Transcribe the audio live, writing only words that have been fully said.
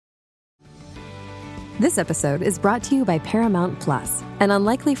This episode is brought to you by Paramount Plus. An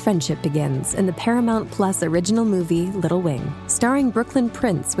unlikely friendship begins in the Paramount Plus original movie Little Wing, starring Brooklyn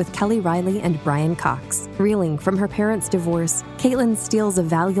Prince with Kelly Riley and Brian Cox. Reeling from her parents' divorce, Caitlin steals a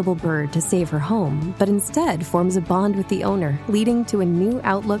valuable bird to save her home, but instead forms a bond with the owner, leading to a new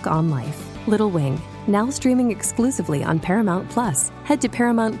outlook on life. Little Wing, now streaming exclusively on Paramount Plus. Head to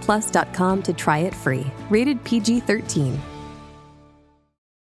ParamountPlus.com to try it free. Rated PG-13.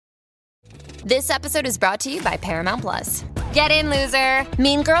 This episode is brought to you by Paramount Plus. Get in, loser!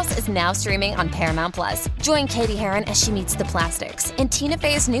 Mean Girls is now streaming on Paramount Plus. Join Katie Heron as she meets the plastics in Tina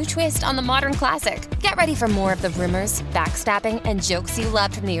Fey's new twist on the modern classic. Get ready for more of the rumors, backstabbing, and jokes you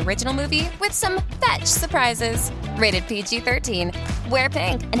loved from the original movie with some fetch surprises. Rated PG-13. Wear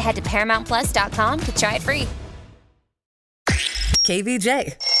pink and head to ParamountPlus.com to try it free.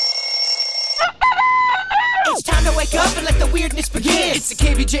 KVJ. It's time to wake up and let the weirdness begin. It's the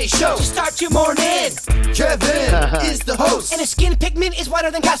KVJ show to start your morning. Kevin is the host, and his skin pigment is whiter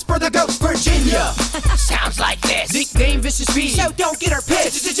than Casper the Ghost. Virginia sounds like this. Nickname Vicious Bee, so don't get her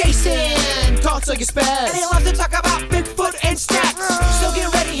pissed. Jason talks like a spaz, and he loves to talk about Bigfoot and stacks. So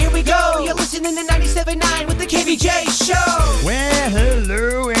get ready, here we go. You're listening to 97.9 with the KVJ show. Well,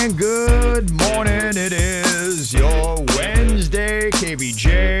 hello and good morning. It is your Wednesday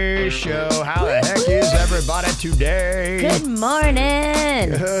KVJ show. How the heck is everybody today? Good morning.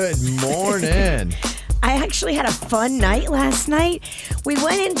 Good morning. I actually had a fun night last night. We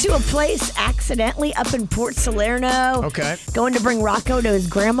went into a place accidentally up in Port Salerno. Okay. Going to bring Rocco to his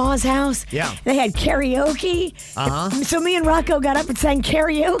grandma's house. Yeah. They had karaoke. So me and Rocco got up and sang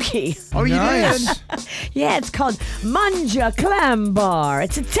karaoke. Oh, you Nice. did? Yeah, it's called Mangia Clam Bar.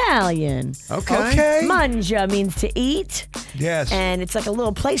 It's Italian. Okay. Mangia means to eat. Yes. And it's like a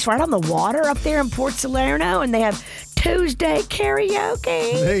little place right on the water up there in Port Salerno. And they have Tuesday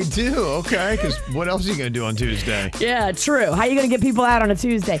karaoke. They do. Okay. Because what else are you going to do on Tuesday? Yeah, true. How are you going to get people out on a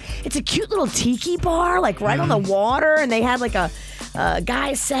Tuesday? It's a cute little tiki bar, like right on the water, and they had like a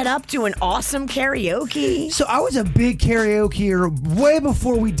guy set up doing awesome karaoke. So I was a big karaokeer way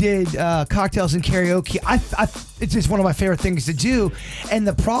before we did cocktails and karaoke. It's just one of my favorite things to do. And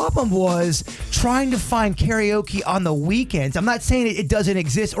the problem was trying to find karaoke on the weekends. I'm not saying it doesn't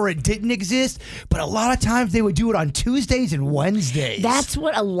exist or it didn't exist, but a lot of times they would do it on Tuesdays and Wednesdays. That's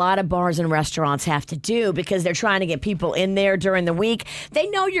what a lot of bars and restaurants have to do because they're trying to get people in there during the week. They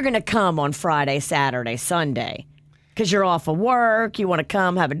know you're going to come on Friday, Saturday, Sunday. Because you're off of work, you want to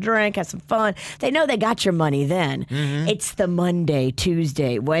come, have a drink, have some fun. They know they got your money then. Mm-hmm. It's the Monday,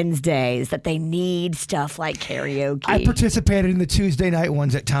 Tuesday, Wednesdays that they need stuff like karaoke. I participated in the Tuesday night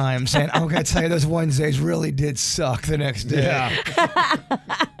ones at times, and I'm going to tell you, those Wednesdays really did suck the next day. Yeah.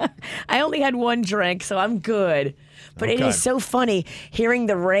 I only had one drink, so I'm good. But it Okay. is so funny hearing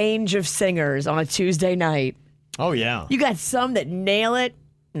the range of singers on a Tuesday night. Oh, yeah. You got some that nail it,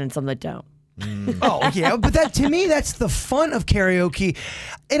 and then some that don't. Oh, yeah, but that to me, that's the fun of karaoke.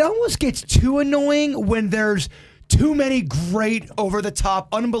 It almost gets too annoying when there's too many great, over-the-top,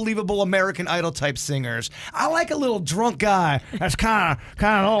 unbelievable American Idol type singers. I like a little drunk guy that's kind of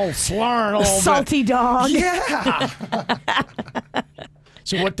all slurring a little bit. Salty dog. Yeah.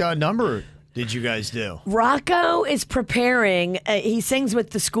 So what number did you guys do? Rocco is preparing. He sings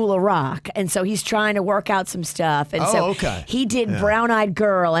with the School of Rock, and so he's trying to work out some stuff. And so okay. he did Brown Eyed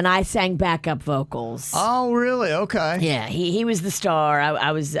Girl, and I sang backup vocals. Oh, really? Okay. Yeah, he was the star.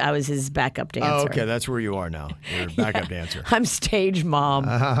 I was his backup dancer. Oh, okay. That's where you are now. You're a backup dancer. I'm stage mom.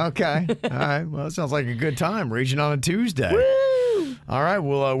 Okay. All right. Well, that sounds like a good time. Reaching on a Tuesday. Woo! All right.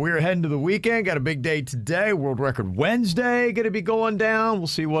 Well, we're heading to the weekend. Got a big day today. World Record Wednesday going to be going down. We'll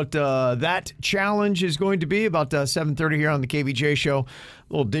see what that challenge is going to be about 7:30 here on the KVJ show. A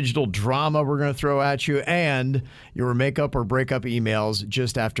little digital drama we're going to throw at you, and your makeup or breakup emails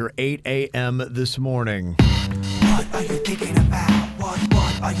just after 8 a.m. this morning. What are you thinking about?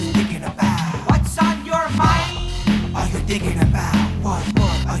 What are you thinking about? What's on your mind? Are you thinking about?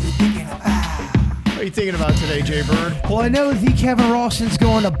 What are you thinking about? What are you thinking about today, Jbird? Well, I know the Kevin Rawson's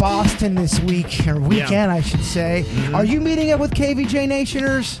going to Boston this week, or weekend, I should say. Mm-hmm. Are you meeting up with KVJ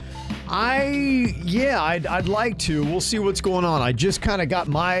Nationers? I'd like to. We'll see what's going on. I just kind of got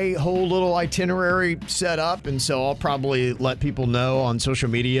my whole little itinerary set up, and so I'll probably let people know on social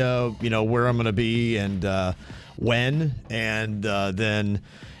media, where I'm going to be and when, and then,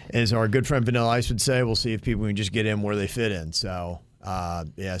 as our good friend Vanilla Ice would say, we'll see if people can just get in where they fit in. So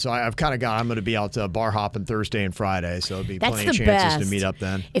So I've kind of got. I'm going to be out bar hopping Thursday and Friday, so there'll be That's plenty of the chances best. to meet up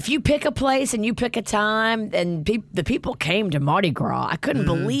then. If you pick a place and you pick a time, and the people came to Mardi Gras. I couldn't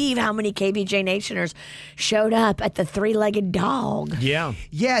believe how many KVJ Nationers showed up at the three-legged dog. Yeah.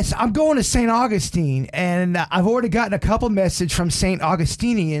 Yes, I'm going to St. Augustine, and I've already gotten a couple messages from St.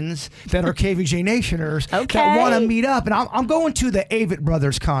 Augustinians that are KVJ Nationers that want to meet up. And I'm going to the Avett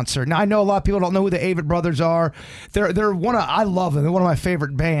Brothers concert. Now, I know a lot of people don't know who the Avett Brothers are. They're one of, I love them. They're one of my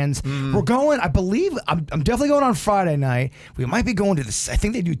favorite bands. We're going, I believe, I'm definitely going on Friday night. We might be going to this, I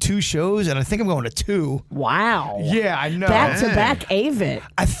think they do 2 shows, and I think I'm going to 2. Wow. Yeah, I know. Back to back Avett.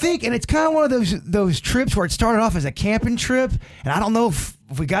 I think, and it's kind of one of those trips where it started off as a camping trip, and I don't know if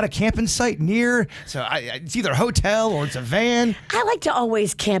we got a camping site near, so it's either a hotel or it's a van. I like to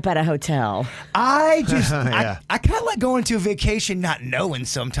always camp at a hotel. I just, Yeah. I kind of like going to a vacation not knowing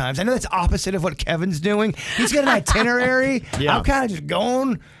sometimes. I know that's opposite of what Kevin's doing. He's got an itinerary. Yeah. I'm kind of just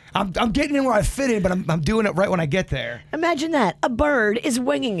going. I'm getting in where I fit in, but I'm doing it right when I get there. Imagine that. A bird is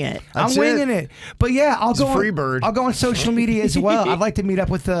winging it. That's I'm winging it. But yeah, I'll go a free bird. I'll go on social media as well. I'd like to meet up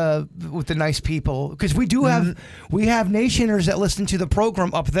with the nice people because we do have nationers that listen to the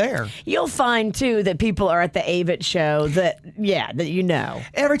program up there. You'll find, too, that people are at the Avett show that you know.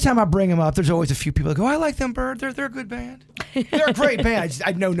 Every time I bring them up, there's always a few people that go, I like them, Bird. They're a good band. They're a great band.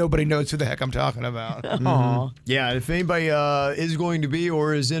 I know nobody knows who the heck I'm talking about. Aw. Yeah, if anybody is going to be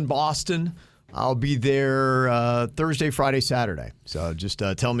or is in Boston, I'll be there Thursday, Friday, Saturday. So just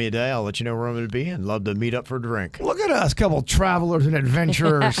tell me a day. I'll let you know where I'm going to be and love to meet up for a drink. Look at us, couple travelers and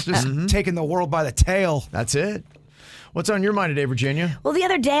adventurers, just taking the world by the tail. That's it. What's on your mind today, Virginia? Well, the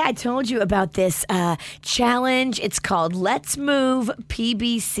other day I told you about this challenge. It's called Let's Move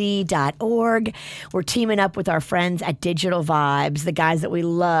PBC.org. We're teaming up with our friends at Digital Vibes, the guys that we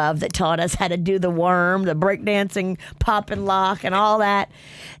love that taught us how to do the worm, the breakdancing, pop and lock, and all that.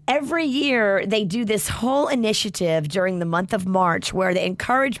 Every year they do this whole initiative during the month of March where they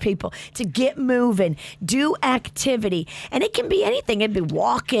encourage people to get moving, do activity, and it can be anything. It'd be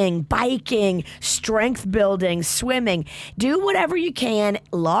walking, biking, strength building, swimming. Do whatever you can.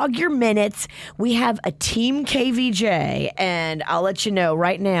 Log your minutes. We have a Team KVJ, and I'll let you know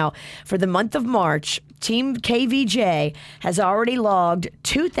right now, for the month of March, Team KVJ has already logged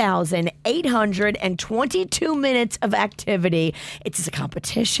 2,822 minutes of activity. It's a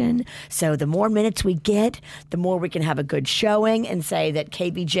competition, so the more minutes we get, the more we can have a good showing and say that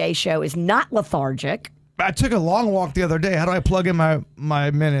KVJ show is not lethargic. I took a long walk the other day. How do I plug in my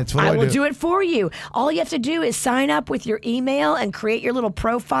minutes? What I will do? do it for you. All you have to do is sign up with your email and create your little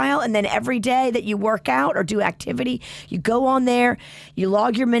profile. And then every day that you work out or do activity, you go on there, you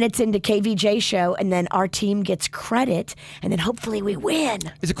log your minutes into KVJ show, and then our team gets credit. And then hopefully we win.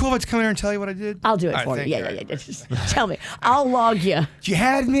 Is it cool if I just come here and tell you what I did? I'll do it All for right, you. thank Yeah. Just tell me. I'll log you. You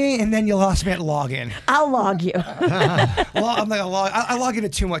had me, and then you lost me at login. I'll log you. I'm like I log into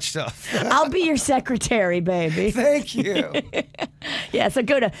too much stuff. I'll be your secretary, baby. Thank you. Yeah, so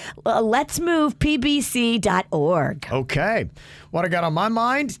go to letsmovepbc.org. Okay. What I got on my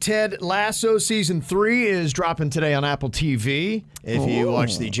mind, Ted Lasso Season 3 is dropping today on Apple TV. If you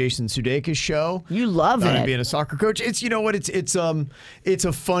watch the Jason Sudeikis show. You love about it. him being a soccer coach. It's, you know what, it's a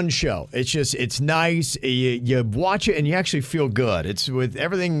fun show. It's nice. You watch it and you actually feel good. It's with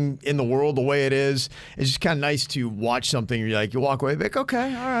everything in the world the way it is. It's just kind of nice to watch something. You walk away like,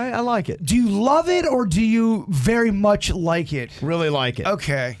 okay, all right, I like it. Do you love it or do you very much like it? Really like it.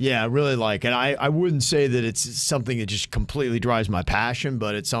 Okay. Yeah, really like it. I wouldn't say that it's something that just completely drives my passion,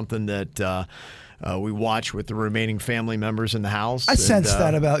 but it's something that we watch with the remaining family members in the house. I sense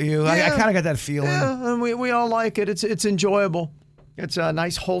that about you. I kind of got that feeling. Yeah, and we all like it. It's enjoyable. It's a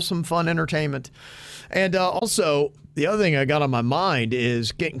nice, wholesome, fun entertainment. And also, the other thing I got on my mind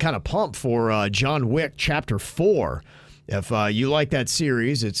is getting kind of pumped for John Wick Chapter 4. If you like that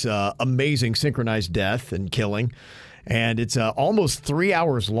series, it's amazing synchronized death and killing. And it's almost 3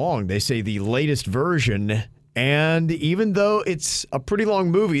 hours long. They say the latest version. And even though it's a pretty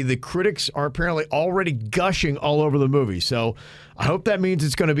long movie, the critics are apparently already gushing all over the movie. So I hope that means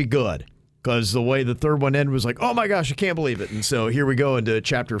it's going to be good. Because the way the third one ended was like, oh my gosh, I can't believe it. And so here we go into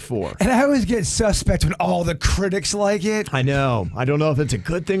Chapter 4. And I always get suspect when all the critics like it. I know. I don't know if it's a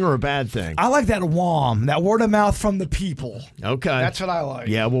good thing or a bad thing. I like that WOM, that word of mouth from the people. Okay. That's what I like.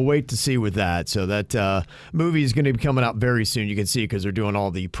 Yeah, we'll wait to see with that. So that movie is going to be coming out very soon. You can see because they're doing all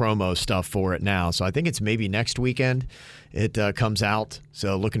the promo stuff for it now. So I think it's maybe next weekend it comes out.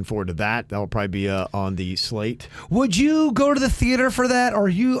 So looking forward to that. That'll probably be on the slate. Would you go to the theater for that? Or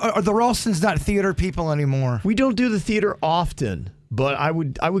are the Ralstons not theater people anymore? We don't do the theater often, but I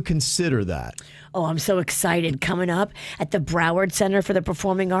would consider that. Oh, I'm so excited. Coming up at the Broward Center for the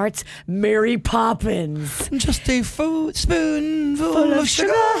Performing Arts, Mary Poppins. Just a spoonful Full of of sugar.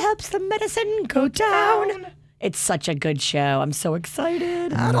 sugar helps the medicine go down. It's such a good show. I'm so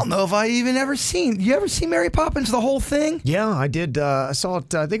excited. I don't know if I even ever seen. You ever see Mary Poppins, the whole thing? Yeah, I did. I saw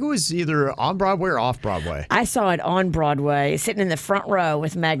it, I think it was either on Broadway or off Broadway. I saw it on Broadway, sitting in the front row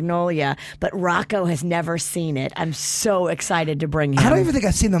with Magnolia, but Rocco has never seen it. I'm so excited to bring him. I don't even think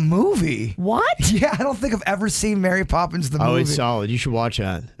I've seen the movie. What? Yeah, I don't think I've ever seen Mary Poppins, the movie. Oh, it's solid. You should watch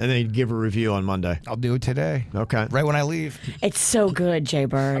that. And then give a review on Monday. I'll do it today. Okay. Right when I leave. It's so good,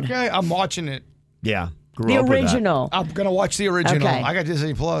 Jbird. Okay, I'm watching it. Yeah. Grew The up with that. original. I'm going to watch the original. Okay. I got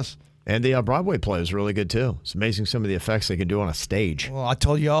Disney Plus. And the Broadway play is really good, too. It's amazing some of the effects they can do on a stage. Well, I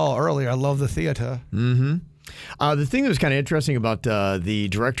told you all earlier, I love the theater. The thing that was kind of interesting about the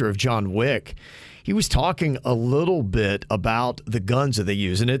director of John Wick, he was talking a little bit about the guns that they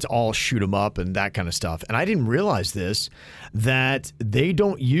use, and it's all shoot 'em up and that kind of stuff. And I didn't realize this, that they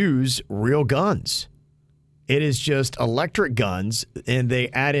don't use real guns. It is just electric guns, and they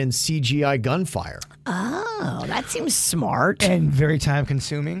add in CGI gunfire. Oh, that seems smart. And very time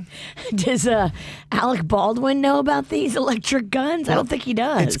consuming. Does Alec Baldwin know about these electric guns? I don't think he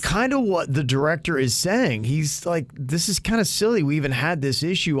does. It's kind of what the director is saying. He's like, this is kind of silly. We even had this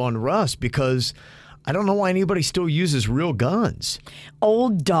issue on Rust because I don't know why anybody still uses real guns.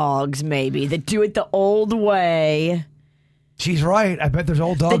 Old dogs, maybe, that do it the old way. She's right. I bet there's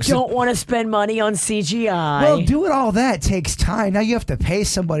old dogs. That don't want to spend money on CGI. Well, doing all that takes time. Now you have to pay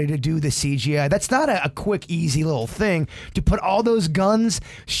somebody to do the CGI. That's not a quick, easy little thing. To put all those guns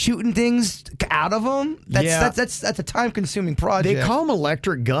shooting things out of them, that's a time-consuming project. They call them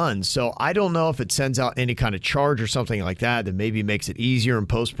electric guns, so I don't know if it sends out any kind of charge or something like that that maybe makes it easier in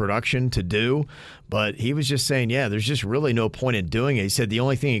post-production to do. But he was just saying, yeah, there's just really no point in doing it. He said the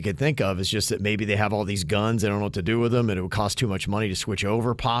only thing he could think of is just that maybe they have all these guns, they don't know what to do with them, and it would cost too much money to switch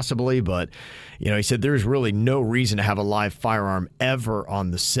over, possibly. But, he said there's really no reason to have a live firearm ever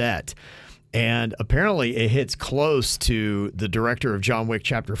on the set. And apparently it hits close to the director of John Wick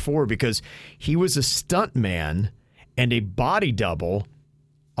Chapter 4 because he was a stuntman and a body double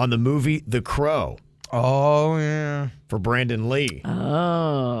on the movie The Crow. Oh, yeah. For Brandon Lee.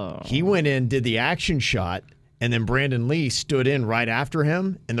 Oh. He went in, did the action shot, and then Brandon Lee stood in right after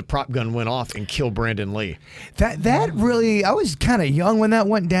him, and the prop gun went off and killed Brandon Lee. That really, I was kind of young when that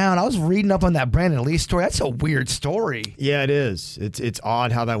went down. I was reading up on that Brandon Lee story. That's a weird story. Yeah, it is. It's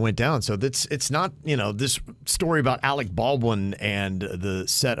odd how that went down. So it's not, this story about Alec Baldwin and the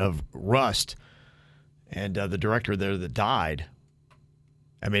set of Rust and the director there that died.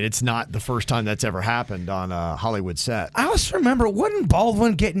 I mean, it's not the first time that's ever happened on a Hollywood set. I also remember, wasn't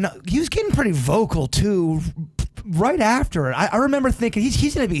Baldwin he was getting pretty vocal too right after it. I remember thinking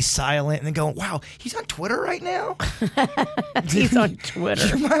he's going to be silent and then going, wow, he's on Twitter right now? He's on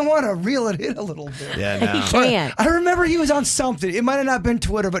Twitter. You might want to reel it in a little bit. Yeah, no. He can't. I remember he was on something. It might have not been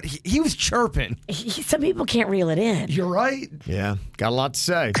Twitter, but he was chirping. Some people can't reel it in. You're right. Yeah, got a lot to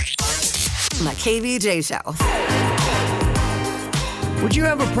say. The KVJ Show. Would you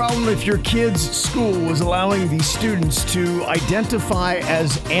have a problem if your kid's school was allowing these students to identify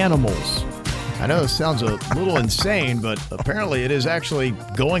as animals? I know this sounds a little insane, but apparently it is actually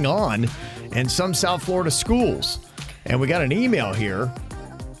going on in some South Florida schools. And we got an email here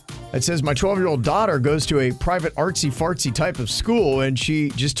that says, my 12-year-old daughter goes to a private artsy-fartsy type of school, and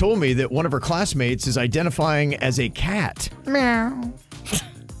she just told me that one of her classmates is identifying as a cat. Meow.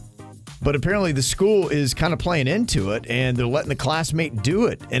 But apparently the school is kind of playing into it, and they're letting the classmate do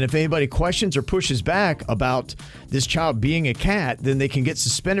it. And if anybody questions or pushes back about this child being a cat, then they can get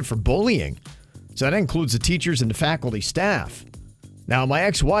suspended for bullying. So that includes the teachers and the faculty staff. Now, my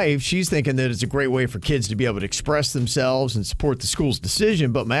ex-wife, she's thinking that it's a great way for kids to be able to express themselves and support the school's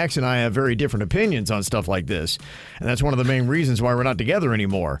decision, but my ex and I have very different opinions on stuff like this. And that's one of the main reasons why we're not together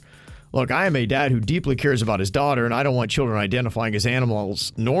anymore. Look, I am a dad who deeply cares about his daughter, and I don't want children identifying as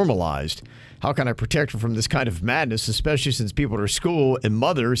animals normalized. How can I protect her from this kind of madness, especially since people at her school and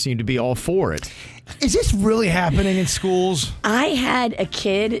mother seem to be all for it? Is this really happening in schools? I had a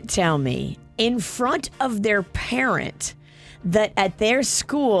kid tell me in front of their parent that at their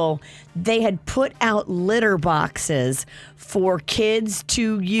school they had put out litter boxes for kids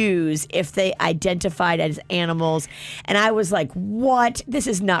to use if they identified as animals. And I was like, what? This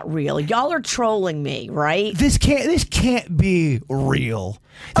is not real. Y'all are trolling me, right? This can't be real.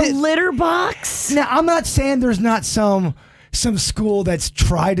 A litter box? Now, I'm not saying there's not some school that's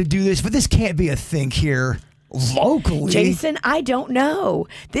tried to do this, but this can't be a thing here. Locally? Jason, I don't know.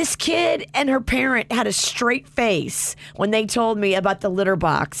 This kid and her parent had a straight face when they told me about the litter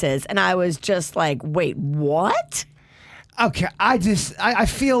boxes, and I was just like, wait, what? Okay, I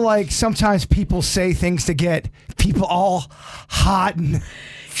feel like sometimes people say things to get people all hot and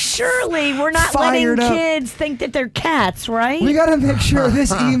Surely we're not letting fired up. kids think that they're cats, right? We got to make sure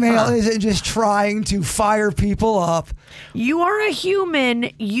this email isn't just trying to fire people up. You are a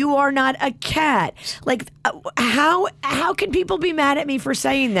human. You are not a cat. Like, how can people be mad at me for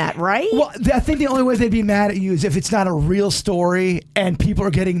saying that, right? Well, I think the only way they'd be mad at you is if it's not a real story and people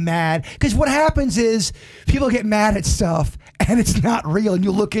are getting mad. Because what happens is people get mad at stuff and it's not real, and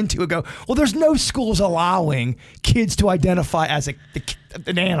you look into it and go, well, there's no schools allowing kids to identify as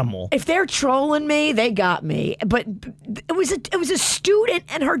an animal. If they're trolling me, they got me. But it was a student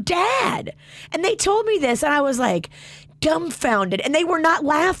and her dad, and they told me this, and I was like dumbfounded. And they were not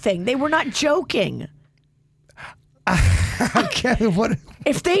laughing. They were not joking. Okay, what?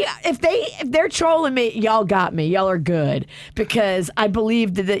 If they're trolling me, y'all got me. Y'all are good because I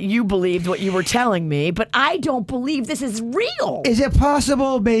believed that you believed what you were telling me, but I don't believe this is real. Is it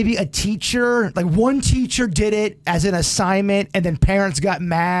possible maybe a teacher, like one teacher did it as an assignment and then parents got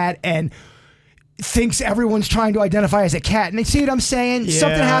mad and thinks everyone's trying to identify as a cat? And they see what I'm saying? Yeah,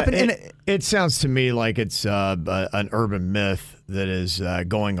 Something happened. It sounds to me like it's an urban myth that is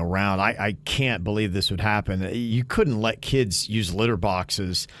going around. I can't believe this would happen. You couldn't let kids use litter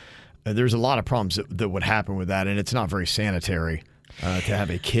boxes. There's a lot of problems that would happen with that, and it's not very sanitary to have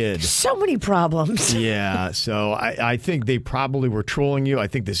a kid. So many problems. Yeah, so I think they probably were trolling you. I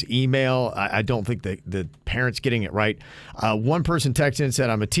think this email, I don't think the parents getting it right. One person texted and said,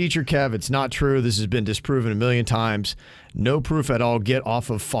 I'm a teacher, Kev. It's not true. This has been disproven a million times. No proof at all. Get off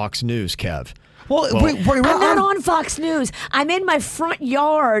of Fox News, Kev. Well, I'm not on Fox News. I'm in my front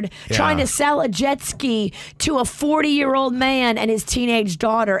yard trying to sell a jet ski to a 40-year-old man and his teenage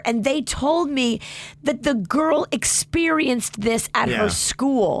daughter. And they told me that the girl experienced this at her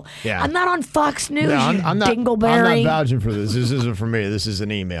school. Yeah. I'm not on Fox News, I'm not dingleberry. vouching for this. This isn't for me. This is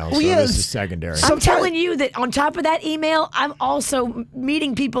an email. So this is secondary. I'm telling you that on top of that email, I'm also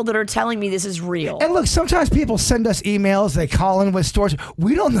meeting people that are telling me this is real. And look, sometimes people send us emails. They call in with stories.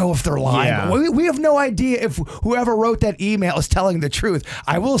 We don't know if they're lying. Yeah. We have no idea if whoever wrote that email is telling the truth.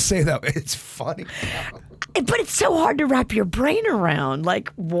 I will say, though, it's funny. But it's so hard to wrap your brain around. Like,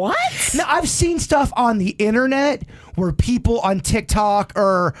 what? Now, I've seen stuff on the internet where people on TikTok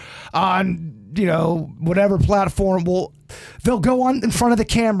or on, whatever platform they'll go on in front of the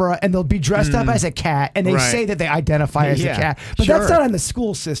camera and they'll be dressed up as a cat and they say that they identify as a cat. But that's not on the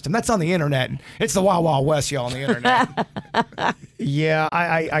school system. That's on the internet. It's the Wild Wild West, y'all, on the internet. Yeah,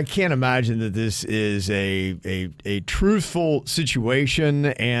 I can't imagine that this is a truthful situation.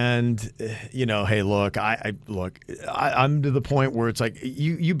 And hey, look, I'm to the point where it's like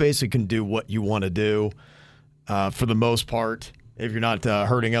you basically can do what you want to do for the most part, if you're not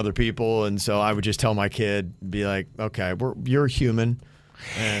hurting other people. And so I would just tell my kid, be like, okay, you're a human,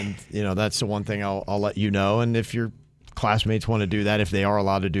 and that's the one thing I'll let you know. And if your classmates want to do that, if they are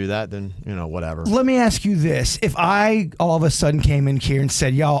allowed to do that, then whatever. Let me ask you this: if I all of a sudden came in here and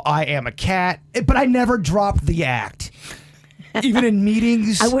said, "Yo, I am a cat," but I never dropped the act, even in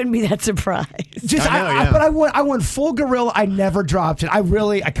meetings, I wouldn't be that surprised. But I went full gorilla. I never dropped it.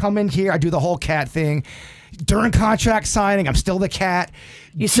 I come in here, I do the whole cat thing. During contract signing, I'm still the cat.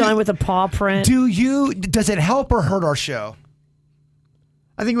 You sign with a paw print. Does it help or hurt our show?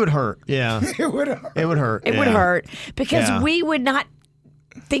 I think it would hurt. Yeah. It would hurt. It would hurt. It would hurt because we would not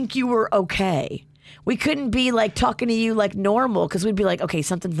think you were okay. We couldn't be like talking to you like normal because we'd be like, okay,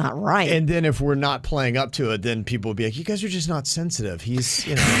 something's not right. And then if we're not playing up to it, then people would be like, you guys are just not sensitive. He's,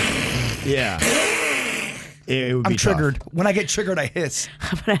 yeah. It would be I'm triggered. tough. When I get triggered, I hiss.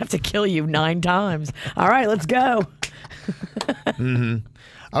 I'm going to have to kill you 9 times. All right, let's go. Mm-hmm.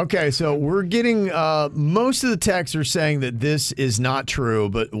 Okay, so we're getting most of the texts are saying that this is not true,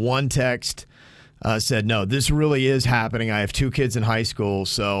 but one text said, no, this really is happening. I have 2 kids in high school,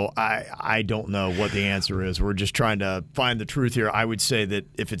 so I don't know what the answer is. We're just trying to find the truth here. I would say that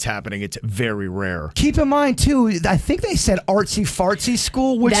if it's happening, it's very rare. Keep in mind, too, I think they said artsy fartsy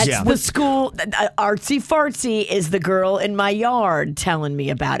school. That's the school. Artsy fartsy is the girl in my yard telling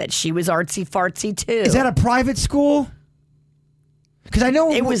me about it. She was artsy fartsy, too. Is that a private school? Because I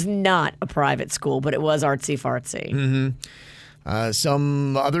know it was not a private school, but it was artsy fartsy. Mm-hmm.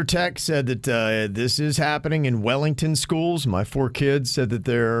 Some other text said that this is happening in Wellington schools. My 4 kids said that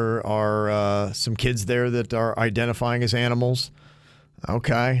there are some kids there that are identifying as animals.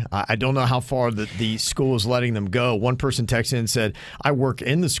 Okay. I don't know how far the school is letting them go. One person texted in and said, I work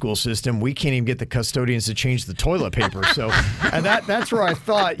in the school system. We can't even get the custodians to change the toilet paper. So, and that's where I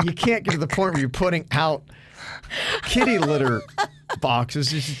thought you can't get to the point where you're putting out kitty litter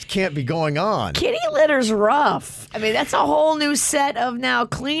boxes. It just can't be going on. Kitty litter's rough. I mean, that's a whole new set of now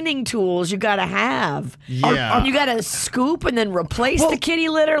cleaning tools you got to have. Yeah. You got to scoop and then replace the kitty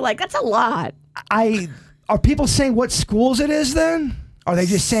litter. Like, that's a lot. Are people saying what schools it is then? Are they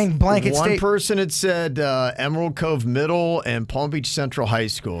just saying blanket One state? person had said Emerald Cove Middle and Palm Beach Central High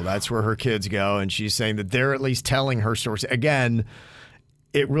School. That's where her kids go. And she's saying that they're at least telling her stories. Again,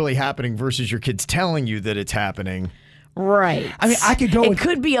 it really happening versus your kids telling you that it's happening. Right. I mean, I could go. It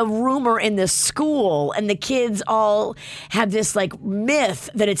could be a rumor in the school, and the kids all have this like myth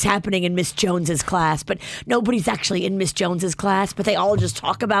that it's happening in Miss Jones's class, but nobody's actually in Miss Jones's class. But they all just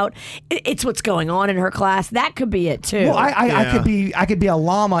talk about it's what's going on in her class. That could be it too. Well, I could be a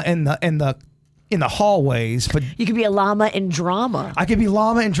llama in the hallways, but you could be a llama in drama. I could be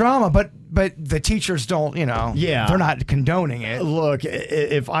llama in drama, but the teachers don't, Yeah. they're not condoning it. Look,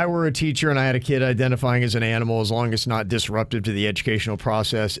 if I were a teacher and I had a kid identifying as an animal, as long as it's not disruptive to the educational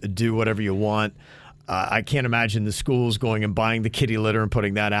process, do whatever you want. I can't imagine the schools going and buying the kitty litter and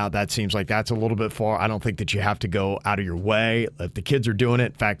putting that out. That seems like that's a little bit far. I don't think that you have to go out of your way. If the kids are doing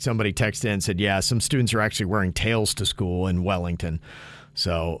it, in fact, somebody texted in and said, yeah, some students are actually wearing tails to school in Wellington.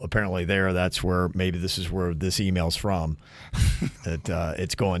 So apparently that's where maybe this is where this email's from.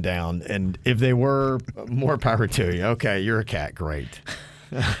 It's going down. And if they were, more power to you. Okay, you're a cat. Great.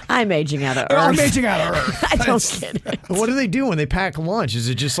 I'm aging out of Earth. I'm aging out of Earth. I don't get it. What do they do when they pack lunch? Is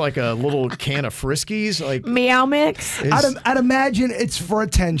it just like a little can of Friskies? Like Meow Mix? I'd imagine it's for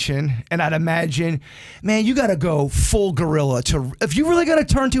attention, and I'd imagine, man, you got to go full gorilla if you really got to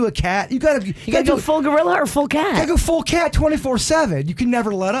turn to a cat. You got to go full gorilla or full cat? You got to go full cat 24/7. You can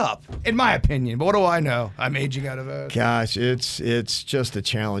never let up, in my opinion. But what do I know? I'm aging out of Earth. Gosh, it's just a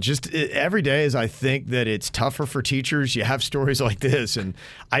challenge. Every day as I think that it's tougher for teachers, you have stories like this, and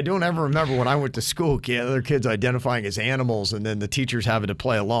I don't ever remember when I went to school, other kids identifying as animals, and then the teachers having to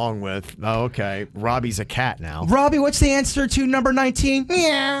play along with, oh, okay, Robbie's a cat now. Robbie, what's the answer to number 19?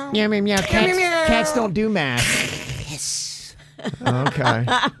 Meow. Yeah, meow. Cats don't do math. Yes. Okay.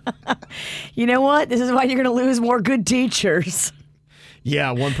 You know what? This is why you're going to lose more good teachers.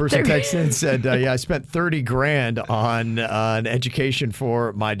 Yeah, one person texted in and said, I spent $30,000 on an education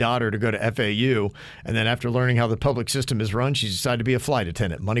for my daughter to go to FAU, and then after learning how the public system is run, she decided to be a flight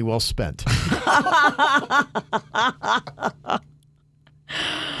attendant. Money well spent.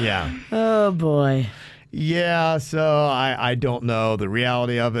 Yeah. Oh, boy. Yeah, so I don't know the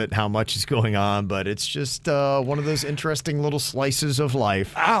reality of it, how much is going on, but it's just one of those interesting little slices of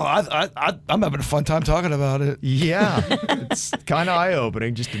life. I'm having a fun time talking about it. Yeah, it's kind of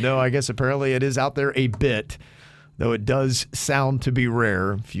eye-opening just to know, I guess apparently it is out there a bit, though it does sound to be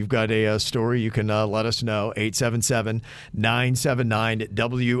rare. If you've got a story, you can let us know,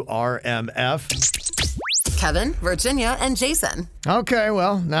 877-979-WRMF. Kevin, Virginia, and Jason. Okay,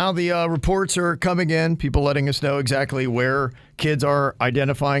 well, now the reports are coming in, people letting us know exactly where kids are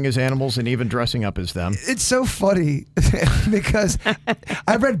identifying as animals and even dressing up as them. It's so funny because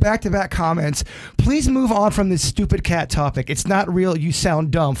I read back-to-back comments. Please move on from this stupid cat topic. It's not real. You sound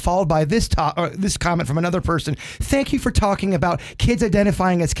dumb. Followed by this comment from another person. Thank you for talking about kids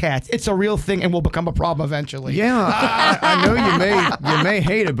identifying as cats. It's a real thing and will become a problem eventually. Yeah, I know you may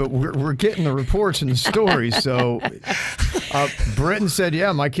hate it, but we're getting the reports and the stories. So Britton said,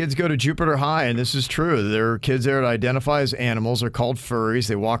 yeah, my kids go to Jupiter High, and this is true. There are kids there that identify as animals. Are called furries.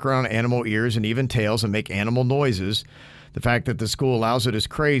 They walk around on animal ears and even tails and make animal noises. The fact that the school allows it is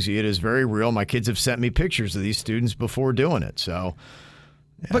crazy. It is very real. My kids have sent me pictures of these students before doing it. So,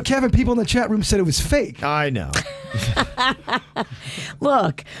 yeah. But Kevin, people in the chat room said it was fake. I know.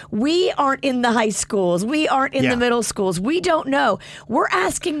 Look, we aren't in the high schools. We aren't in the middle schools. We don't know. We're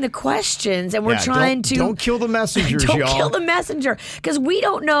asking the questions, and we're trying to... Don't kill the messengers, y'all. Don't kill the messenger, because we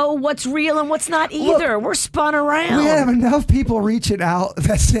don't know what's real and what's not either. We're spun around. We have enough people reaching out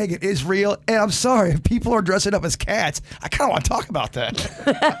that's saying it is real, and I'm sorry, if people are dressing up as cats, I kind of want to talk about that.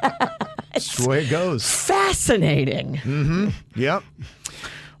 That's the way it goes. Fascinating. Mm-hmm. Yep.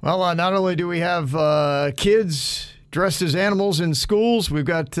 Well, not only do we have kids dressed as animals in schools, we've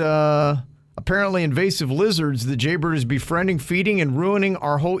got apparently invasive lizards that Jbird is befriending, feeding, and ruining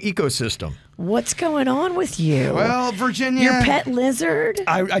our whole ecosystem. What's going on with you? Well, Virginia... Your pet lizard?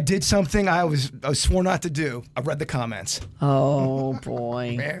 I did something I was swore not to do. I read the comments. Oh,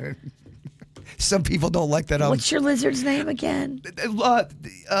 boy. Some people don't like that. What's your lizard's name again?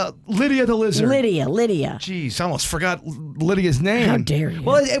 Lydia the lizard. Lydia. Jeez, I almost forgot Lydia's name. How dare you?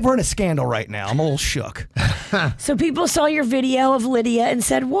 Well, we're in a scandal right now. I'm a little shook. So people saw your video of Lydia and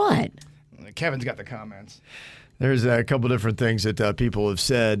said what? Kevin's got the comments. There's a couple different things that people have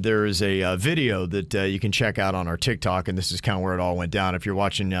said. There is a video that you can check out on our TikTok, and this is kind of where it all went down. If you're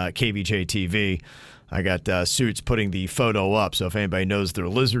watching KVJ TV, I got Suits putting the photo up, so if anybody knows their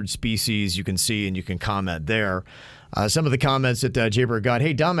lizard species, you can see and you can comment there. Some of the comments that Jbird got,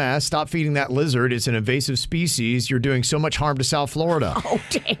 hey, dumbass, stop feeding that lizard. It's an invasive species. You're doing so much harm to South Florida. Oh,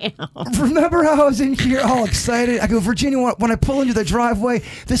 damn. Remember how I was in here all excited? I go, Virginia, when I pull into the driveway,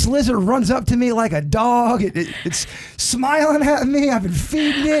 this lizard runs up to me like a dog. It's smiling at me. I've been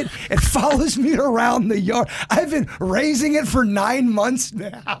feeding it. It follows me around the yard. I've been raising it for 9 months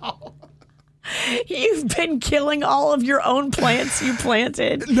now. You've been killing all of your own plants you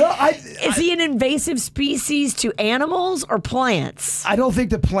planted. No, Is he an invasive species to animals or plants? I don't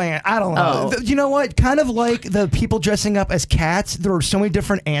think the plant. I don't know. Oh. You know what? Kind of like the people dressing up as cats. There are so many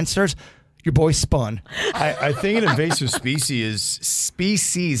different answers. Your boy spun. I think an invasive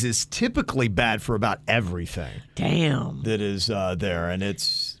species is typically bad for about everything. Damn. That is there, and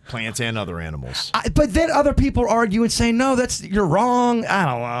it's plants and other animals. But then other people argue and say, no, you're wrong. I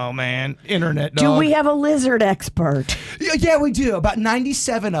don't know, man. Internet dog. Do we have a lizard expert? Yeah, we do. About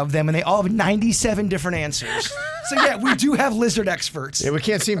 97 of them, and they all have 97 different answers. So, yeah, we do have lizard experts. Yeah, we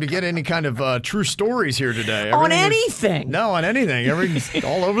can't seem to get any kind of true stories here today. On anything? No, on anything. Everything's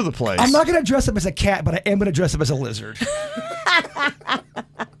all over the place. I'm not going to dress up as a cat, but I am going to dress up as a lizard.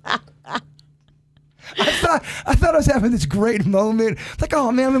 I thought I was having this great moment. Like,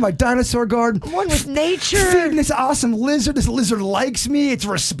 oh man, I'm in my dinosaur garden. One with nature. Feeding this awesome lizard. This lizard likes me. It's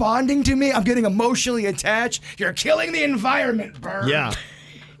responding to me. I'm getting emotionally attached. You're killing the environment, Bird. Yeah.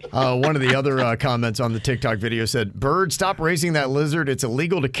 One of the other comments on the TikTok video said, Bird, stop raising that lizard. It's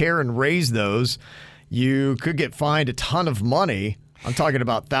illegal to care and raise those. You could get fined a ton of money. I'm talking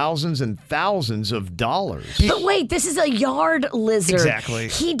about thousands and thousands of dollars. But wait, this is a yard lizard. Exactly.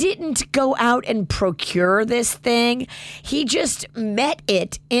 He didn't go out and procure this thing. He just met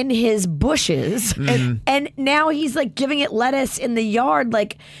it in his bushes. And now he's like giving it lettuce in the yard.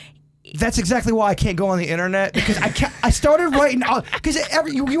 Like, that's exactly why I can't go on the internet, because I started writing because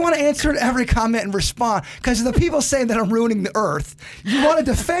you want to answer every comment and respond, because the people saying that I'm ruining the earth. You want to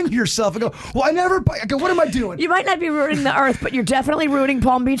defend yourself and go, well, I go, what am I doing? You might not be ruining the earth, but you're definitely ruining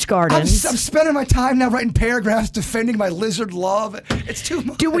Palm Beach Gardens. I'm spending my time now writing paragraphs defending my lizard love. It's too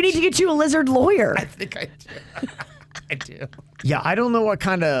much. Do we need to get you a lizard lawyer? I think I do. I do. Yeah, I don't know what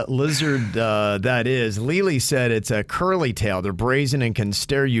kind of lizard that is. Lily said it's a curly tail. They're brazen and can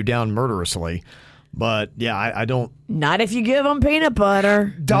stare you down murderously. But yeah, I don't. Not if you give them peanut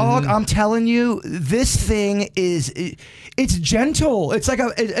butter. Dog, I'm telling you, this thing it's gentle. It's like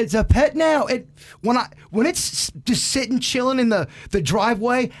it's a pet now. When it's just sitting chilling in the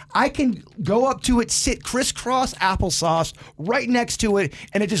driveway, I can go up to it, sit crisscross applesauce right next to it,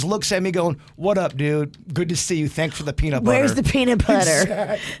 and it just looks at me going, "What up, dude? Good to see you. Thanks for the peanut butter." Where's the peanut butter?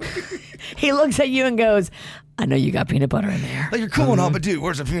 Exactly. He looks at you and goes, I know you got peanut butter in there. Like, you're cool and all, but dude,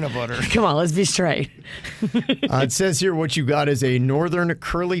 where's the peanut butter? Come on, let's be straight. It says here what you got is a northern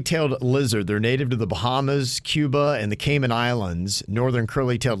curly-tailed lizard. They're native to the Bahamas, Cuba, and the Cayman Islands. Northern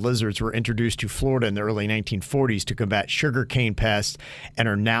curly-tailed lizards were introduced to Florida in the early 1940s to combat sugarcane pests and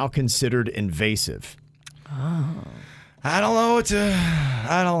are now considered invasive. Oh. I don't know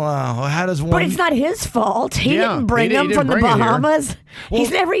I don't know. How does one? But it's not his fault. He didn't bring them from the Bahamas. Well, he's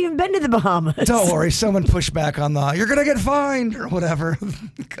never even been to the Bahamas. Don't worry. Someone pushed back on you're going to get fined or whatever. Who's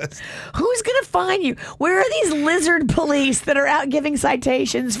going to fine you? Where are these lizard police that are out giving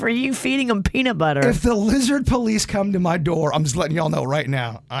citations for you feeding them peanut butter? If the lizard police come to my door, I'm just letting y'all know right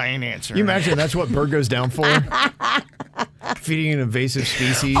now, I ain't answering. You imagine that's what Bird goes down for? Feeding an invasive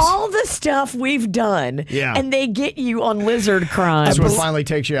species. All the stuff we've done. Yeah. And they get you on lizard crimes. That's what finally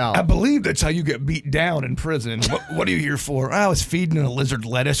takes you out. I believe that's how you get beat down in prison. What are you here for? I was feeding a lizard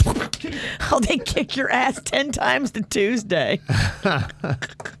lettuce. Oh, they kick your ass 10 times to Tuesday.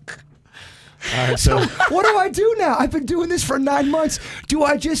 All right, so what do I do now? I've been doing this for 9 months. Do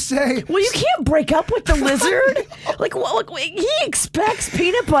I just say... Well, you can't break up with the lizard. Look, he expects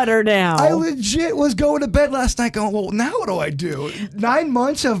peanut butter now. I legit was going to bed last night going, well, now what do I do? 9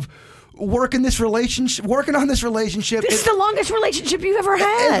 months of working on this relationship. This is the longest relationship you've ever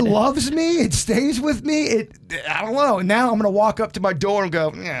had. It loves me. It stays with me. I don't know. Now I'm going to walk up to my door and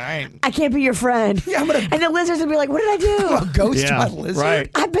go, yeah, I can't be your friend. Yeah, and the lizard's going to be like, what did I do? I'll ghost my lizard. Right.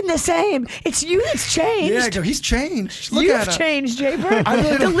 I've been the same. It's you that's changed. Yeah, I go, he's changed. Look You've at him. changed, Jbird.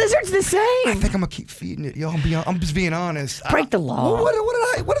 really The don't- lizard's the same. I think I'm going to keep feeding it. Yo, I'm just being honest. Break the law. Well,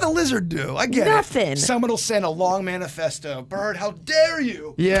 what did the lizard do? I get Nothing. it. Someone will send a long manifesto. Bird, how dare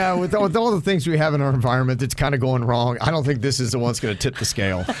you? Yeah, with all the things we have in our environment that's kind of going wrong, I don't think this is the one that's going to tip the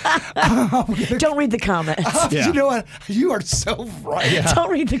scale. Don't read the comments. Yeah. You know what? You are so right. Don't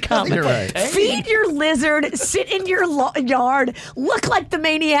read the comments. You're right. Feed your lizard, sit in your yard, look like the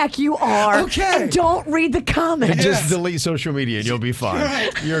maniac you are, Okay. and don't read the comments. And just delete social media and you'll be fine.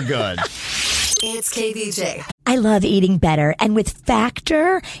 You're good. It's KVJ. I love eating better, and with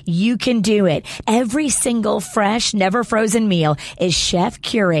Factor, you can do it. Every single fresh, never frozen meal is chef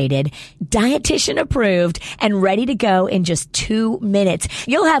curated, dietitian approved, and ready to go in just 2 minutes.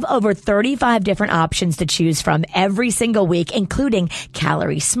 You'll have over 35 different options to choose from every single week, including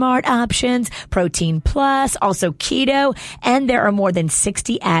calorie smart options, protein plus, also keto, and there are more than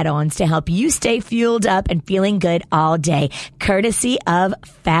 60 add-ons to help you stay fueled up and feeling good all day, courtesy of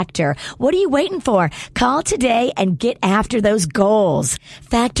Factor. What are you waiting for? Call today and get after those goals.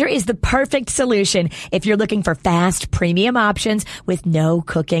 Factor is the perfect solution if you're looking for fast, premium options with no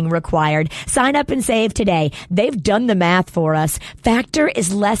cooking required. Sign up and save today. They've done the math for us. Factor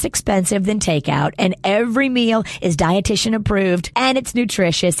is less expensive than takeout, and every meal is dietitian approved, and it's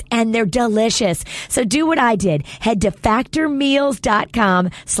nutritious, and they're delicious. So do what I did. Head to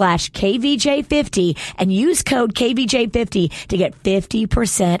factormeals.com/KVJ50 and use code KVJ50 to get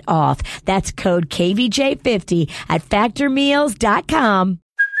 50% off. That's code KVJ50 at factormeals.com.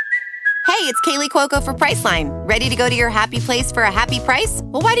 Hey, it's Kaylee Cuoco for Priceline. Ready to go to your happy place for a happy price?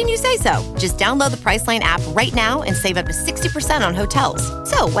 Well, why didn't you say so? Just download the Priceline app right now and save up to 60% on hotels.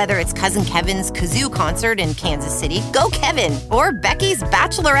 So whether it's Cousin Kevin's Kazoo Concert in Kansas City, go Kevin, or Becky's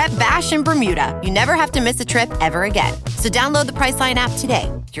Bachelorette Bash in Bermuda, you never have to miss a trip ever again. So download the Priceline app today.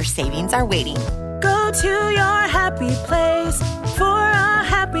 Your savings are waiting. Go to your happy place for a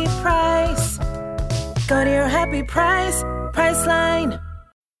happy price. Go to your happy price, Priceline.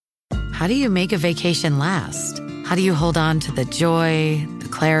 How do you make a vacation last? How do you hold on to the joy, the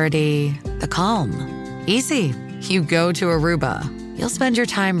clarity, the calm? Easy. You go to Aruba. You'll spend your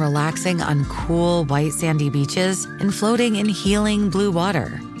time relaxing on cool, white, sandy beaches and floating in healing blue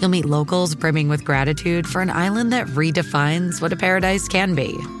water. You'll meet locals brimming with gratitude for an island that redefines what a paradise can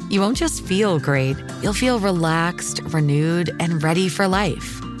be. You won't just feel great. You'll feel relaxed, renewed, and ready for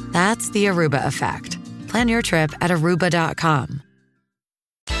life. That's the Aruba effect. Plan your trip at Aruba.com.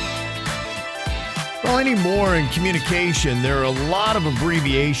 Well, anymore in communication, there are a lot of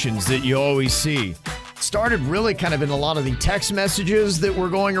abbreviations that you always see. Started really kind of in a lot of the text messages that were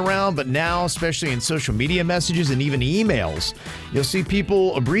going around, but now, especially in social media messages and even emails, you'll see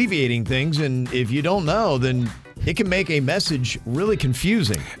people abbreviating things, and if you don't know, then it can make a message really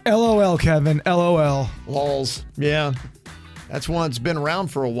confusing. LOL, Kevin. LOL. Lols. Yeah. That's one that's been around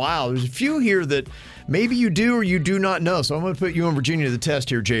for a while. There's a few here that maybe you do or you do not know. So I'm going to put you and Virginia to the test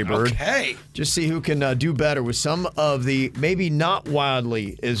here, Jbird. Okay. Just see who can do better with some of the maybe not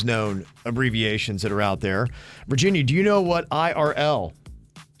widely as known abbreviations that are out there. Virginia, do you know what IRL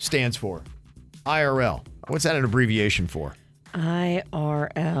stands for? IRL. What's that an abbreviation for? IRL.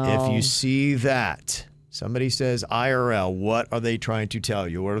 If you see that, somebody says IRL, what are they trying to tell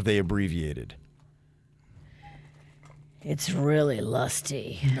you? What are they abbreviated? It's really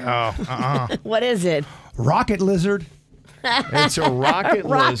lusty. No. What is it? Rocket lizard. It's a rocket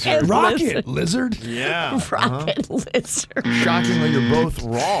lizard. Rocket lizard? Yeah. Rocket lizard. Shockingly, you're both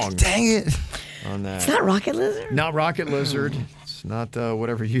wrong Dang it. on that. It's not rocket lizard? Not rocket lizard. It's not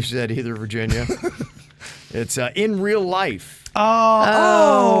whatever you said either, Virginia. It's in real life.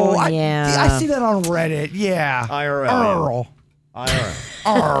 Yeah. I see that on Reddit. Yeah. IRL. Earl.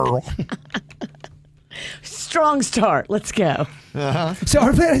 IRL. Strong start. Let's go. So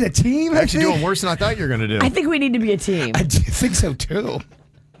are we playing as a team? I Actually think? doing worse than I thought you were going to do. I think we need to be a team. I do think so too.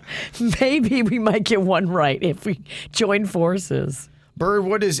 Maybe we might get one right if we join forces. Bird,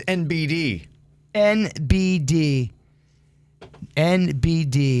 what is NBD? NBD.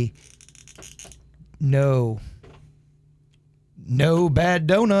 NBD. No. No bad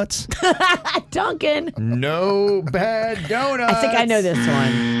donuts. Duncan. No bad donuts. I think I know this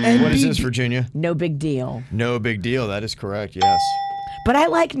one. What is this, Virginia? No big deal. No big deal. That is correct, yes. But I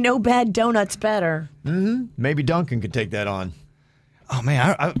like no bad donuts better. Maybe Duncan could take that on. Oh,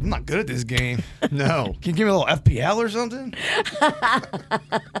 man, I'm not good at this game. No. Can you give me a little FPL or something?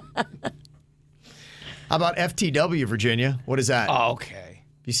 How about FTW, Virginia? What is that? Oh, okay.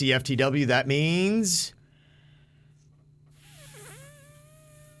 If you see FTW, that means...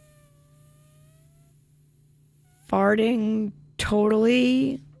 Farting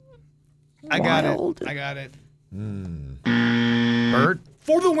totally wild. I got it. Bird?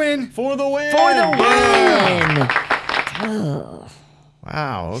 For the win. For the win. For the win.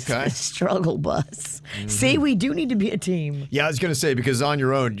 Wow, okay. Struggle bus. See, we do need to be a team. Yeah, I was going to say, because on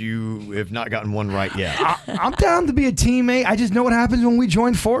your own, you have not gotten one right yet. I'm down to be a teammate. I just know what happens when we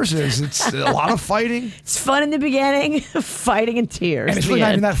join forces. It's a lot of fighting. It's fun in the beginning, fighting in tears. And it's really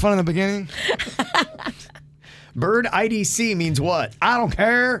not even that fun in the beginning. Bird IDC means what? I don't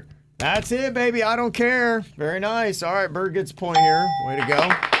care. That's it, baby. I don't care. Very nice. All right, Bird gets a point here. Way to go.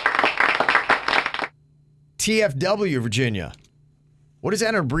 TFW, Virginia. What is that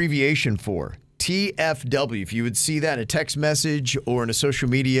an abbreviation for? TFW. If you would see that in a text message or in a social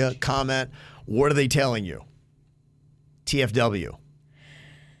media comment, what are they telling you? TFW.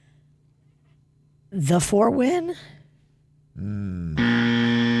 The 4-win?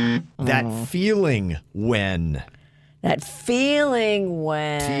 That feeling when. That feeling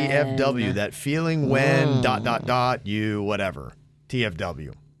when. TFW. That feeling when, ... you, whatever.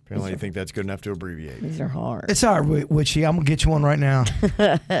 TFW. Apparently you think that's good enough to abbreviate. These are hard. It's all right, Witchy. I'm going to get you one right now.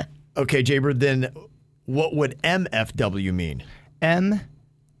 Okay, Jbird, then what would MFW mean? MFW.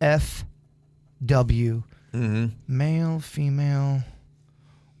 Male, female,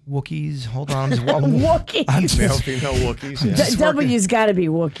 Wookiees. Hold on. Wookiees. Male, female Wookiees. Yeah. W's got to be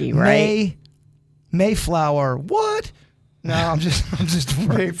Wookiee, right? Mayflower. What? No, I'm just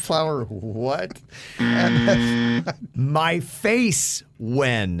Mayflower what? My face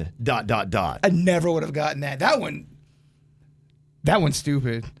when ... I never would have gotten that. That one's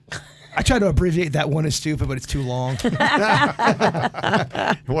stupid. I tried to abbreviate that one as stupid, but it's too long. It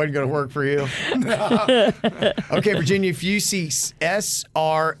wasn't going to work for you. No. Okay, Virginia, if you see SRSLY,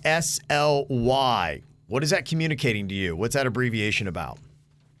 what is that communicating to you? What's that abbreviation about?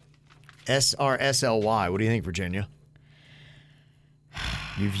 SRSLY. What do you think, Virginia?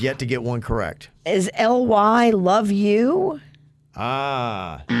 You've yet to get one correct. Is LY love you?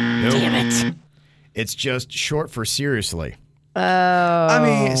 Nope. Damn it. It's just short for seriously. Oh. I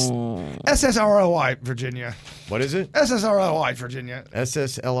mean, SSRLY, Virginia. What is it? SSRLY, Virginia.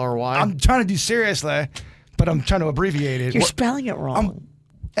 SSLRY? I'm trying to do seriously, but I'm trying to abbreviate it. You're spelling it wrong.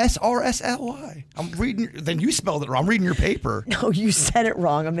 SRSLY. I'm reading. Then you spelled it wrong. I'm reading your paper. No, you said it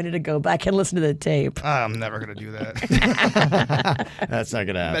wrong a minute ago. Back and listen to the tape. I'm never going to do that. That's not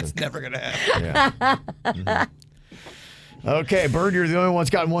going to happen. That's never going to happen. Yeah. Okay, Bird, you're the only one that's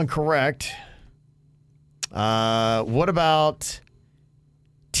gotten one correct. What about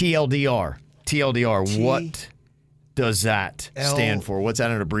TLDR? TLDR, what does that stand for? What's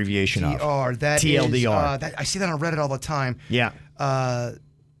that an abbreviation of? That TLDR. I see that on Reddit all the time. Yeah.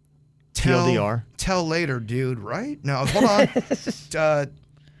 TLDR. Tell later, dude, right? No, hold on.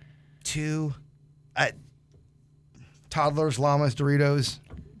 Toddlers, llamas, Doritos.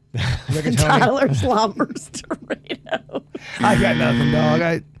 Toddlers, llamas, Doritos. I got nothing,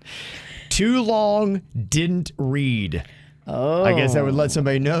 dog. Too long, didn't read. Oh. I guess I would let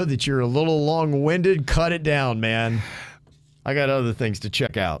somebody know that you're a little long-winded. Cut it down, man. I got other things to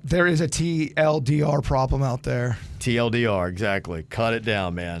check out. There is a TLDR problem out there. TLDR, exactly. Cut it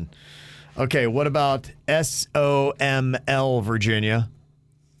down, man. Okay, what about SOML, Virginia?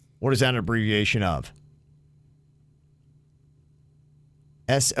 What is that an abbreviation of?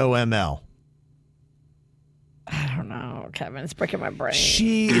 SOML. I don't know, Kevin. It's breaking my brain.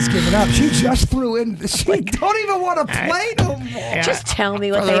 She is giving up. She just threw in. She don't even want to play no more. Just tell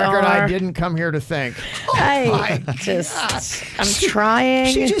me what For the they record, are. I didn't come here to think. I'm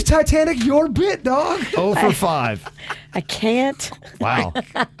trying. She just Titanic your bit, dog. 0 for 5. I can't. Wow.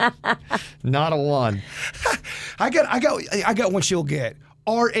 Not a 1. I got one she'll get.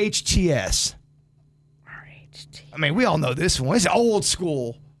 RHTS. RHT. I mean, we all know this one. It's old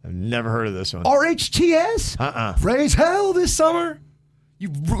school. I've never heard of this one. RHTS? Raise hell this summer?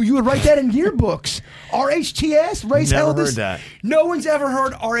 You would write that in yearbooks. RHTS? Raise hell this... Never heard that. No one's ever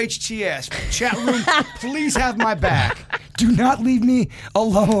heard RHTS. Chat room, please have my back. Do not leave me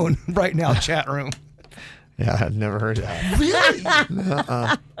alone right now, chat room. Yeah, I've never heard that.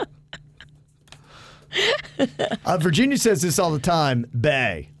 Really? Virginia says this all the time.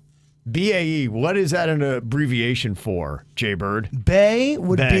 BAE. BAE. What is that an abbreviation for, Jbird? BAE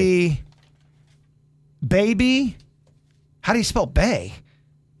would be baby. How do you spell BAE?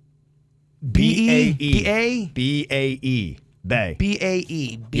 BAE. BAE? BAE. Bae.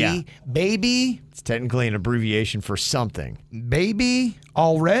 B-A-E. Yeah. Baby. It's technically an abbreviation for something. Baby.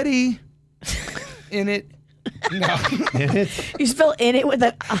 Already. In it. No. You spell in it with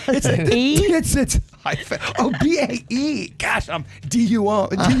an E? It's oh, B-A-E. Gosh, I'm D-U-M.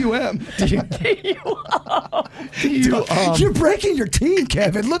 D-U-M. You're breaking your team,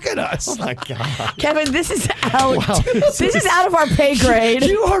 Kevin. Look at us. Oh, my God. Kevin, this is out. This is out of our pay grade.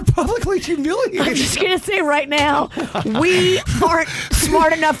 You are publicly humiliated. I'm just going to say right now, we aren't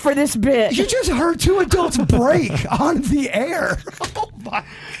smart enough for this bit. You just heard two adults break on the air. Oh, my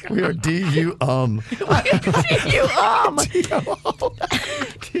God. We are D-U-M.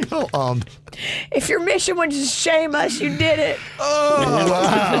 D-U-M. If your mission was to shame us, you did it. Oh,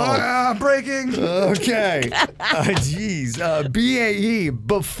 wow. Breaking. Okay. Jeez. B-A-E,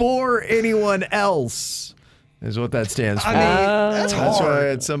 before anyone else, is what that stands for. I mean, that's hard. That's right.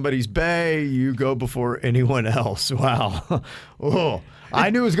 At somebody's bae, you go before anyone else. Wow. Oh, I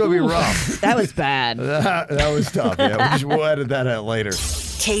knew it was going to be rough. That was bad. That was tough. Yeah, we'll edit that out later.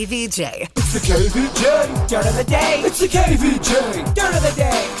 KVJ. It's the KVJ dirt of the day. It's the KVJ dirt of the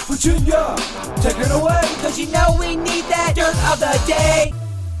day. Virginia, take it away, cause you know we need that dirt of the day.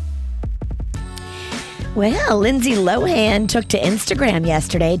 Well, Lindsay Lohan took to Instagram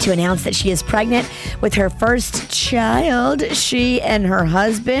yesterday to announce that she is pregnant with her first child. She and her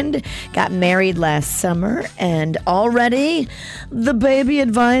husband got married last summer, and already the baby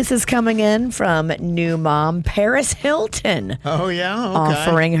advice is coming in from new mom Paris Hilton. Oh, yeah? Okay.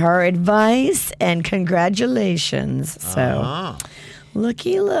 Offering her advice and congratulations. So,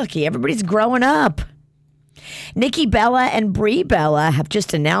 looky. Everybody's growing up. Nikki Bella and Brie Bella have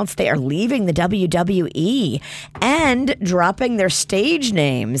just announced they are leaving the WWE and dropping their stage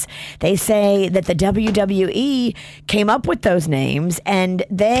names. They say that the WWE came up with those names and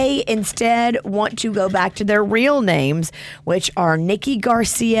they instead want to go back to their real names, which are Nikki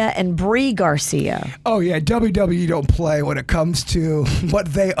Garcia and Brie Garcia. Oh, yeah. WWE don't play when it comes to what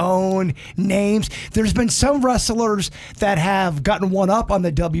they own, names. There's been some wrestlers that have gotten one up on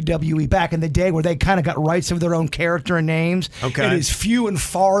the WWE back in the day where they kind of got rights of their own character and names. Okay. It is few and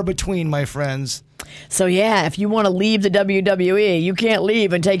far between, my friends. So, yeah, if you want to leave the WWE, you can't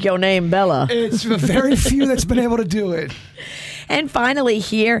leave and take your name, Bella. It's very few that's been able to do it. And finally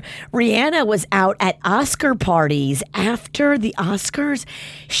here, Rihanna was out at Oscar parties. After the Oscars,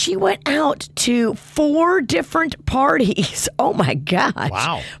 she went out to 4 different parties. Oh, my gosh.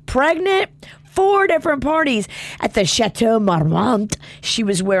 Wow. Pregnant, 4 different parties. At the Chateau Marmont, she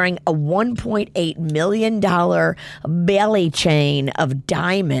was wearing a $1.8 million belly chain of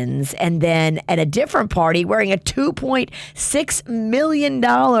diamonds. And then at a different party, wearing a $2.6 million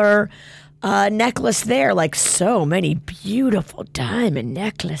necklace there. Like so many beautiful diamond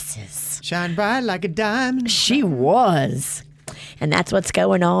necklaces. Shine bright like a diamond. She was. And that's what's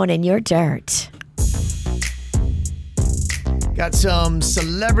going on in your dirt. Got some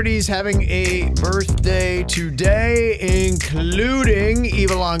celebrities having a birthday today, including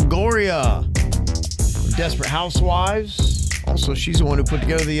Eva Longoria from Desperate Housewives. Also, she's the one who put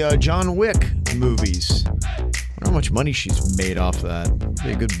together the John Wick movies. I wonder how much money she's made off of that.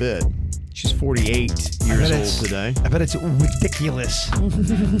 Be a good bit. She's 48 years old today. I bet it's ridiculous.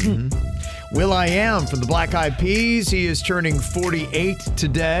 Mm-hmm. Will.i.am from the Black Eyed Peas. He is turning 48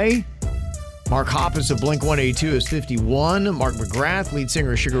 today. Mark Hoppus of Blink-182 is 51. Mark McGrath, lead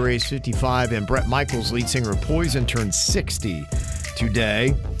singer of Sugar Ray, is 55. And Bret Michaels, lead singer of Poison, turned 60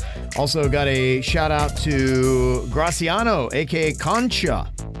 today. Also got a shout out to Graciano, a.k.a.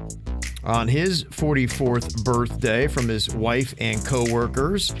 Concha, on his 44th birthday from his wife and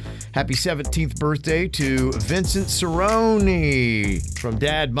co-workers. Happy 17th birthday to Vincent Cerrone from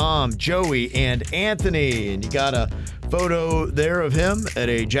Dad, Mom, Joey, and Anthony. And you got a photo there of him at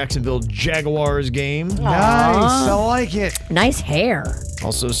a Jacksonville Jaguars game. Nice. I like it. Nice hair.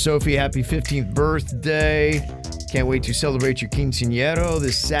 Also, Sophie, happy 15th birthday. Can't wait to celebrate your quinceañero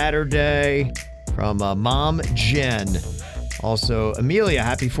this Saturday from Mom Jen. Also, Amelia,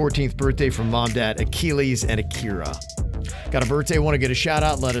 happy 14th birthday from Mom, Dad, Achilles, and Akira. Got a birthday, want to get a shout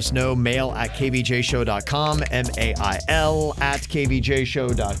out? Let us know. Mail at kvjshow.com. MAIL at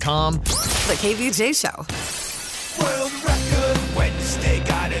kvjshow.com. The KVJ Show. World Record Wednesday,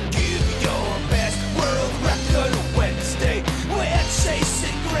 gotta give your best. World Record Wednesday, we're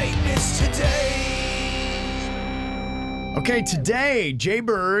chasing greatness today. Okay, today,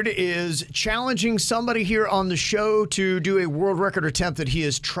 Jbird is challenging somebody here on the show to do a world record attempt that he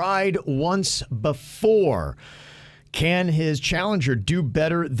has tried once before. Can his challenger do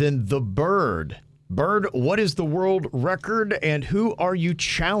better than the Bird? Bird, what is the world record and who are you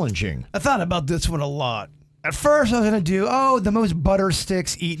challenging? I thought about this one a lot. At first, I was going to do, the most butter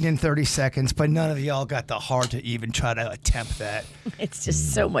sticks eaten in 30 seconds, but none of y'all got the heart to even try to attempt that. It's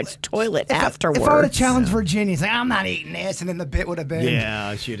just so much toilet afterwards. If I would have challenged Virginia, it's like, I'm not eating this, and then the bit would have been.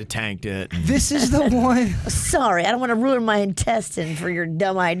 Yeah, she'd have tanked it. This is the one. Sorry, I don't want to ruin my intestine for your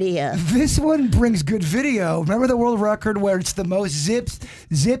dumb idea. This one brings good video. Remember the world record where it's the most zipped,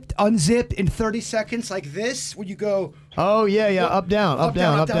 unzipped in 30 seconds like this? Where you go... Oh yeah, up down.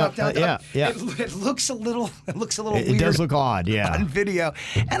 Yeah. It looks a little weird. It does look odd, yeah. On video,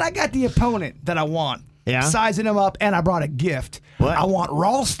 and I got the opponent that I want. Yeah, sizing him up, and I brought a gift. What? I want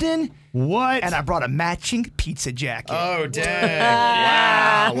Ralston. What? And I brought a matching pizza jacket. Oh dang!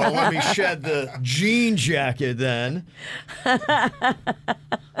 Wow. Well, let me shed the jean jacket then. I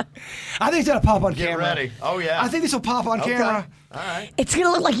think it's gonna pop on camera. Get ready. Oh yeah. I think this will pop on camera. All right. It's going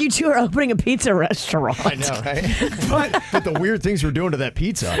to look like you two are opening a pizza restaurant. I know, right? but the weird things we're doing to that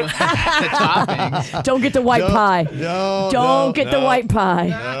pizza. The toppings. Don't get the white pie. Don't get the white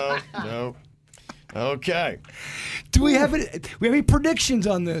pie. No. Okay. Do we have any predictions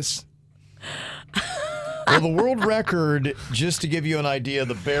on this? Well, the world record, just to give you an idea of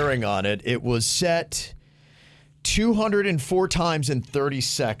the bearing on it, it was set 204 times in 30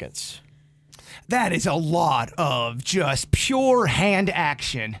 seconds. That is a lot of just pure hand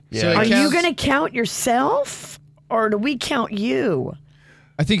action. Yeah. So Are you going to count yourself, or do we count you?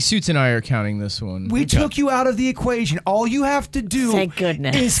 I think Suits and I are counting this one. We took you out of the equation. All you have to do Thank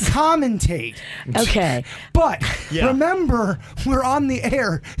goodness. is commentate. Okay. But Yeah. remember, we're on the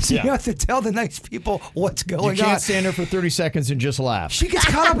air, so Yeah. you have to tell the nice people what's going on. You can't stand there for 30 seconds and just laugh. She gets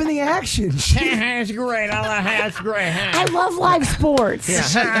caught up in the action. That's great. That's great. I love live sports.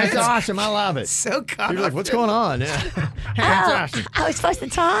 That's awesome. I love it. So caught You're like, up. what's going on? Yeah. That's awesome. I was supposed to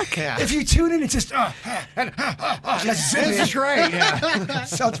talk. If you tune in, it's just, this This is great. Yeah.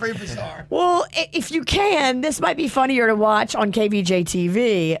 sounds very bizarre. Well, if you can, this might be funnier to watch on KVJ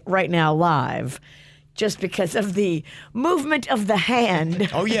TV right now live, just because of the movement of the hand.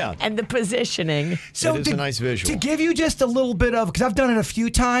 Oh, yeah. And the positioning. So It is a nice visual. To give you just a little bit of, because I've done it a few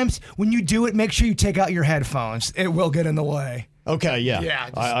times, when you do it, make sure you take out your headphones. It will get in the way. Okay, yeah. Yeah,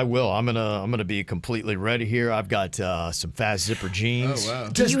 just- I will. I'm gonna be completely ready here. I've got some fast zipper jeans. Oh, wow.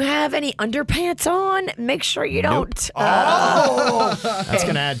 Do you have any underpants on? Make sure you don't. That's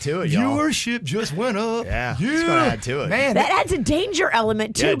gonna add to it, y'all. Viewership just went up. Yeah, it's gonna add to it. Man, That adds a danger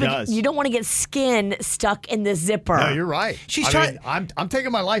element too, Yeah, it but does. you don't want to get skin stuck in the zipper. No, you're right. She's I trying- mean, I'm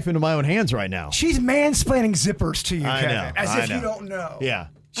taking my life into my own hands right now. she's mansplaining zippers to you, I Kevin, know, as I if you know. don't know. Yeah.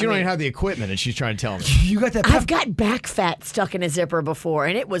 She don't even have the equipment, and she's trying to tell me. You got that I've got back fat stuck in a zipper before,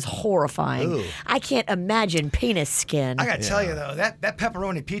 and it was horrifying. Ooh. I can't imagine penis skin. I gotta tell you though, that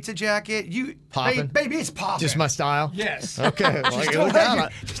pepperoni pizza jacket, Popping? baby, it's popping. Just my style. Yes. Okay. Well, Just you don't look let out. your-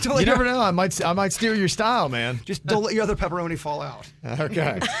 just don't let You your- never know. I might steal your style, man. Just don't let your other pepperoni fall out.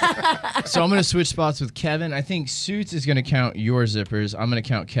 Okay. So I'm going to switch spots with Kevin. I think Suits is going to count your zippers. I'm going to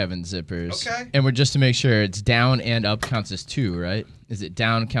count Kevin's zippers. Okay. And we're just to make sure it's down and up counts as 2, right? Is it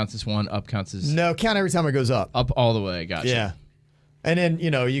down counts as 1, up counts as No, count every time it goes up. up all the way? Gotcha. Yeah. And then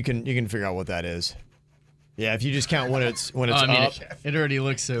you can figure out what that is. Yeah, if you just count when it's I mean, up. it already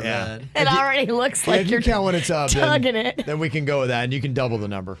looks so Yeah. bad. It already looks Yeah, like if you you're count when it's up, tugging it. then we can go with that, and you can double the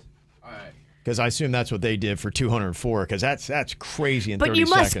number. All right. Because I assume that's what they did for 204. Because that's crazy in But 30 you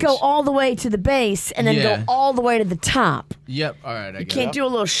must seconds. go all the way to the base and then Yeah. go all the way to the top. Yep. All right. I You got can't it. do a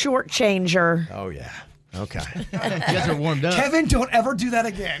little short changer. Oh yeah. Okay. You guys are warmed up. Kevin, don't ever do that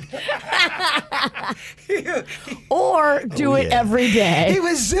again. Or do it yeah. every day. He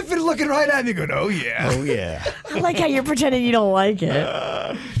was zipping, looking right at me, going, "Oh yeah." Oh yeah. I like how you're pretending you don't like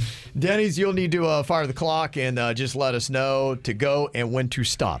it. Denny's, you'll need to fire the clock and just let us know to go and when to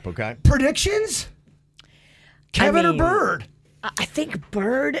stop. Okay. Predictions? Kevin mean- or Bird? I think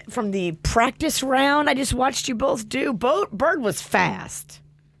Bird from the practice round I just watched you both do. Bird was fast.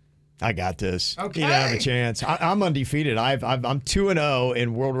 I got this. Okay. You don't have a chance. I'm undefeated. I'm 2-0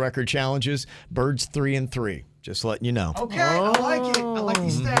 in world record challenges. Bird's 3-3. Just letting you know. Okay, I like it. I like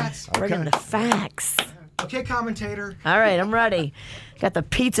these stats. Bringing the facts. Okay, commentator. All right, I'm ready. Got the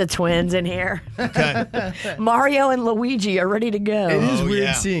pizza twins in here. Okay. Mario and Luigi are ready to go. It is Oh, weird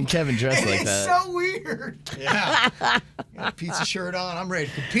yeah. seeing Kevin dressed like It's that. so weird. Yeah. Got a pizza shirt on. I'm ready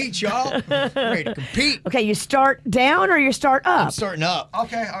to compete, y'all. Ready to compete. Okay, you start down or you start I'm up? starting up.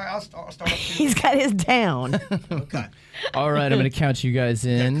 Okay, all right, I'll start up. He's got his down. Okay. All right, I'm going to count you guys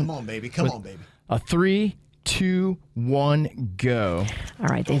in. Come on, baby. Come on, baby. A 3, 2, 1, go. All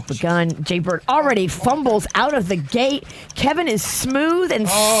right, they've begun. Jbird already fumbles out of the gate. Kevin is smooth and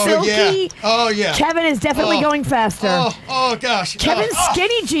silky. Yeah. Kevin is definitely going faster. Oh gosh. Kevin's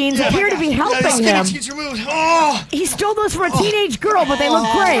skinny jeans appear to be helping him. He stole those from a teenage girl, but they look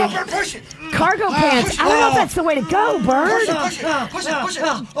great. Push it. Cargo pants. I don't know if that's the way to go, Bird. Push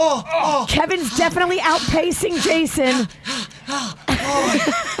it. Kevin's definitely outpacing Jason.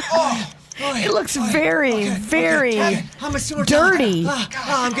 It looks very, very How much more dirty.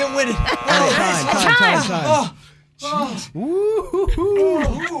 I'm getting winded. Time. You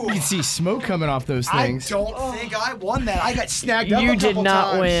can see smoke coming off those things. I don't think I won that. I got snagged up You a did couple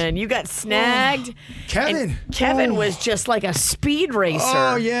not times. win. You got snagged. Kevin. Kevin was just like a speed racer.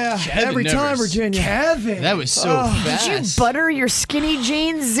 Oh, yeah. Kevin Every never time, s- Virginia. Kevin. That was so fast. Did you butter your skinny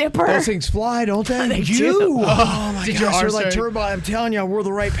jeans zipper? Those things fly, don't they? They you. do. Oh, my Did gosh, your they're arms like start- turbo. I'm telling you, I wore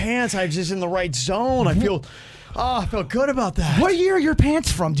the right pants. I was just in the right zone. I feel good about that. What year are your pants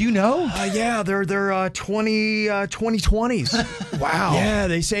from? Do you know? Yeah, they're 2020s. Wow. Yeah,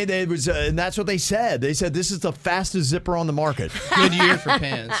 they say they was, and that's what they said. They said this is the fastest zipper on the market. Good year for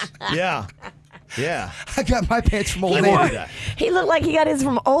pants. Yeah, yeah. I got my pants from Old I Navy. wanted that. He looked like he got his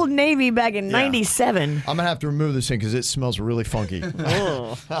from Old Navy back in '97. I'm gonna have to remove this thing because it smells really funky.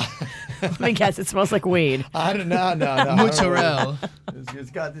 Let me guess, it smells like weed. I don't know. No. Mozzarella.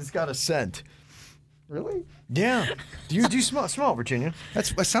 It's got a scent. Really? Yeah. Do you smell, Virginia? It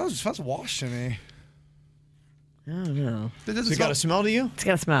sounds washed to me. I don't know. It Does it got a smell to you? It's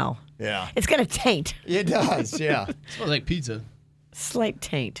got a smell. Yeah. It's got a taint. It does. Yeah. Smells like pizza. Slight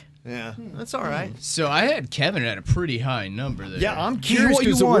taint. Yeah. That's all right. So I had Kevin at a pretty high number there. Yeah, I'm curious what you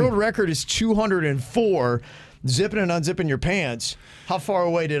because the won? world record is 204. Zipping and unzipping your pants. How far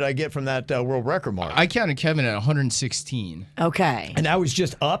away did I get from that world record mark? I counted Kevin at 116. Okay. And that was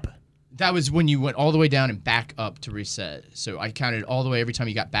just up? That was when you went all the way down and back up to reset. So I counted all the way every time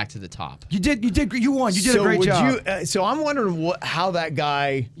you got back to the top. You won. You did a great job. So I'm wondering how that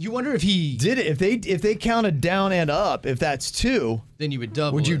guy You wonder if he did it. If they counted down and up, if that's 2, then you would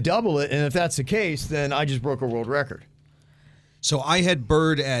double. would you it. double it? And if that's the case, then I just broke a world record. So I had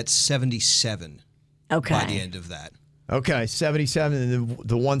Bird at 77 Okay. by the end of that. Okay, 77 and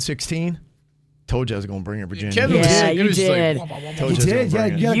the 116. Told you I was going to bring it, Virginia. Kevin was Yeah, sick. It you was did. Like, Told You I was did. gonna Yeah,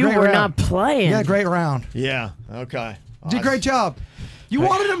 bring it. you had a You great were round. not playing. You had a great round. Yeah. Okay. Did a great job. You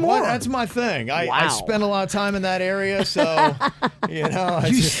wanted it more. Well, that's my thing. I Wow. spent a lot of time in that area, so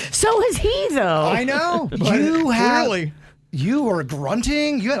So is he, though. I know. But You had- clearly. You were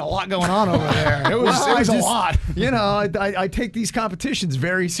grunting. You had a lot going on over there. It was a just, lot. You know, I take these competitions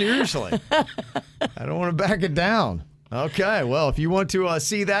very seriously. I don't want to back it down. Okay, well, if you want to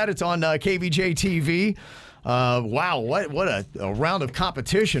see that, it's on KVJ TV. Wow, what a round of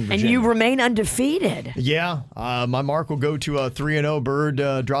competition, And Virginia. you remain undefeated. Yeah, my mark will go to 3-0.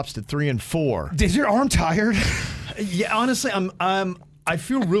 Bird drops to 3-4. Is your arm tired? Yeah, honestly, I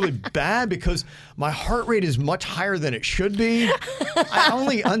feel really bad because my heart rate is much higher than it should be. I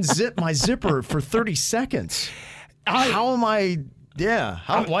only unzip my zipper for 30 seconds. How am I? Yeah.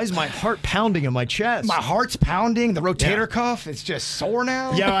 Why is my heart pounding in my chest? My heart's pounding. The rotator cuff is just sore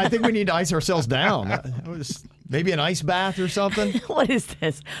now. Yeah, I think we need to ice ourselves down. Maybe an ice bath or something. What is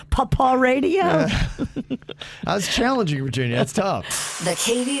this? Papa Radio? That's challenging, Virginia. That's tough. The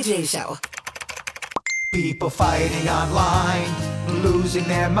KVJ Show. People fighting online, losing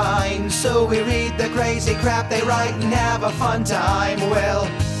their minds. So we read the crazy crap they write and have a fun time. Well,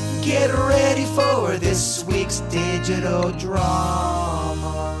 get ready for this week's digital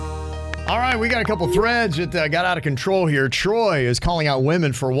drama. All right, we got a couple threads that got out of control here. Troy is calling out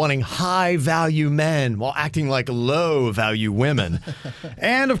women for wanting high-value men while acting like low-value women.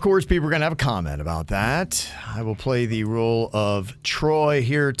 And, of course, people are going to have a comment about that. I will play the role of Troy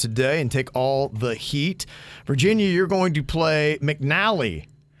here today and take all the heat. Virginia, you're going to play McNally.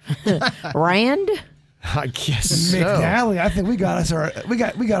 Rand? I guess so. McNally, I think we got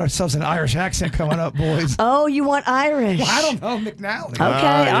ourselves an Irish accent coming up, boys. Oh, you want Irish? Well, I don't know McNally. Okay, all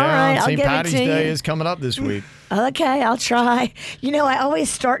right, I'll St. give Patty's it to Day you. is coming up this week. Okay, I'll try. You know, I always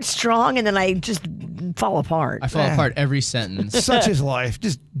start strong and then I just fall apart. I fall apart every sentence. Such is life.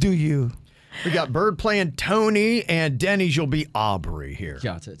 Just do you. We got Bird playing Tony, and Denny's you'll be Aubrey here.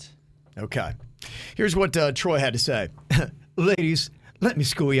 Got it. Okay. Here's what Troy had to say. Ladies, let me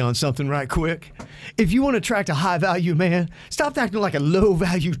school you on something right quick. If you want to attract a high-value man, stop acting like a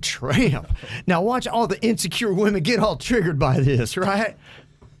low-value tramp. Now watch all the insecure women get all triggered by this, right?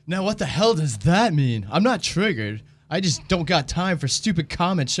 Now, what the hell does that mean? I'm not triggered. I just don't got time for stupid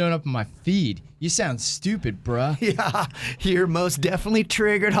comments showing up in my feed. You sound stupid, bruh. Yeah, you're most definitely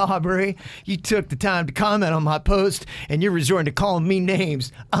triggered, Aubrey. You took the time to comment on my post, and you're resorting to calling me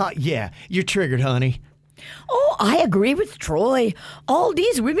names. Yeah, you're triggered, honey. Oh, I agree with Troy. All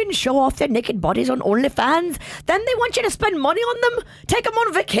these women show off their naked bodies on OnlyFans. Then they want you to spend money on them, take them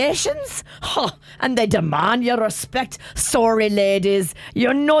on vacations. And they demand your respect. Sorry, ladies.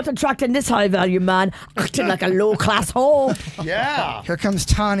 You're not attracting this high-value man, acting like a low-class hoe. Yeah. Here comes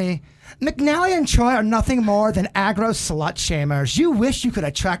Tani. McNally and Troy are nothing more than aggro slut shamers. You wish you could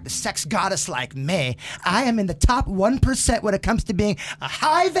attract a sex goddess like me. I am in the top 1% when it comes to being a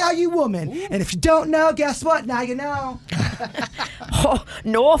high-value woman. Ooh. And if you don't know, guess what? Now you know.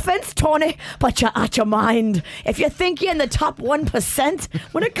 No offense, Tony, but you're out your mind. If you think you're in the top 1%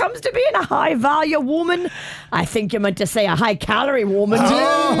 when it comes to being a high-value woman, I think you meant to say a high-calorie woman.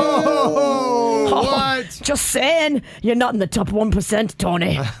 What? Just saying, you're not in the top 1%,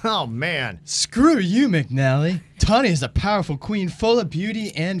 Tony. Oh, man. Screw you, McNally. Tani is a powerful queen full of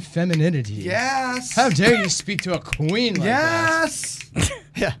beauty and femininity. Yes. How dare you speak to a queen like that? Yes.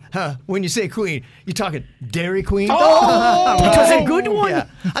 Yeah, when you say queen, you're talking Dairy Queen? Oh, that was a good one. Yeah.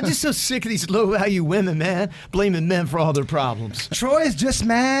 I'm just so sick of these low-value women, man, blaming men for all their problems. Troy is just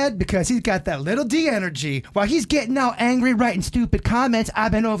mad because he's got that little D energy. While he's getting all angry, writing stupid comments,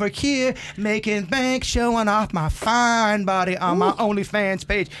 I've been over here making bank, showing off my fine body on my OnlyFans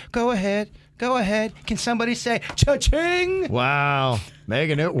page. Go ahead. Can somebody say cha-ching? Wow,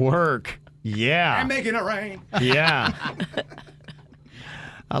 making it work. Yeah. I'm making it rain. Yeah.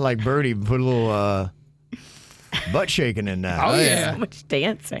 I like Birdie put a little butt shaking in that. Oh, yeah. So much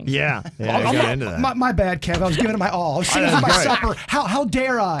dancing. Yeah. I got into that. My bad, Kev. I was giving it my all. I was singing for my supper. How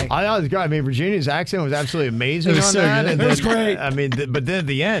dare I? I thought it was great. I mean, Virginia's accent was absolutely amazing. It was on so that. good. And It was then, great. I mean, but then at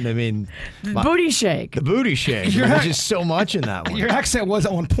the end, I mean, The booty shake. the booty shake. There's just so much in that one. Your accent was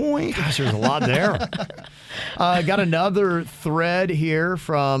on point. Gosh, there's a lot there. Got another thread here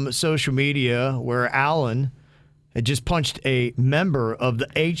from social media where Alan had just punched a member of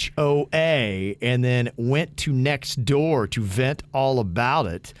the HOA and then went to next door to vent all about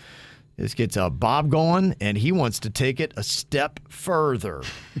it. This gets Bob going, and he wants to take it a step further.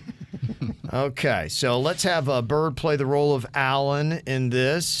 Okay, so let's have Bird play the role of Alan in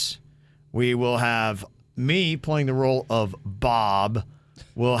this. We will have me playing the role of Bob.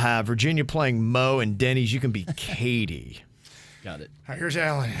 We'll have Virginia playing Mo, and Denny's, you can be Katie. Got it. All right, here's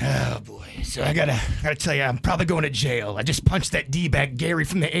Alan. Oh boy. So I gotta tell you, I'm probably going to jail. I just punched that D-bag Gary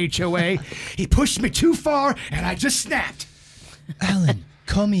from the HOA. He pushed me too far, and I just snapped. Alan,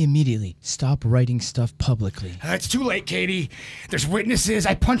 call me immediately. Stop writing stuff publicly. It's too late, Katie. There's witnesses.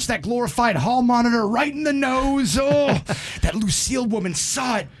 I punched that glorified hall monitor right in the nose. Oh, that Lucille woman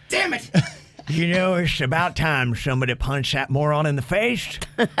saw it. Damn it. You know, it's about time somebody punched that moron in the face.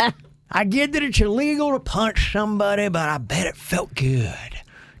 I get that it's illegal to punch somebody, but I bet it felt good.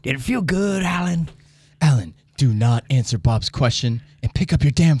 Did it feel good, Alan? Alan, do not answer Bob's question and pick up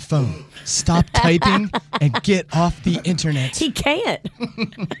your damn phone. Stop typing and get off the internet. He can't.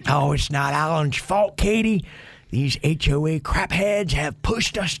 Oh, it's not Alan's fault, Katie. These HOA crapheads have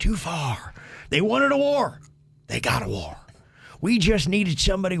pushed us too far. They wanted a war. They got a war. We just needed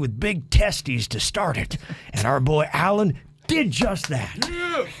somebody with big testes to start it. And our boy Alan did just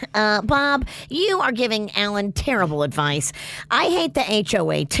that. Bob, you are giving Alan terrible advice. I hate the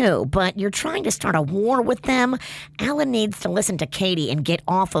HOA too, but you're trying to start a war with them. Alan needs to listen to Katie and get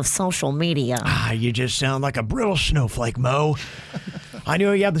off of social media. You just sound like a brittle snowflake, Mo. I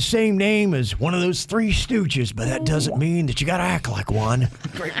know you have the same name as one of those Three Stooges, but that doesn't mean that you gotta act like one.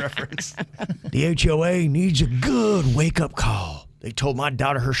 Great reference. The HOA needs a good wake-up call. They told my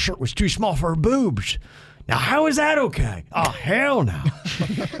daughter her shirt was too small for her boobs. Now, how is that okay? Oh, hell no.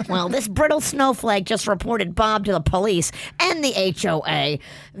 Well, this brittle snowflake just reported Bob to the police and the HOA.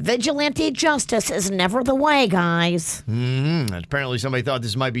 Vigilante justice is never the way, guys. And apparently somebody thought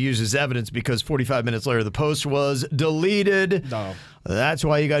this might be used as evidence because 45 minutes later the post was deleted. No. That's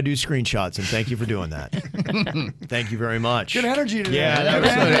why you got to do screenshots, and thank you for doing that. Thank you very much. Good energy today. Yeah, that was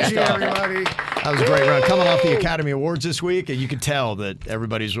Good good energy, stuff. everybody. That was a great run. Coming off the Academy Awards this week, and you could tell that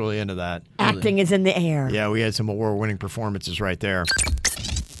everybody's really into that. Acting is in the air. Yeah, we had some award-winning performances right there.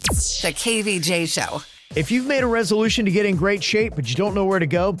 The KVJ Show. If you've made a resolution to get in great shape, but you don't know where to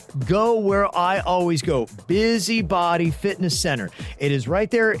go where I always go, Busybody Fitness Center. It is right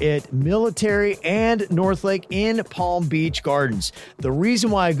there at Military and Northlake in Palm Beach Gardens. The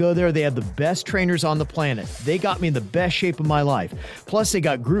reason why I go there, they have the best trainers on the planet. They got me in the best shape of my life. Plus, they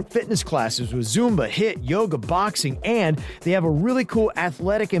got group fitness classes with Zumba, HIIT, yoga, boxing, and they have a really cool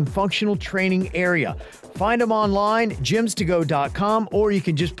athletic and functional training area. Find them online, gymstogo.com, or you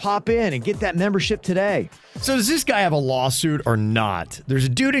can just pop in and get that membership today. So does this guy have a lawsuit or not? There's a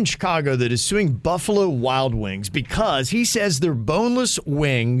dude in Chicago that is suing Buffalo Wild Wings because he says their boneless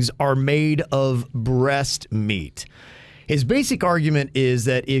wings are made of breast meat. His basic argument is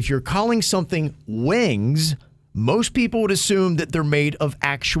that if you're calling something wings, most people would assume that they're made of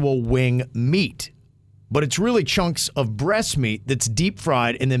actual wing meat. But it's really chunks of breast meat that's deep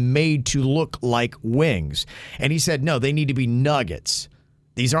fried and then made to look like wings. And he said, no, they need to be nuggets.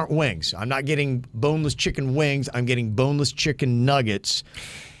 These aren't wings. I'm not getting boneless chicken wings. I'm getting boneless chicken nuggets.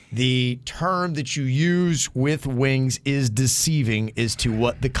 The term that you use with wings is deceiving as to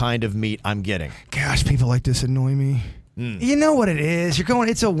what the kind of meat I'm getting. Gosh, people like this annoy me. You know what it is. You're going,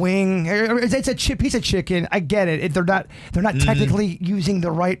 it's a wing. It's a piece of chicken. I get it. They're not technically using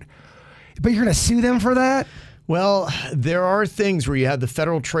the right... But you're going to sue them for that? Well, there are things where you have the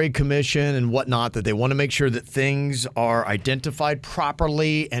Federal Trade Commission and whatnot that they want to make sure that things are identified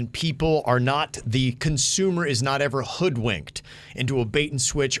properly and the consumer is not ever hoodwinked into a bait and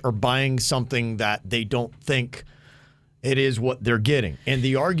switch or buying something that they don't think it is what they're getting. And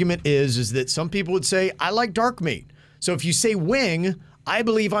the argument is that some people would say, I like dark meat. So if you say wing, I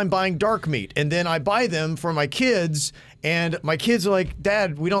believe I'm buying dark meat. And then I buy them for my kids. And my kids are like,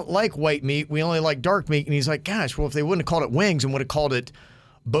 Dad, we don't like white meat. We only like dark meat. And he's like, gosh, well, if they wouldn't have called it wings and would have called it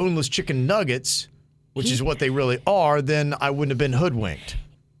boneless chicken nuggets, which is what they really are, then I wouldn't have been hoodwinked.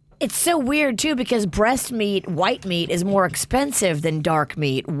 It's so weird, too, because breast meat, white meat, is more expensive than dark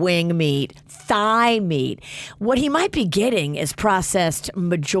meat, wing meat, thigh meat. What he might be getting is processed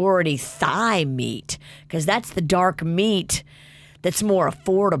majority thigh meat, because that's the dark meat that's more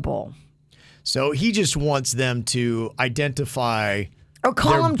affordable. So he just wants them to identify or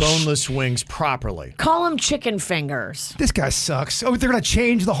call their them boneless wings properly. Call them chicken fingers. This guy sucks. Oh, they're going to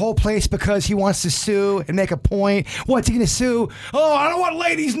change the whole place because he wants to sue and make a point. What's he going to sue? Oh, I don't want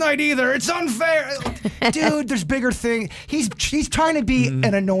ladies' night either. It's unfair. Dude, there's bigger things. He's trying to be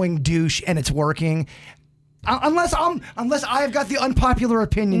an annoying douche, and it's working. Unless I've got the unpopular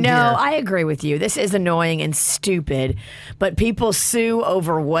opinion here. No, I agree with you. This is annoying and stupid, but people sue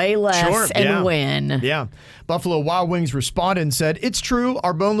over way less and win. Yeah. Buffalo Wild Wings responded and said, it's true,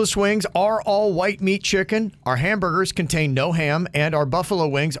 our boneless wings are all white meat chicken, our hamburgers contain no ham, and our buffalo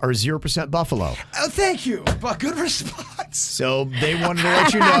wings are 0% buffalo. Oh, thank you. Good response. So they wanted to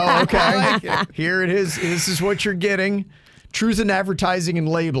let you know, okay, here it is. This is what you're getting. Truth in advertising and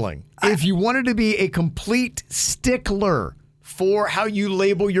labeling. If you wanted to be a complete stickler for how you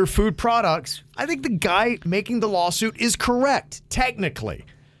label your food products, I think the guy making the lawsuit is correct, technically.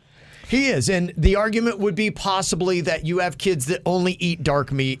 He is. And the argument would be possibly that you have kids that only eat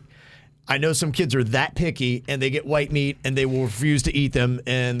dark meat. I know some kids are that picky and they get white meat and they will refuse to eat them.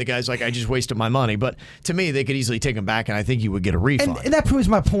 And the guy's like, I just wasted my money. But to me, they could easily take them back and I think you would get a refund. And that proves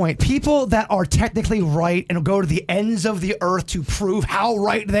my point. People that are technically right and go to the ends of the earth to prove how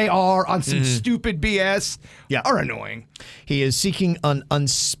right they are on some stupid BS are annoying. He is seeking an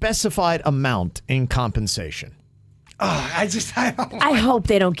unspecified amount in compensation. Oh, I hope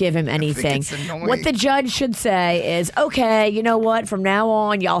they don't give him anything. What the judge should say is, okay, you know what? From now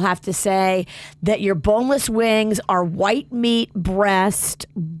on, y'all have to say that your boneless wings are white meat breast,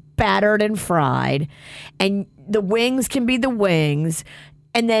 battered and fried, and the wings can be the wings.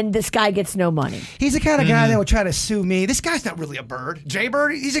 And then this guy gets no money. He's the kind of guy that would try to sue me. This guy's not really a bird.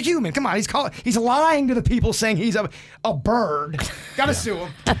 Jbird, he's a human. Come on, he's lying to the people saying he's a bird. Gotta sue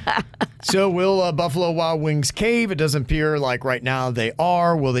him. So will Buffalo Wild Wings cave? It doesn't appear like right now they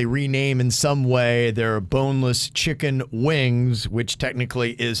are. Will they rename in some way their boneless chicken wings, which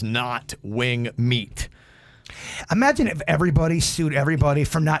technically is not wing meat? Imagine if everybody sued everybody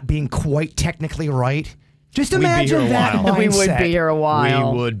for not being quite technically right. Just imagine that mindset. We would be here a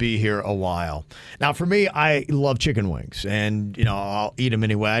while. We would be here a while. Now, for me, I love chicken wings, and I'll eat them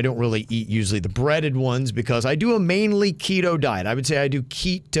anyway. I don't really eat usually the breaded ones because I do a mainly keto diet. I would say I do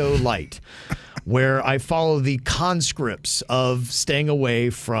keto light, where I follow the conscripts of staying away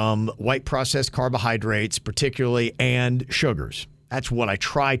from white processed carbohydrates, particularly, and sugars. That's what I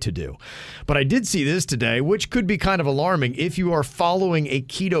try to do. But I did see this today, which could be kind of alarming if you are following a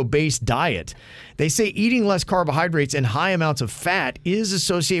keto-based diet. They say eating less carbohydrates and high amounts of fat is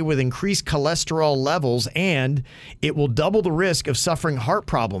associated with increased cholesterol levels, and it will double the risk of suffering heart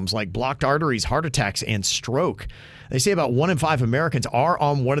problems like blocked arteries, heart attacks, and stroke. They say about 1 in 5 Americans are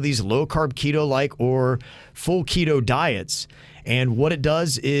on one of these low-carb keto-like or full keto diets. And what it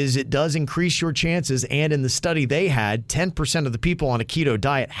does is it does increase your chances. And in the study they had, 10% of the people on a keto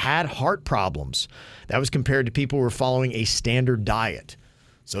diet had heart problems. That was compared to people who were following a standard diet.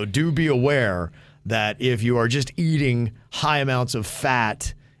 So do be aware that if you are just eating high amounts of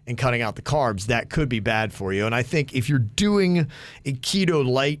fat and cutting out the carbs, that could be bad for you. And I think if you're doing a keto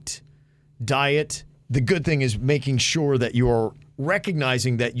light diet, the good thing is making sure that you're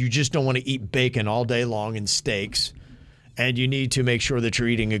recognizing that you just don't want to eat bacon all day long and steaks. And you need to make sure that you're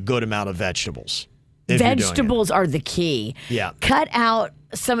eating a good amount of vegetables. Vegetables are the key. Yeah. Cut out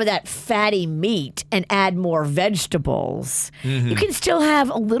some of that fatty meat and add more vegetables. Mm-hmm. You can still have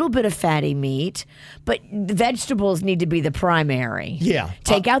a little bit of fatty meat, but the vegetables need to be the primary. Yeah.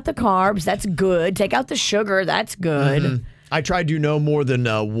 Take out the carbs. That's good. Take out the sugar. That's good. Mm-hmm. I try to do no more than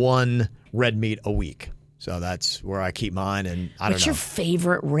one red meat a week. So that's where I keep mine. And I don't know. What's your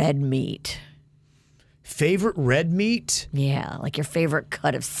favorite red meat? Favorite red meat? Yeah, like your favorite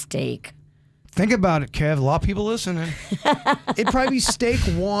cut of steak. Think about it, Kev. A lot of people listening. It'd probably be steak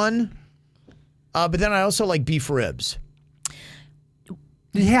one, but then I also like beef ribs.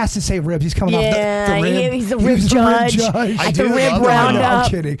 He has to say ribs. He's coming off the rib. He's the rib judge. I the do rib love roundup. I'm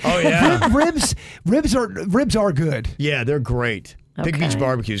kidding. Oh yeah, ribs are good. Yeah, they're great. Pig Okay. Beach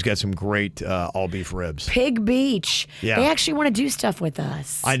Barbecue's got some great all beef ribs. Pig Beach. Yeah. They actually want to do stuff with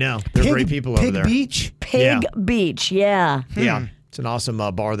us. I know. They're great people over there. Pig Beach? Pig Beach, yeah. Yeah. It's an awesome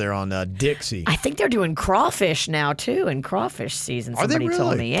bar there on Dixie. I think they're doing crawfish now, too, in crawfish season. Are they Somebody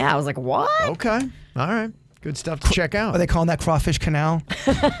told really? me. Yeah, I was like, what? Okay. All right. Good stuff to check out. Are they calling that Crawfish Canal?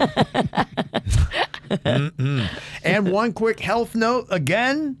 And one quick health note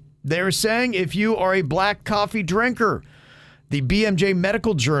again. They're saying if you are a black coffee drinker, the BMJ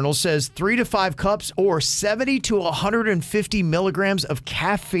Medical Journal says 3 to 5 cups or 70 to 150 milligrams of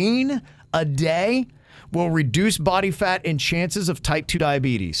caffeine a day will reduce body fat and chances of type 2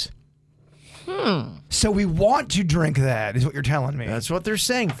 diabetes. So we want to drink that, is what you're telling me. That's what they're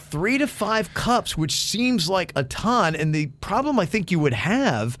saying. 3 to 5 cups, which seems like a ton. And the problem I think you would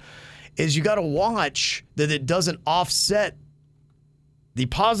have is you got to watch that it doesn't offset the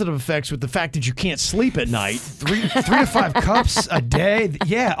positive effects with the fact that you can't sleep at night. 3 to 5 cups a day.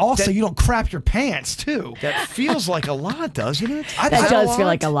 Yeah. Also, you don't crap your pants, too. That feels like a lot, doesn't it? That does feel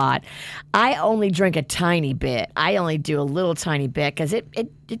like a lot. I only drink a tiny bit. I only do a little tiny bit because it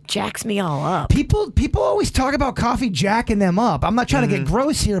jacks me all up. People always talk about coffee jacking them up. I'm not trying to get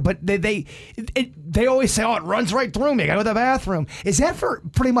gross here, but they always say, "Oh, it runs right through me. I go to the bathroom." Is that for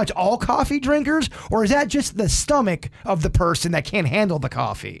pretty much all coffee drinkers, or is that just the stomach of the person that can't handle the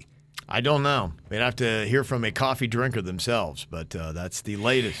coffee? I don't know. We'd have to hear from a coffee drinker themselves, but that's the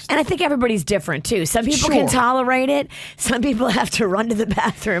latest. And I think everybody's different, too. Some people can tolerate it. Some people have to run to the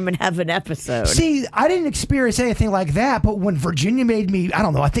bathroom and have an episode. See, I didn't experience anything like that, but when Virginia made me, I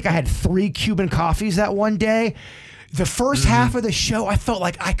don't know, I think I had 3 Cuban coffees that one day. The first half of the show, I felt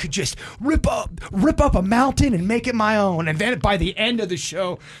like I could just rip up a mountain and make it my own. And then by the end of the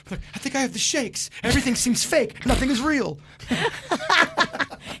show, I'm like, I think I have the shakes. Everything seems fake. Nothing is real.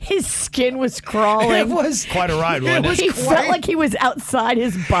 His skin was crawling. It was quite a ride, wasn't it? He felt like he was outside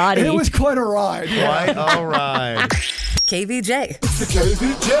his body. It was quite a ride. Quite a ride. KVJ. It's the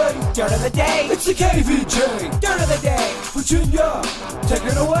KVJ dirt of the day. It's the KVJ dirt of the day. Virginia, take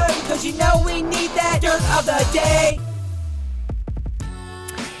it away, cause you know we need that dirt of the day.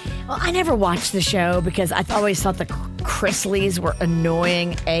 Well, I never watched the show because I always thought the Chrisleys were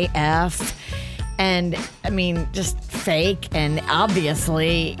annoying AF. And, I mean, just fake. And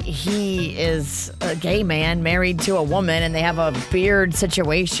obviously, he is a gay man married to a woman, and they have a beard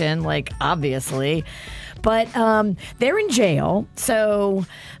situation, like, obviously. But they're in jail. So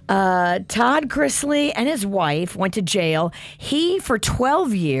Todd Chrisley and his wife went to jail. He for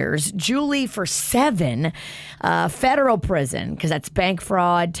 12 years, Julie for 7, federal prison, because that's bank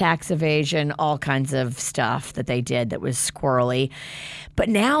fraud, tax evasion, all kinds of stuff that they did that was squirrely. But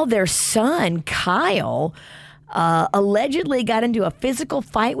now their son, Kyle, allegedly got into a physical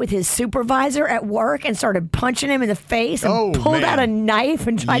fight with his supervisor at work and started punching him in the face and pulled out a knife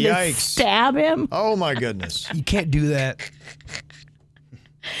and tried to stab him. Oh, my goodness. You can't do that.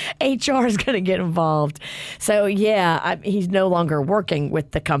 HR is going to get involved. So, yeah, he's no longer working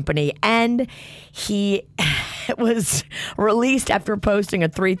with the company. And he was released after posting a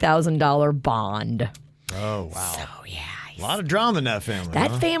 $3,000 bond. Oh, wow. So, yeah. A lot of drama in that family. That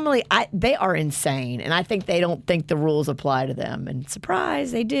huh? family, they are insane, and I think they don't think the rules apply to them. And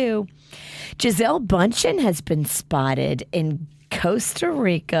surprise, they do. Gisele Bundchen has been spotted in Costa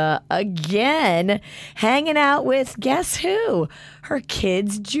Rica again, hanging out with, guess who? Her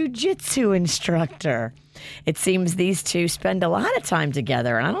kid's jiu-jitsu instructor. It seems these two spend a lot of time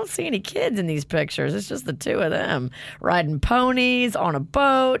together, and I don't see any kids in these pictures. It's just the two of them riding ponies, on a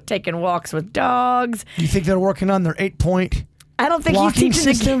boat, taking walks with dogs. You think they're working on their 8-point? I don't think blocking he's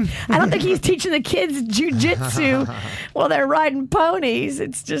teaching system? I don't think he's teaching the kids jiu-jitsu while they're riding ponies.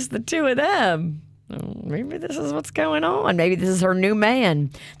 It's just the two of them. Maybe this is what's going on. Maybe this is her new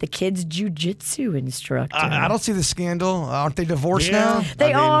man, the kid's jiu-jitsu instructor. I don't see the scandal. Aren't they divorced now?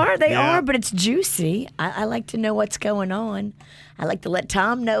 They are, but it's juicy. I like to know what's going on. I like to let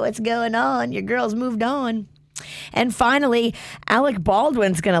Tom know what's going on. Your girl's moved on. And finally, Alec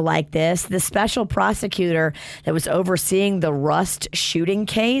Baldwin's going to like this. The special prosecutor that was overseeing the Rust shooting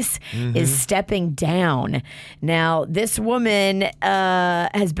case is stepping down. Now, this woman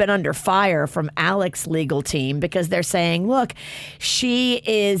has been under fire from Alec's legal team because they're saying, look, she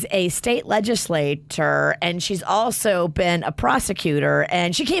is a state legislator and she's also been a prosecutor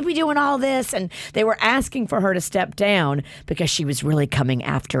and she can't be doing all this. And they were asking for her to step down because she was really coming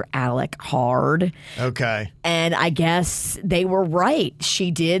after Alec hard. Okay. And I guess they were right.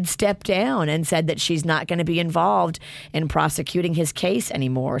 She did step down and said that she's not going to be involved in prosecuting his case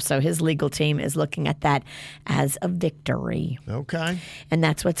anymore. So his legal team is looking at that as a victory. Okay. And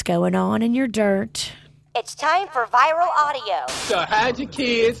that's what's going on in your dirt. It's time for viral audio. So hide your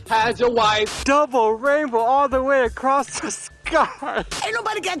kids, hide your wife. Double rainbow all the way across the sky. Ain't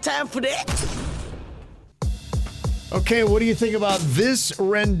nobody got time for that. Okay, what do you think about this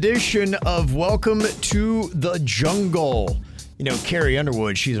rendition of Welcome to the Jungle? You know, Carrie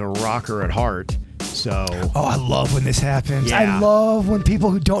Underwood, she's a rocker at heart, so... Oh, I love when this happens. Yeah. I love when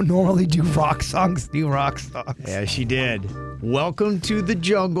people who don't normally do rock songs do rock songs. Yeah, she did. Welcome to the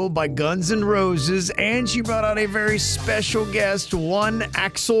Jungle by Guns N' Roses, and she brought out a very special guest, one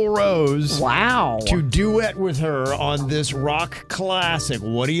Axl Rose. Wow. To duet with her on this rock classic.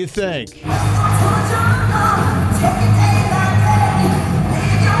 What do you think?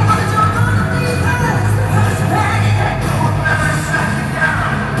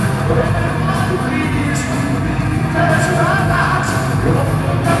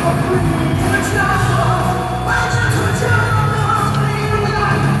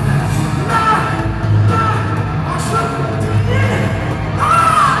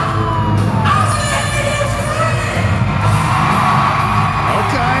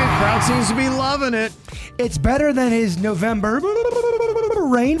 Seems to be loving it. It's better than his November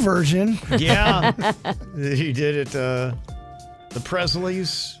Rain version. Yeah. He did it the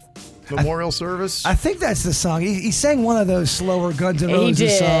Presleys memorial service. I think that's the song. He sang one of those slower Guns N' Roses He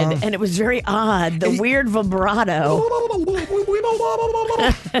did, songs. and it was very odd. The weird vibrato.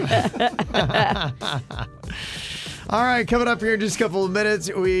 All right, coming up here in just a couple of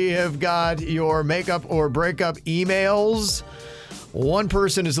minutes, we have got your makeup or breakup emails. One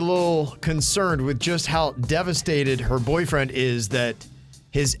person is a little concerned with just how devastated her boyfriend is that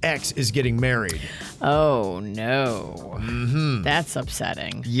his ex is getting married. Oh, no. That's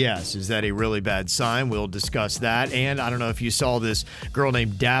upsetting. Yes. Is that a really bad sign? We'll discuss that. And I don't know if you saw this girl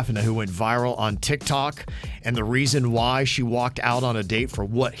named Daphne who went viral on TikTok, and the reason why she walked out on a date for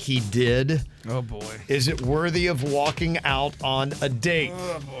what he did. Oh, boy. Is it worthy of walking out on a date?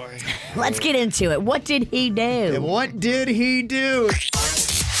 Oh, boy. Let's get into it. What did he do? And what did he do?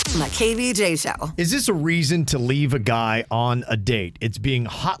 My KVJ show. Is this a reason to leave a guy on a date? It's being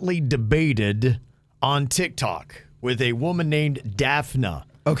hotly debated on TikTok with a woman named Daphne.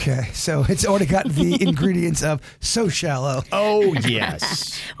 Okay, so it's already got the ingredients of so shallow. Oh,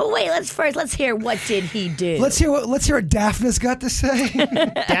 yes. Well, wait, let's hear what did he do. Let's hear what Daphne's got to say.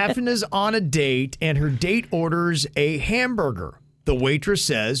 Daphne's on a date, and her date orders a hamburger. The waitress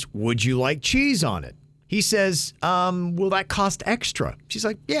says, "Would you like cheese on it?" He says, will that cost extra? She's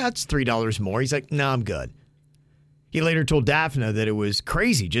like, yeah, it's $3 more. He's like, no, I'm good. He later told Daphne that it was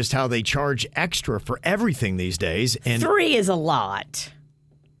crazy just how they charge extra for everything these days. And $3 is a lot.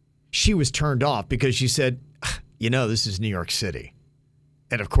 She was turned off because she said, you know, this is New York City.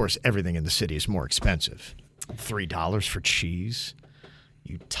 And of course, everything in the city is more expensive. $3 for cheese?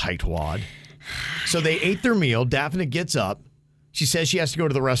 You tightwad. So they ate their meal. Daphne gets up. She says she has to go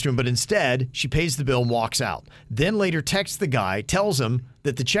to the restroom, but instead, she pays the bill and walks out. Then later texts the guy, tells him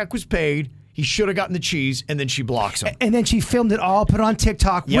that the check was paid He should have gotten the cheese, and then she blocks him. And then she filmed it all, put it on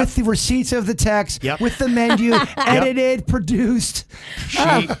TikTok with the receipts of the text, with the menu, edited, produced.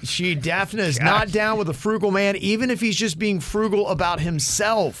 Daphne is not down with a frugal man, even if he's just being frugal about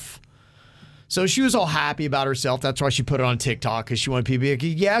himself. So she was all happy about herself. That's why she put it on TikTok, because she wanted people to be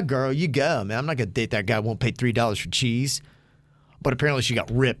like, yeah, girl, you go, man. I'm not going to date that guy who won't pay $3 for cheese. But apparently she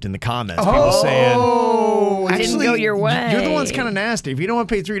got ripped in the comments. People saying, didn't go your way. You're the one's kind of nasty. If you don't want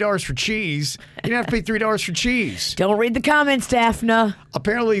to pay $3 for cheese, you don't have to pay $3 for cheese. Don't read the comments, Daphne.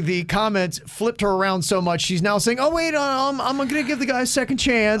 Apparently the comments flipped her around so much, she's now saying, oh, wait, I'm going to give the guy a second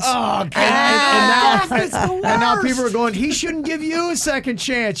chance. Oh, God. And now people are going, he shouldn't give you a second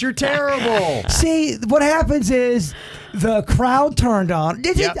chance. You're terrible. See, what happens is the crowd turned on.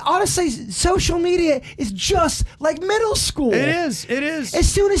 Honestly, social media is just like middle school. It is. It is. As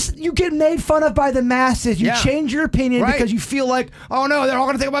soon as you get made fun of by the masses, you change your opinion because you feel like, oh no, they're all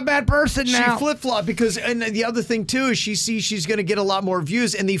going to think I'm a bad person now. She flip-flopped because, and the other thing too is she sees she's going to get a lot more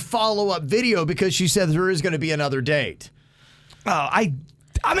views in the follow-up video because she said there is going to be another date. Oh,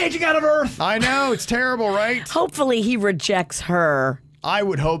 I'm aging out of earth. I know, it's terrible, right? Hopefully he rejects her. I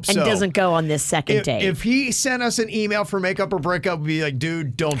would hope so. And doesn't go on this second date. If he sent us an email for makeup or breakup, we'd be like,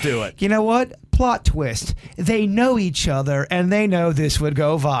 dude, don't do it. You know what? Plot twist. They know each other, and they know this would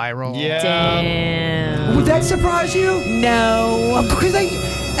go viral. Yeah. Damn. Would that surprise you? No. Because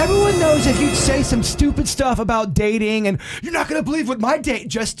everyone knows if you'd say some stupid stuff about dating, and you're not going to believe what my date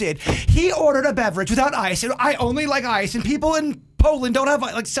just did. He ordered a beverage without ice, and I only like ice, and people in Poland don't have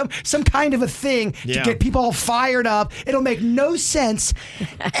like some kind of a thing to get people all fired up. It'll make no sense,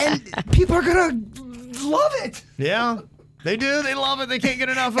 and people are gonna love it. Yeah, they do. They love it. They can't get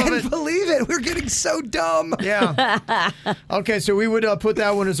enough of it. Believe it. We're getting so dumb. Yeah. Okay, so we would put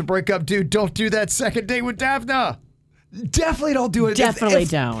that one as a breakup. Dude, don't do that second date with Daphne. Definitely don't do it. Definitely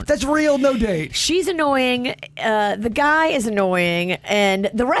don't. That's real, no date. She's annoying. The guy is annoying. And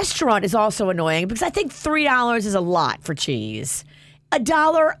the restaurant is also annoying because I think $3 is a lot for cheese.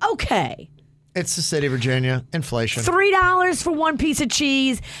 $1, okay. It's the city of Virginia. Inflation. $3 for one piece of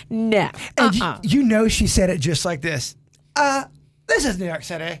cheese? No. And you know she said it just like this. This is New York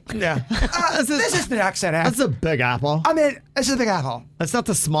City. Yeah. This is New York City. That's a big apple. I mean, this is a big apple. That's not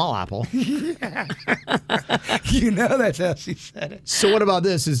the small apple. You know that's how she said it. So what about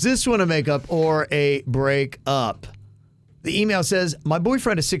this? Is this one a makeup or a breakup? The email says, my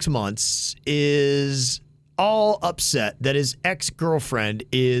boyfriend of 6 months is all upset that his ex-girlfriend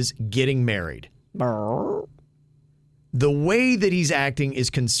is getting married. The way that he's acting is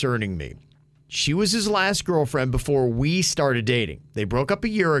concerning me. She was his last girlfriend before we started dating. They broke up a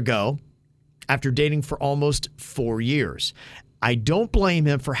year ago after dating for almost 4 years. I don't blame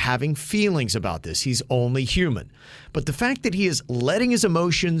him for having feelings about this. He's only human. But the fact that he is letting his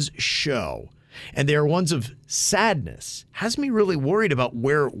emotions show, and they are ones of sadness, has me really worried about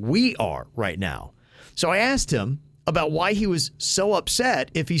where we are right now. So I asked him about why he was so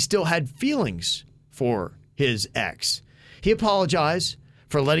upset if he still had feelings for his ex. He apologized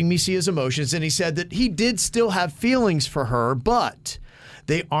for letting me see his emotions, and he said that he did still have feelings for her, but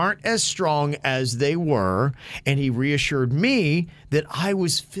they aren't as strong as they were, and he reassured me that I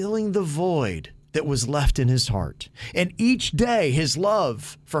was filling the void that was left in his heart. And each day, his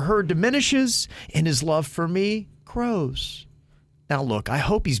love for her diminishes, and his love for me grows. Now, look, I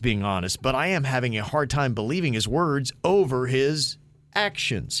hope he's being honest, but I am having a hard time believing his words over his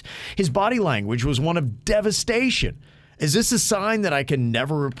actions. His body language was one of devastation. Is this a sign that I can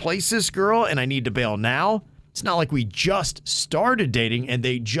never replace this girl and I need to bail now? It's not like we just started dating and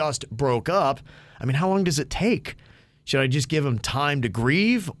they just broke up. I mean, how long does it take? Should I just give him time to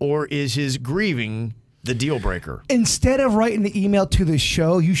grieve, or is his grieving the deal breaker? Instead of writing the email to the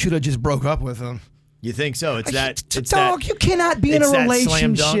show, you should have just broke up with him. You think so? It's that. Dog, you cannot be in a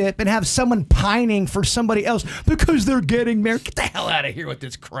relationship and have someone pining for somebody else because they're getting married. Get the hell out of here with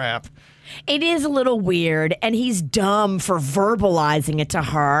this crap. It is a little weird, and he's dumb for verbalizing it to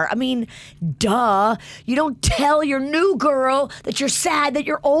her. I mean, duh. You don't tell your new girl that you're sad that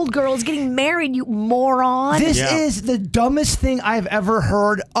your old girl is getting married, you moron. This is the dumbest thing I've ever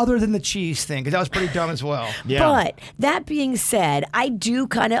heard other than the cheese thing, because that was pretty dumb as well. Yeah. But that being said, I do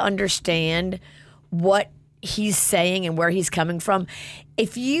kind of understand what he's saying and where he's coming from.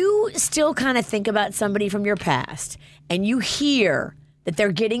 If you still kind of think about somebody from your past and you hear that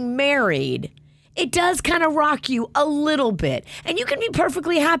they're getting married, it does kind of rock you a little bit. And you can be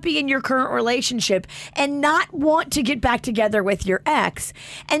perfectly happy in your current relationship and not want to get back together with your ex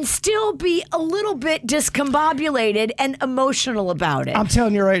and still be a little bit discombobulated and emotional about it. I'm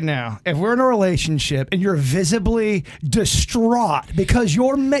telling you right now, if we're in a relationship and you're visibly distraught because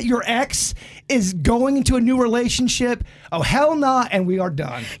your ex is going into a new relationship, oh hell nah, and we are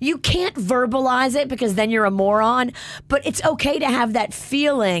done. You can't verbalize it because then you're a moron, but it's okay to have that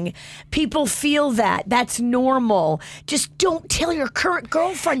feeling. People feel that. That's normal. Just don't tell your current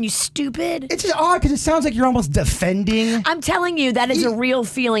girlfriend, you stupid. It's just odd because it sounds like you're almost defending. I'm telling you, that is a real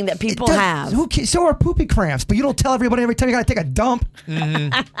feeling that people have. So are poopy cramps, but you don't tell everybody every time you got to take a dump.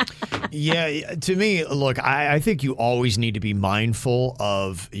 Yeah, to me, look, I think you always need to be mindful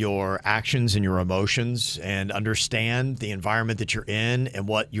of your actions and your emotions and understand the environment that you're in and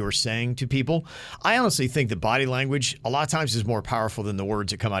what you're saying to people. I honestly think that body language a lot of times is more powerful than the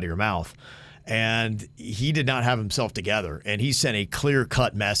words that come out of your mouth. And he did not have himself together, and he sent a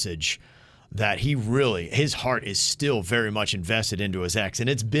clear-cut message that his heart is still very much invested into his ex. And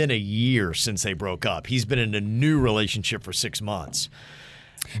it's been a year since they broke up. He's been in a new relationship for 6 months.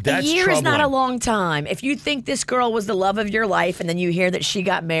 That's a year troubling. is not a long time. If you think this girl was the love of your life and then you hear that she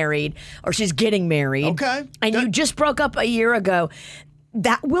got married or she's getting married, and you just broke up a year ago,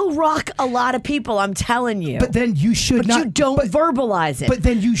 that will rock a lot of people, I'm telling you. But then you should not. But you don't verbalize it. But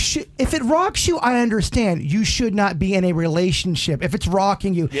then you should. If it rocks you, I understand. You should not be in a relationship if it's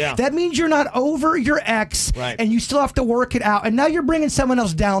rocking you. Yeah. That means you're not over your ex, right, and you still have to work it out. And now you're bringing someone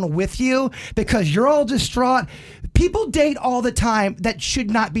else down with you because you're all distraught. People date all the time that should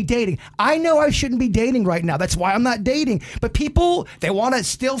not be dating. I know I shouldn't be dating right now. That's why I'm not dating. But people, they want to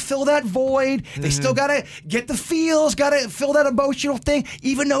still fill that void. They still got to get the feels, got to fill that emotional thing,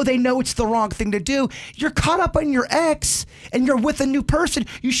 even though they know it's the wrong thing to do. You're caught up on your ex and you're with a new person.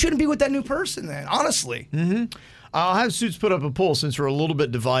 You shouldn't be with that new person then, honestly. I'll have Suits put up a poll since we're a little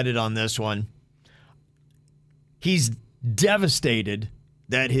bit divided on this one. He's devastated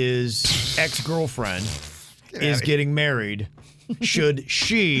that his ex-girlfriend is getting married. Should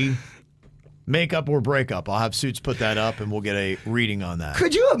she make up or break up? I'll have Suits put that up and we'll get a reading on that.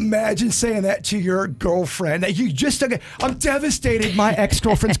 Could you imagine saying that to your girlfriend? That you just, I'm devastated my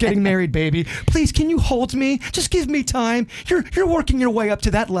ex-girlfriend's getting married, baby. Please, can you hold me? Just give me time. You're working your way up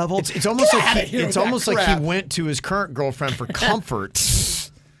to that level. It's almost like he went to his current girlfriend for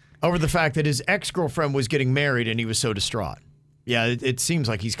comfort over the fact that his ex-girlfriend was getting married and he was so distraught. Yeah, it seems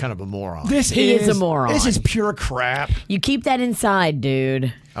like he's kind of a moron. He is a moron. This is pure crap. You keep that inside,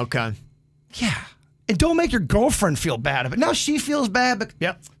 dude. Okay. Yeah. And don't make your girlfriend feel bad about it. Now she feels bad, but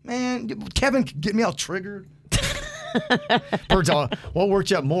man, Kevin could get me all triggered. What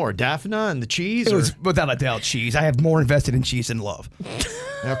worked out more, Daphne and the cheese? It was without a doubt cheese. I have more invested in cheese than love.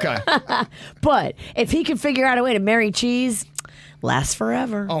 Okay. But if he can figure out a way to marry cheese, lasts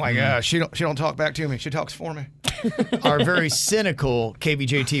forever. Oh my gosh, she don't talk back to me. She talks for me. Our very cynical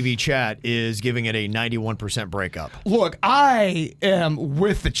KVJ TV chat is giving it a 91% breakup. Look, I am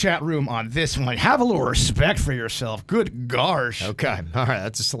with the chat room on this one. Have a little respect for yourself. Good gosh. Okay. All right.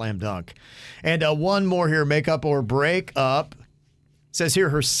 That's a slam dunk. And one more here, make up or break up. Says here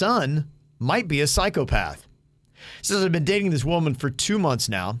her son might be a psychopath. Says I've been dating this woman for 2 months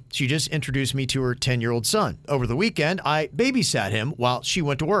now. She just introduced me to her 10-year-old son. Over the weekend, I babysat him while she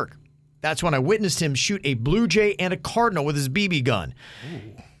went to work. That's when I witnessed him shoot a blue jay and a cardinal with his BB gun. Ooh.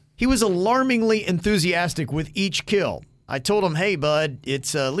 He was alarmingly enthusiastic with each kill. I told him, hey, bud,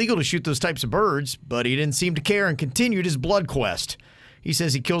 it's legal to shoot those types of birds, but he didn't seem to care and continued his blood quest. He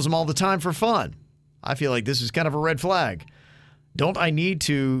says he kills them all the time for fun. I feel like this is kind of a red flag. Don't I need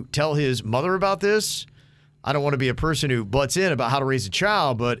to tell his mother about this? I don't want to be a person who butts in about how to raise a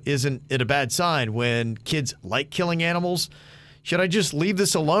child, but isn't it a bad sign when kids like killing animals? Should I just leave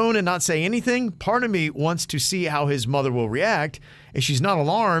this alone and not say anything? Part of me wants to see how his mother will react. If she's not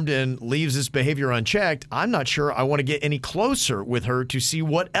alarmed and leaves this behavior unchecked, I'm not sure I want to get any closer with her to see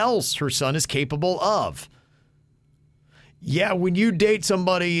what else her son is capable of. Yeah, when you date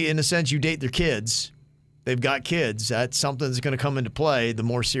somebody, in a sense, you date their kids. They've got kids. That's something that's going to come into play the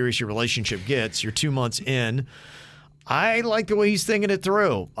more serious your relationship gets. You're 2 months in. I like the way he's thinking it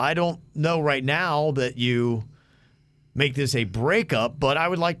through. I don't know right now that you make this a breakup, but I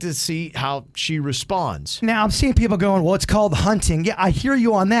would like to see how she responds. Now, I'm seeing people going, well, it's called hunting. Yeah, I hear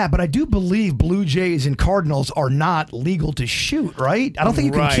you on that, but I do believe blue jays and cardinals are not legal to shoot, right? I don't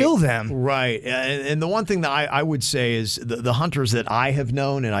think you can kill them. Right. And the one thing that I would say is the hunters that I have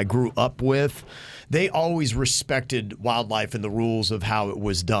known and I grew up with, they always respected wildlife and the rules of how it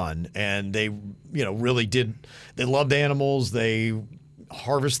was done. And they, really did. They loved animals. They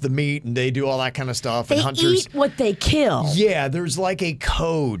harvest the meat and they do all that kind of stuff. They and hunters eat what they kill. Yeah, there's like a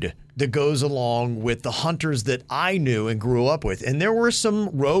code that goes along with the hunters that I knew and grew up with. And there were some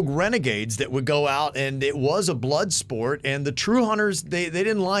rogue renegades that would go out, and it was a blood sport. And the true hunters, they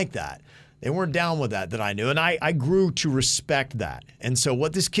didn't like that. They weren't down with that I knew. And I grew to respect that. And so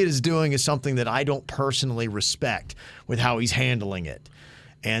what this kid is doing is something that I don't personally respect with how he's handling it.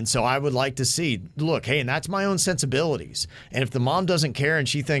 And so I would like to see, look, hey, and that's my own sensibilities. And if the mom doesn't care and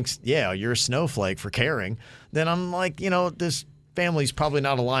she thinks, yeah, you're a snowflake for caring, then I'm like, this family's probably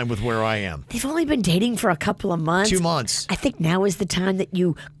not aligned with where I am. They've only been dating for a couple of months. 2 months. I think now is the time that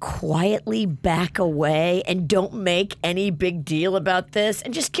you quietly back away and don't make any big deal about this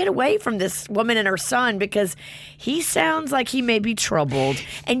and just get away from this woman and her son, because he sounds like he may be troubled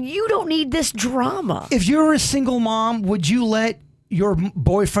and you don't need this drama. If you're a single mom, would you let your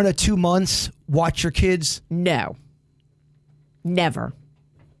boyfriend of 2 months watch your kids? No. Never.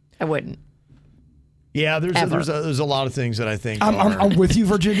 I wouldn't. Yeah, there's a lot of things that I think I'm with you,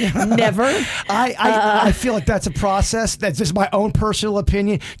 Virginia. Never. I feel like that's a process. That's just my own personal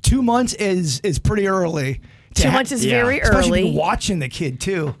opinion. 2 months is pretty early. 2 months is very Especially early. watching the kid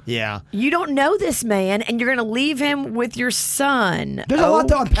too. Yeah. You don't know this man, and you're going to leave him with your son. There's a lot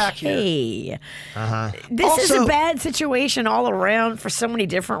to unpack here. This is a bad situation all around for so many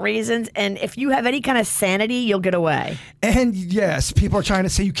different reasons, and if you have any kind of sanity, you'll get away. And yes, people are trying to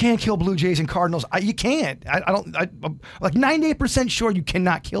say you can't kill Blue Jays and Cardinals. You can't. I'm like 98% sure you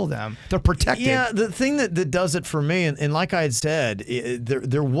cannot kill them. They're protected. Yeah, the thing that does it for me, and like I had said,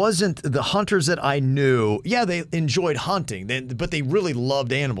 there wasn't the hunters that I knew. Yeah, they enjoyed hunting, but they really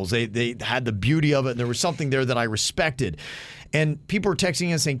loved animals. They had the beauty of it, and there was something there that I respected. And people are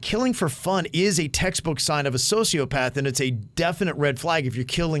texting in saying killing for fun is a textbook sign of a sociopath, and it's a definite red flag if you're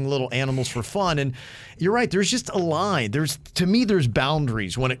killing little animals for fun. And you're right, there's just a line. To me, there's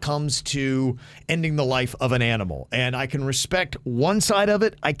boundaries when it comes to ending the life of an animal. And I can respect one side of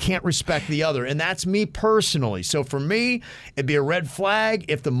it, I can't respect the other. And that's me personally. So for me, it'd be a red flag.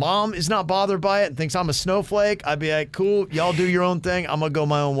 If the mom is not bothered by it and thinks I'm a snowflake, I'd be like, cool, y'all do your own thing. I'm going to go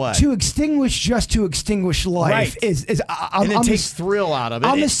my own way. To extinguish life right. is and it takes thrill out of it.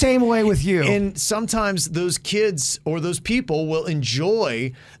 I'm the same way with you. And sometimes those kids or those people will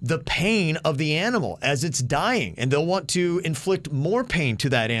enjoy the pain of the animal as it's dying, and they'll want to inflict more pain to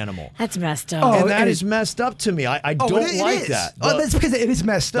that animal. That's messed up. And that is messed up to me. I don't like that. That's because it is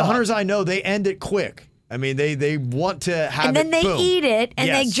messed up. The hunters I know, they end it quick. I mean, they want to have and then it, they boom. eat it, and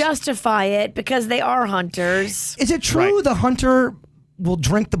they Yes. justify it because they are hunters. Is it true Right. the hunter will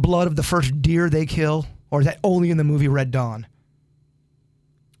drink the blood of the first deer they kill? Or is that only in the movie Red Dawn?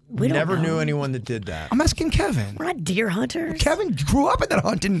 We don't Never know. knew anyone that did that. I'm asking Kevin. We're not deer hunters. Kevin grew up in that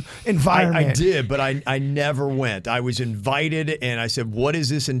hunting environment. I did, but I never went. I was invited, and I said, what does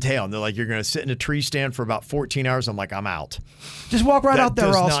this entail? And they're like, you're going to sit in a tree stand for about 14 hours. I'm like, I'm out. Just walk right out there,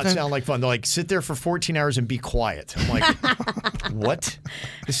 That does Ralston. not sound like fun. They're like, sit there for 14 hours and be quiet. I'm like, what?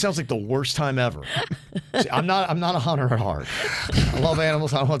 This sounds like the worst time ever. See, I'm not a hunter at heart. I love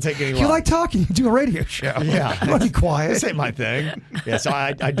animals. I don't want to take any You like talking. You do a radio show. Yeah. You want to be quiet. This ain't my thing. Yeah, so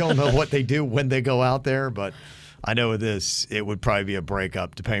I don't know what they do when they go out there, but I know with this, it would probably be a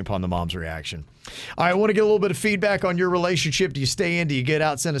breakup depending upon the mom's reaction. All right, I want to get a little bit of feedback on your relationship. Do you stay in? Do you get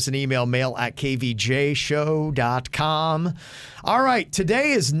out? Send us an email, mail@kvjshow.com. All right,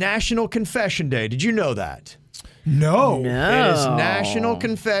 today is National Confession Day. Did you know that? No. It is National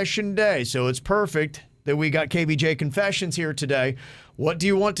Confession Day, so it's perfect that we got KVJ Confessions here today. What do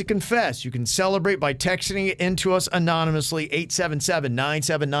you want to confess? You can celebrate by texting it into us anonymously,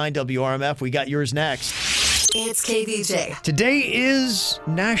 877-979-WRMF. We got yours next. It's KVJ. Today is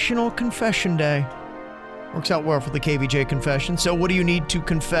National Confession Day. Works out well for the KVJ Confession. So what do you need to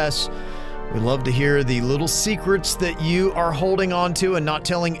confess? We love to hear the little secrets that you are holding on to and not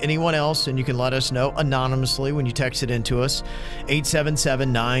telling anyone else, and you can let us know anonymously when you text it into us.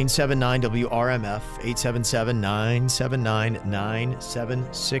 877-979-WRMF,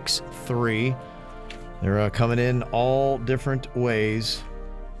 877-979-9763. They're coming in all different ways.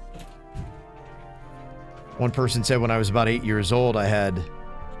 One person said when I was about 8 years old, I had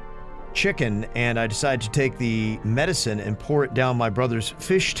chicken, and I decided to take the medicine and pour it down my brother's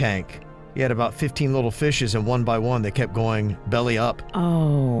fish tank. He had about 15 little fishes, and one by one, they kept going belly up.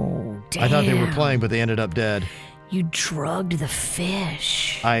 Oh, damn. I thought they were playing, but they ended up dead. You drugged the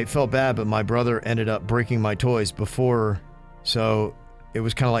fish. I felt bad, but my brother ended up breaking my toys before, so it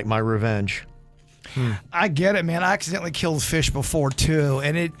was kind of like my revenge. I get it, man. I accidentally killed fish before too,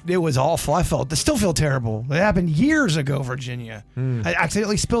 and it was awful. I still feel terrible. It happened years ago, Virginia. I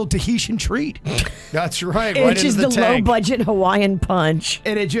accidentally spilled Tahitian treat. That's right. It's just the low budget Hawaiian punch,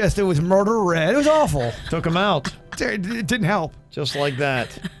 and it was murder red. It was awful. Took him out. It didn't help. Just like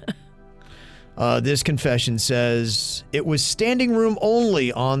that. This confession says, it was standing room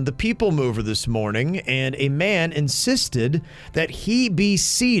only on the People Mover this morning, and a man insisted that he be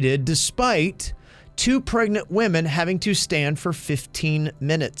seated despite 2 pregnant women having to stand for 15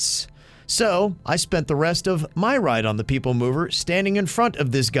 minutes. So I spent the rest of my ride on the People Mover standing in front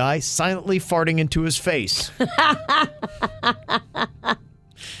of this guy, silently farting into his face.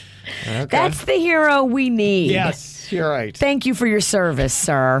 Okay. That's the hero we need. Yes, you're right. Thank you for your service,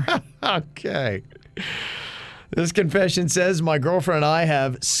 sir. Okay. This confession says, my girlfriend and I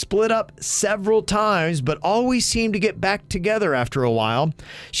have split up several times, but always seem to get back together after a while.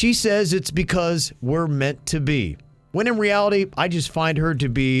 She says it's because we're meant to be. When in reality, I just find her to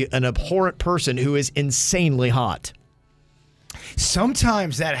be an abhorrent person who is insanely hot.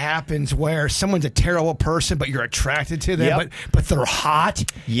 Sometimes that happens where someone's a terrible person, but you're attracted to them, but they're hot.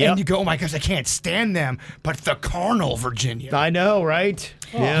 And you go, oh my gosh, I can't stand them. But the carnal, Virginia. I know, right?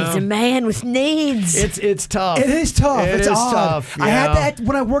 Yeah. He's a man with needs. It's tough. It is tough. It's odd. tough. Yeah. I had that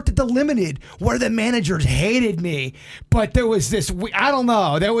when I worked at the Limited, where the managers hated me. But there was this, I don't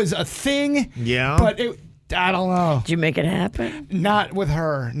know, there was a thing. Yeah. But I don't know. Did you make it happen? Not with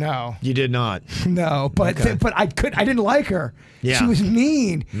her, no. You did not. No, but I didn't like her. Yeah. She was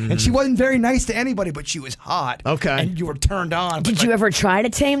mean, and she wasn't very nice to anybody, but she was hot. Okay. And you were turned on. Did you ever try to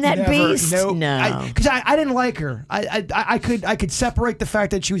tame that beast? No. No. Because I didn't like her. I could separate the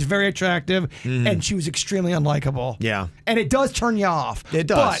fact that she was very attractive and she was extremely unlikable. Yeah. And it does turn you off. It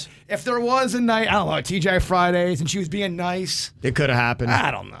does. But if there was a night, I don't know, TGI Fridays, and she was being nice. It could have happened.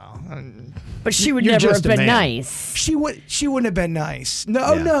 I don't know. But she would never have been nice. She wouldn't have been nice.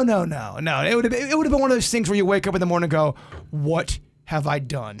 No. It would have been one of those things where you wake up in the morning and go, "What have I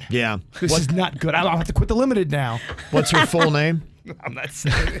done? Yeah. This is not good. I'll have to quit the Limited now." What's her full name? I'm not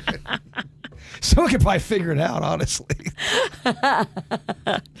saying it. Someone could probably figure it out, honestly.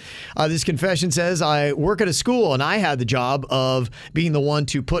 This confession says, I work at a school and I had the job of being the one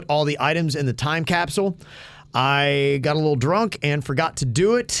to put all the items in the time capsule. I got a little drunk and forgot to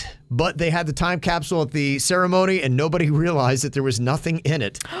do it, but they had the time capsule at the ceremony and nobody realized that there was nothing in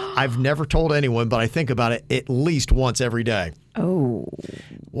it. I've never told anyone, but I think about it at least once every day. Oh.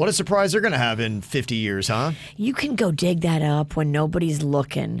 What a surprise they're going to have in 50 years, huh? You can go dig that up when nobody's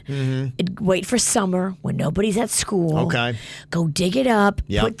looking. Wait for summer when nobody's at school. Okay. Go dig it up.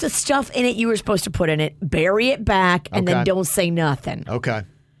 Yep. Put the stuff in it you were supposed to put in it. Bury it back, and then don't say nothing. Okay.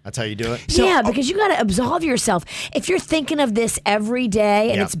 That's how you do it? Yeah, because you got to absolve yourself. If you're thinking of this every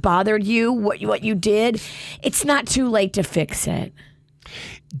day and it's bothered you, what you did, it's not too late to fix it.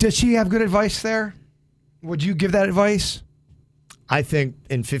 Does she have good advice there? Would you give that advice? I think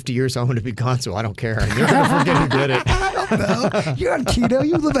in 50 years I'm going to be gone, so I don't care. You're going to forget who did it. I don't know. You're on keto.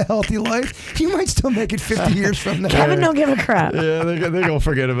 You live a healthy life. You might still make it 50 years from now. Kevin don't give a crap. Yeah, they're going to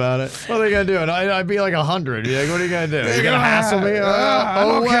forget about it. What are they going to do? And I'd be like 100. You're like, what are you going to do? You're going to hassle me?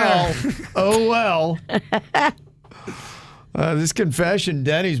 Oh, well. This confession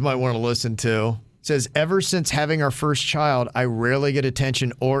Denny's might want to listen to. It says, ever since having our first child, I rarely get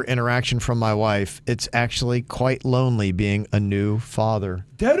attention or interaction from my wife. It's actually quite lonely being a new father.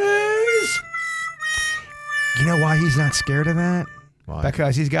 Denny's! You know why he's not scared of that? Why?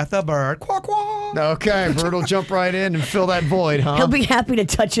 Because he's got the bird. Quack, quack. Okay, Bird will jump right in and fill that void, huh? He'll be happy to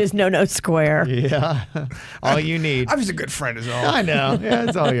touch his no-no square. Yeah. All you need. I'm just a good friend is all. I know. Yeah,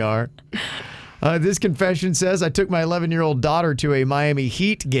 that's all you are. This confession says, I took my 11-year-old daughter to a Miami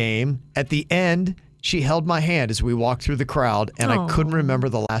Heat game. At the end, she held my hand as we walked through the crowd, and I couldn't remember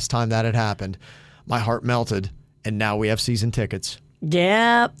the last time that had happened. My heart melted, and now we have season tickets.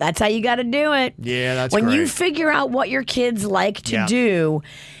 Yeah, that's how you got to do it. Yeah, that's when great. you figure out what your kids like to do,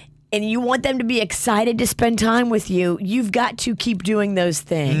 and you want them to be excited to spend time with you, you've got to keep doing those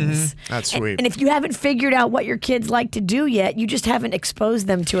things. That's sweet. And if you haven't figured out what your kids like to do yet, you just haven't exposed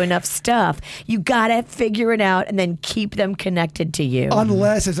them to enough stuff. You got to figure it out and then keep them connected to you.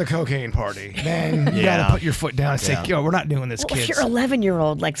 Unless it's a cocaine party. Then you got to put your foot down and say, yo, we're not doing this, kids. If your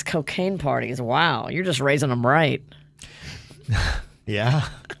 11-year-old likes cocaine parties, wow, you're just raising them right. Yeah.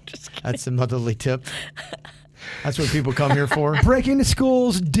 That's a motherly tip. That's what people come here for. Break into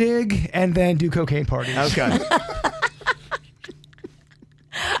schools, dig, and then do cocaine parties. Okay.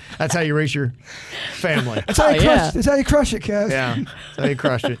 That's how you raise your family. That's how you crush it, Kev. Yeah, that's how you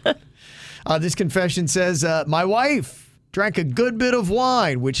crush it. This confession says, my wife drank a good bit of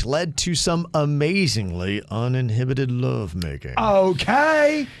wine, which led to some amazingly uninhibited lovemaking.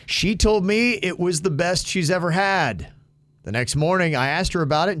 Okay. She told me it was the best she's ever had. The next morning, I asked her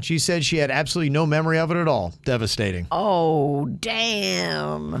about it, and she said she had absolutely no memory of it at all. Devastating. Oh,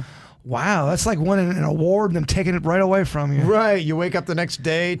 damn. Wow, that's like winning an award and them taking it right away from you. Right. You wake up the next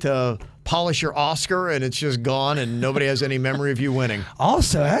day to polish your Oscar, and it's just gone, and nobody has any memory of you winning.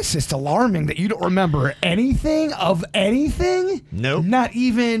 Also, that's just alarming that you don't remember anything of anything? Nope. Not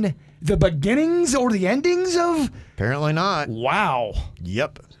even the beginnings or the endings of? Apparently not. Wow.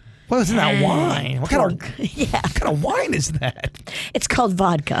 Yep. What is in that wine? What kind of wine is that? It's called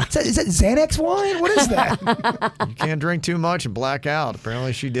vodka. Is that Xanax wine? What is that? You can't drink too much and black out.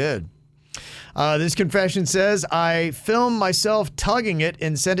 Apparently she did. This confession says, I filmed myself tugging it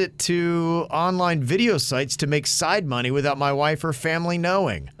and sent it to online video sites to make side money without my wife or family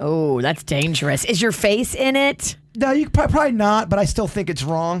knowing. Oh, that's dangerous. Is your face in it? No, you probably not, but I still think it's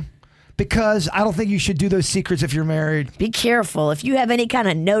wrong. Because I don't think you should do those secrets if you're married. Be careful. If you have any kind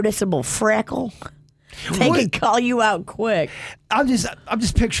of noticeable freckle, they can call you out quick. I'm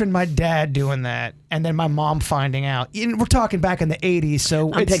just picturing my dad doing that, and then my mom finding out. We're talking back in the '80s,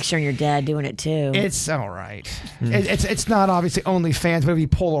 so I'm picturing your dad doing it too. It's all right. It's not obviously OnlyFans, but it'd be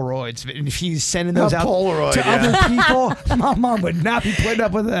Polaroids. And if he's sending those out to other people, my mom would not be putting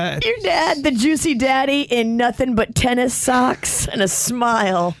up with that. Your dad, the juicy daddy, in nothing but tennis socks and a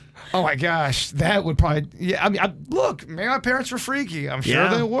smile. Oh my gosh, that would probably. Yeah, I mean, look, maybe my parents were freaky. I'm sure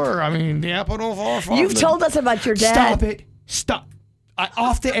they were. I mean, the apple don't fall far. You've told us about your dad. Stop it. Stop.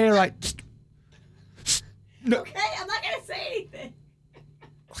 Off the air, no. Okay, I'm not gonna say anything.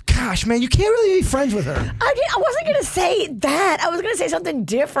 Gosh, man, you can't really be friends with her. I wasn't gonna say that. I was gonna say something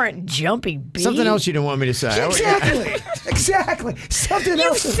different. Jumpy bee. Something else you didn't want me to say. Exactly. Exactly. Something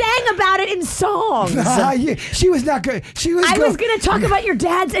else. You sang about it in songs. She was not good. I was going to talk about your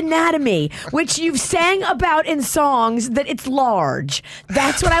dad's anatomy, which you've sang about in songs that it's large.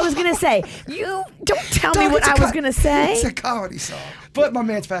 That's what I was going to say. You don't tell me what I was going to say. It's a comedy song. But my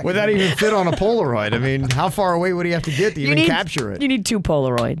man's back. Would that even fit on a Polaroid? I mean, how far away would he have to get to even capture it? You need 2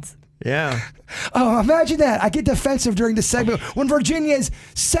 Polaroids. Yeah. Oh, imagine that. I get defensive during the segment when Virginia's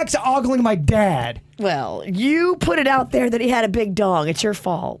sex-ogling my dad. Well, you put it out there that he had a big dong. It's your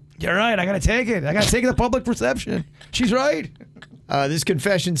fault. You're right. I got to take it. I got to take the public perception. She's right. This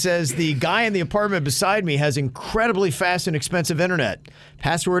confession says, the guy in the apartment beside me has incredibly fast and expensive internet.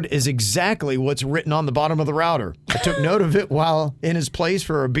 Password is exactly what's written on the bottom of the router. I took note of it while in his place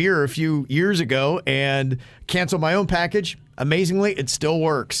for a beer a few years ago and canceled my own package. Amazingly, it still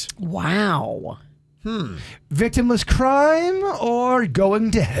works. Wow. Victimless crime or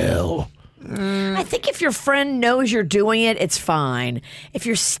going to hell? I think if your friend knows you're doing it, it's fine. If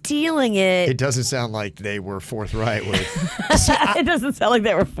you're stealing it... It doesn't sound like they were forthright with... It doesn't sound like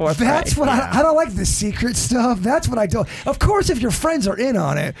they were forthright. That's what I don't like the secret stuff. That's what I don't... Of course, if your friends are in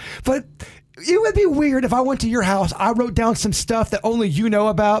on it, but... It would be weird if I went to your house, I wrote down some stuff that only you know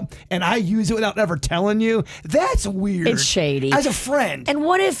about, and I use it without ever telling you. That's weird. It's shady. As a friend. And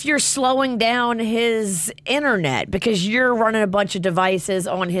what if you're slowing down his internet because you're running a bunch of devices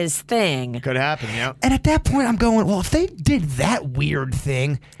on his thing? Could happen, yeah. And at that point, I'm going, well, if they did that weird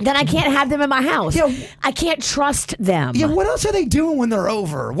thing... Then I can't have them in my house. Yeah, I can't trust them. Yeah, what else are they doing when they're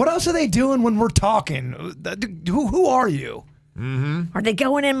over? What else are they doing when we're talking? Who are you? Mm-hmm. Are they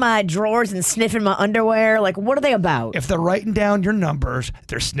going in my drawers and sniffing my underwear? Like, what are they about? If they're writing down your numbers,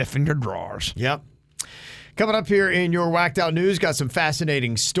 they're sniffing your drawers. Yep. Coming up here in your Whacked Out News, got some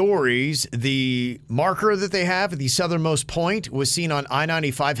fascinating stories. The marker that they have at the southernmost point was seen on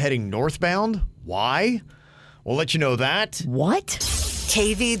I-95 heading northbound. Why? We'll let you know that. What?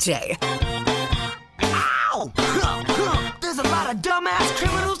 KVJ. Ow! There's a lot of dumbass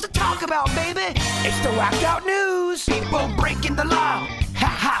criminals to talk about, baby. It's the Whacked Out News. People breaking the law.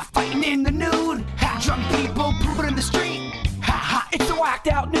 Ha-ha, fighting in the nude. Drunk people pooping in the street. Ha-ha, it's the Whacked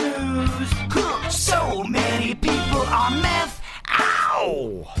Out News. So many people on meth.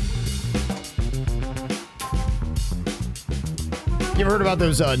 Ow! You ever heard about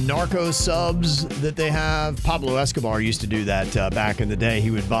those narco subs that they have? Pablo Escobar used to do that back in the day.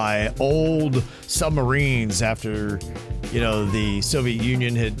 He would buy old submarines after, the Soviet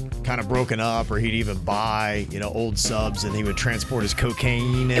Union had kind of broken up, or he'd even buy, old subs, and he would transport his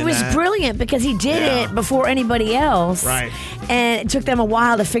cocaine. It was brilliant because he did it before anybody else. Right. And it took them a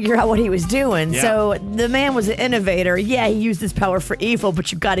while to figure out what he was doing. Yeah. So the man was an innovator. Yeah, he used his power for evil,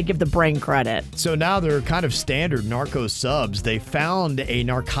 but you got to give the brain credit. So now they're kind of standard narco subs. They found a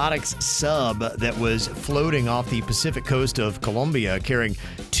narcotics sub that was floating off the Pacific coast of Colombia carrying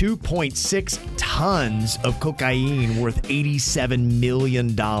 2.6 tons of cocaine worth $87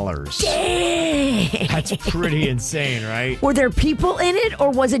 million. Dang. That's pretty insane, right? Were there people in it, or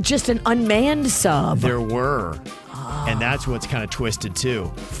was it just an unmanned sub? There were. And that's what's kind of twisted,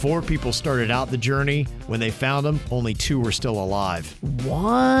 too. 4 people started out the journey. When they found them, only 2 were still alive.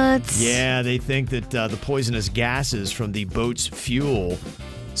 What? Yeah, they think that the poisonous gases from the boat's fuel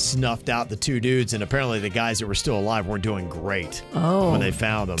snuffed out the 2 dudes, and apparently the guys that were still alive weren't doing great when they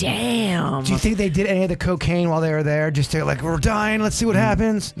found them. Damn. Do you think they did any of the cocaine while they were there? Just to we're dying, let's see what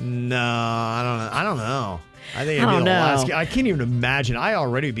happens? No, I don't know. I think I don't know. I can't even imagine. I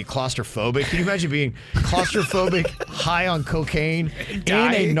already would be claustrophobic. Can you imagine being claustrophobic, high on cocaine, in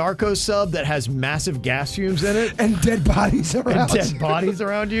a narco sub that has massive gas fumes in it? And dead bodies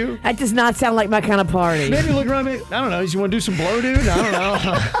around you? That does not sound like my kind of party. Maybe look around me. I don't know. You want to do some blow, dude? I don't know.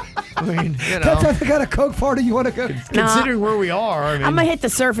 I mean, That's not the kind of coke party you want to go. Considering where we are, I mean, I'm going to hit the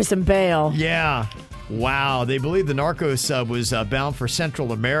surface and bail. Yeah. Wow. They believe the narco sub was bound for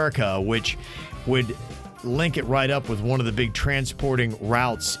Central America, which would link it right up with one of the big transporting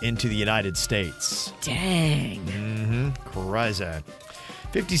routes into the United States. Dang. Crazy.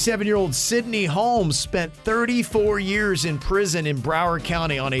 57-year-old Sydney Holmes spent 34 years in prison in Broward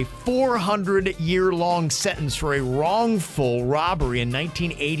County on a 400-year-long sentence for a wrongful robbery in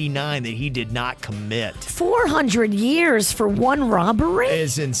 1989 that he did not commit. 400 years for one robbery?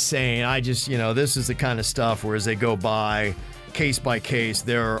 It's insane. This is the kind of stuff where as they go by case by case,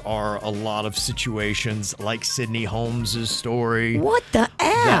 there are a lot of situations like Sydney Holmes' story. What the F?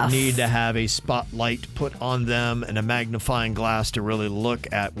 That need to have a spotlight put on them and a magnifying glass to really look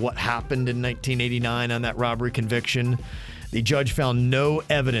at what happened in 1989 on that robbery conviction. The judge found no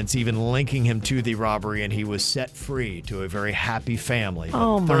evidence even linking him to the robbery, and he was set free to a very happy family.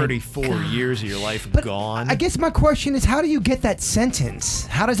 But 34 years of your life gone. I guess my question is, how do you get that sentence?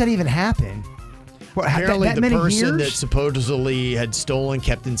 How does that even happen? Apparently that the many person years? that supposedly had stolen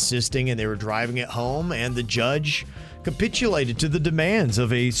kept insisting, and they were driving it home, and the judge capitulated to the demands of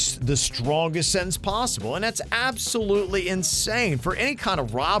the strongest sentence possible. And that's absolutely insane for any kind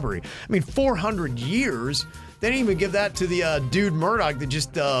of robbery. I mean, 400 years. They didn't even give that to the dude Murdoch that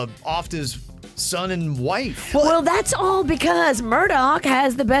just offed his son and wife. Well, that's all because Murdoch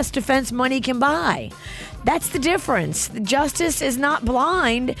has the best defense money can buy. That's the difference. Justice is not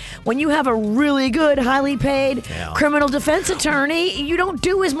blind. When you have a really good, highly paid criminal defense attorney, you don't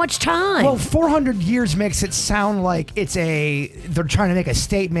do as much time. Well, 400 years makes it sound like they're trying to make a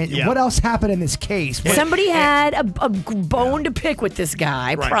statement. Yeah. What else happened in this case? Somebody had a bone to pick with this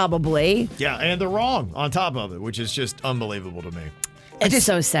guy, probably. Yeah, and they're wrong on top of it, which is just unbelievable to me. It's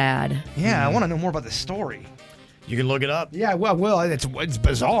so sad. Yeah, I want to know more about the story. You can look it up. Yeah, well, it's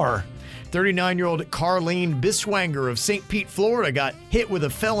bizarre. 39-year-old Carlene Biswanger of St. Pete, Florida, got hit with a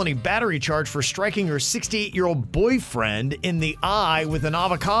felony battery charge for striking her 68-year-old boyfriend in the eye with an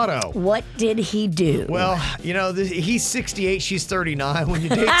avocado. What did he do? Well, he's 68, she's 39. When you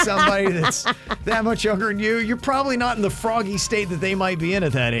date somebody that's that much younger than you, you're probably not in the froggy state that they might be in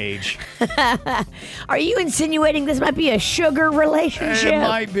at that age. Are you insinuating this might be a sugar relationship? It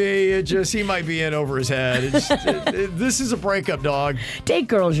might be. He might be in over his head. This is a breakup, dog. Date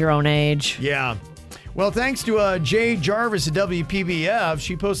girls your own age. Yeah. Well, thanks to Jay Jarvis at WPBF,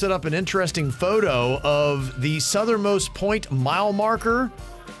 she posted up an interesting photo of the southernmost point mile marker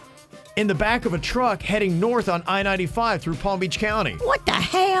in the back of a truck heading north on I-95 through Palm Beach County. What the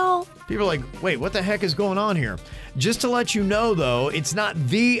hell? People are like, wait, what the heck is going on here? Just to let you know, though, it's not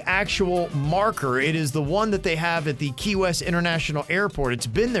the actual marker. It is the one that they have at the Key West International Airport. It's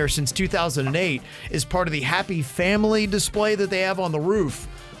been there since 2008 as part of the Happy Family display that they have on the roof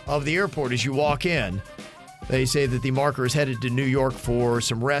of the airport as you walk in. They say that the marker is headed to New York for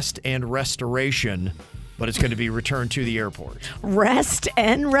some rest and restoration, but it's going to be returned to the airport. Rest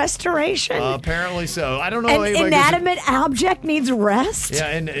and restoration? Apparently so. I don't know. An inanimate object needs rest? Yeah,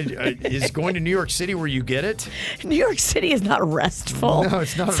 and is going to New York City where you get it? New York City is not restful. No,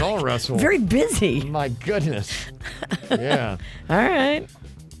 it's not at all restful. Very busy. My goodness. Yeah. All right.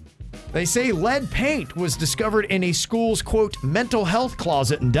 They say lead paint was discovered in a school's, quote, mental health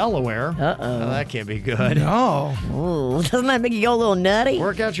closet in Delaware. Uh-oh. Well, that can't be good. No. Ooh, doesn't that make you go a little nutty?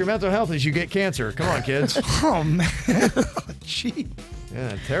 Work out your mental health as you get cancer. Come on, kids. Oh, man. Gee.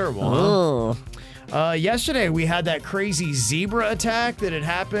 Yeah, terrible, huh? Yesterday, we had that crazy zebra attack that had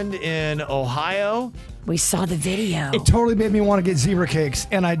happened in Ohio. We saw the video. It totally made me want to get zebra cakes,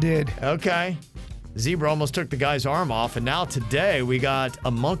 and I did. Okay. Zebra almost took the guy's arm off, and now today we got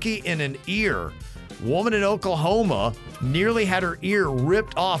a monkey in an ear. Woman in Oklahoma nearly had her ear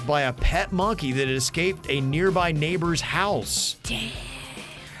ripped off by a pet monkey that had escaped a nearby neighbor's house. Damn.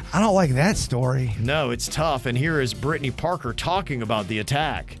 I don't like that story. No, it's tough. And here is Brittany Parker talking about the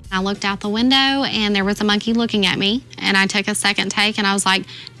attack. I looked out the window and there was a monkey looking at me. And I took a second take and I was like,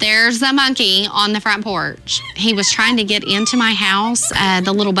 there's the monkey on the front porch. He was trying to get into my house,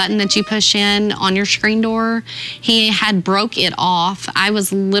 the little button that you push in on your screen door. He had broke it off. I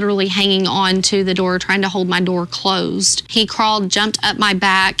was literally hanging on to the door, trying to hold my door closed. He crawled, jumped up my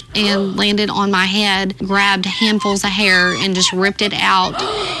back and landed on my head, grabbed handfuls of hair and just ripped it out.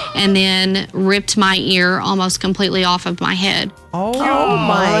 And then ripped my ear almost completely off of my head. Oh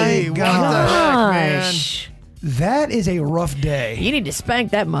my What the heck, man? gosh. That is a rough day. You need to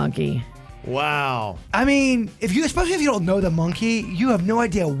spank that monkey. Wow. I mean, especially if you don't know the monkey, you have no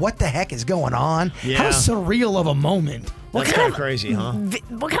idea what the heck is going on. Yeah. How surreal of a moment. That's kind of crazy, huh?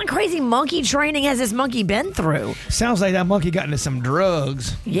 What kind of crazy monkey training has this monkey been through? Sounds like that monkey got into some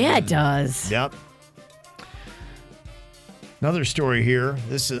drugs. Yeah, it does. Yep. Another story here.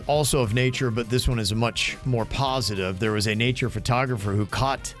 This is also of nature, but this one is much more positive. There was a nature photographer who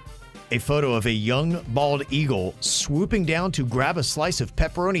caught a photo of a young bald eagle swooping down to grab a slice of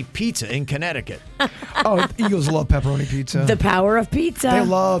pepperoni pizza in Connecticut. Oh, eagles love pepperoni pizza. The power of pizza. They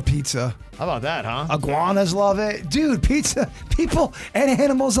love pizza. How about that, huh? Iguanas love it. Dude, pizza. People and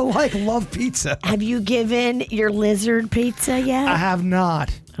animals alike love pizza. Have you given your lizard pizza yet? I have not.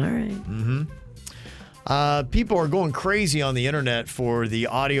 All right. Mm-hmm. People are going crazy on the internet for the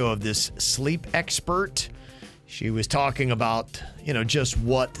audio of this sleep expert. She was talking about, just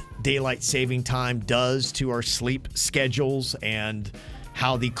what daylight saving time does to our sleep schedules and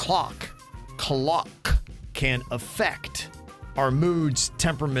how the clock can affect our moods,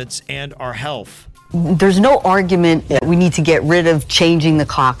 temperaments, and our health. There's no argument that we need to get rid of changing the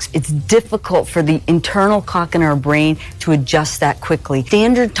clocks. It's difficult for the internal clock in our brain to adjust that quickly.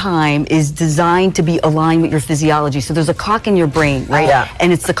 Standard time is designed to be aligned with your physiology. So there's a clock in your brain, right? Yeah.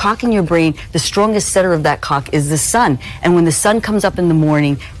 And it's the clock in your brain. The strongest setter of that clock is the sun. And when the sun comes up in the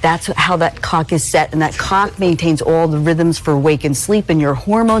morning, that's how that clock is set. And that clock maintains all the rhythms for wake and sleep and your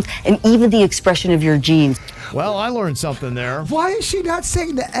hormones and even the expression of your genes. Well, I learned something there. Why is she not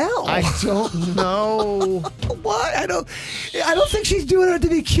saying the L? I don't know. What? I don't think she's doing it to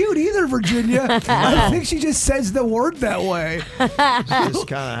be cute either, Virginia. I think she just says the word that way. It's just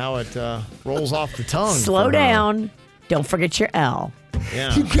kind of how it rolls off the tongue. Slow down. Don't forget your L.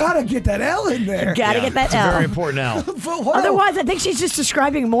 Yeah. You gotta get that L in there. You gotta get that it's L. a very important L. Otherwise, I think she's just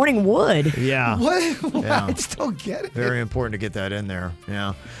describing morning wood. Yeah. What? Yeah. I just don't get it. Very important to get that in there.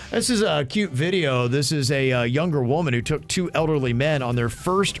 Yeah. This is a cute video. This is a younger woman who took two elderly men on their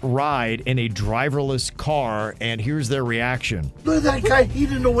first ride in a driverless car, and here's their reaction. Look at that guy. He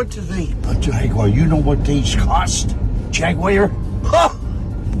didn't know what to think. A Jaguar. You know what these cost? Jaguar? Huh!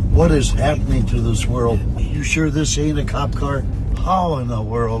 What is happening to this world? You sure this ain't a cop car? How in the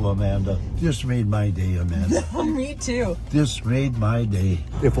world, Amanda? This made my day, Amanda. Me too. This made my day.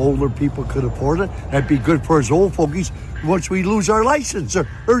 If older people could afford it, that'd be good for us old fogies once we lose our license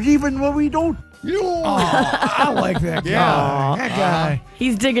or even when we don't. Oh, I like that guy. Yeah. That guy.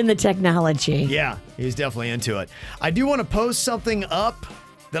 He's digging the technology. Yeah, he's definitely into it. I do want to post something up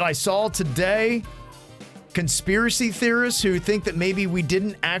that I saw today. Conspiracy theorists who think that maybe we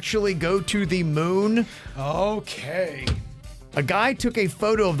didn't actually go to the moon. Okay. A guy took a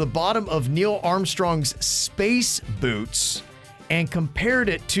photo of the bottom of Neil Armstrong's space boots and compared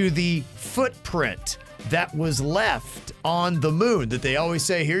it to the footprint that was left on the moon. That they always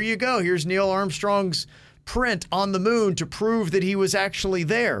say, here you go, here's Neil Armstrong's print on the moon to prove that he was actually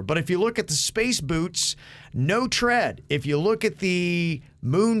there. But if you look at the space boots, no tread. If you look at the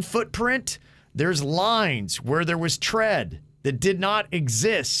moon footprint, there's lines where there was tread that did not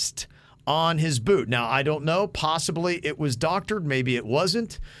exist on his boot. Now, I don't know. Possibly it was doctored. Maybe it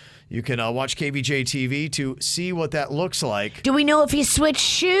wasn't. You can watch KVJ TV to see what that looks like. Do we know if he switched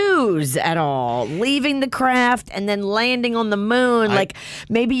shoes at all? Leaving the craft and then landing on the moon? Like,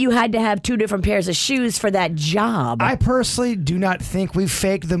 maybe you had to have two different pairs of shoes for that job. I personally do not think we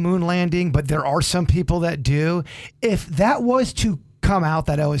faked the moon landing, but there are some people that do. If that was to come out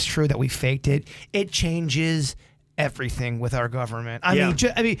that it was true that we faked it, it changes everything with our government. I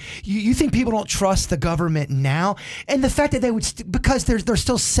mean, you think people don't trust the government now? And the fact that they would, because they're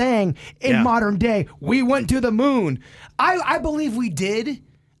still saying in modern day, we went to the moon. I believe we did.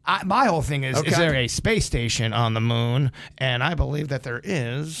 My whole thing is there a space station on the moon? And I believe that there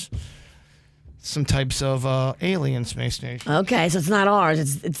is some types of alien space station. Okay, so it's not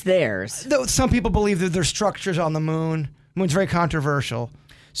ours, it's theirs. Though some people believe that there's structures on the moon. Moon's very controversial.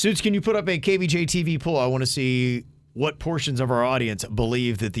 Suits, can you put up a KVJ TV poll? I want to see what portions of our audience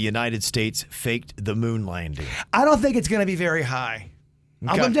believe that the United States faked the moon landing. I don't think it's going to be very high.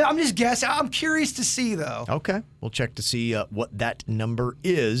 Okay. I'm just guessing. I'm curious to see, though. Okay. We'll check to see what that number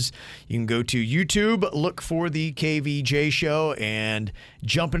is. You can go to YouTube, look for the KVJ show, and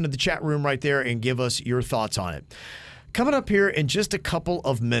jump into the chat room right there and give us your thoughts on it. Coming up here in just a couple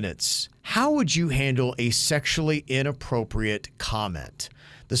of minutes, how would you handle a sexually inappropriate comment?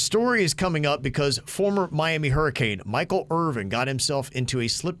 The story is coming up because former Miami Hurricane Michael Irvin got himself into a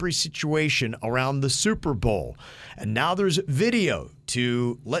slippery situation around the Super Bowl. And now there's video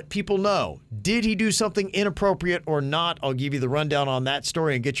to let people know, did he do something inappropriate or not? I'll give you the rundown on that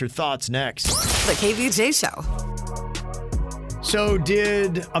story and get your thoughts next. The KVJ Show. So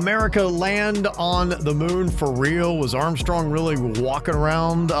did America land on the moon for real? Was Armstrong really walking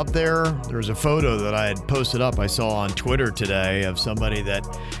around up there? There was a photo that I had posted up I saw on Twitter today of somebody that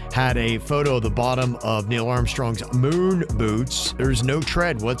had a photo of the bottom of Neil Armstrong's moon boots. There's no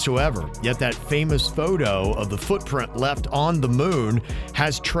tread whatsoever. Yet that famous photo of the footprint left on the moon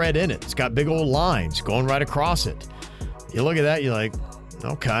has tread in it. It's got big old lines going right across it. You look at that, you're like,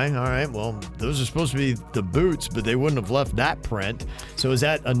 okay, all right, well, those are supposed to be the boots, but they wouldn't have left that print. So is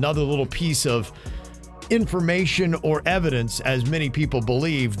that another little piece of information or evidence, as many people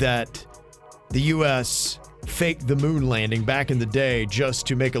believe, that the U.S. faked the moon landing back in the day just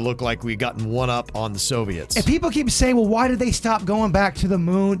to make it look like we gotten one up on the Soviets? And people keep saying, well, why did they stop going back to the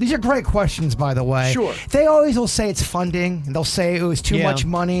moon? These are great questions, by the way. Sure. They always will say it's funding, and they'll say it was too much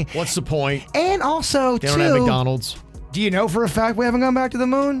money. What's the point? And also, they don't have McDonald's. Do you know for a fact we haven't gone back to the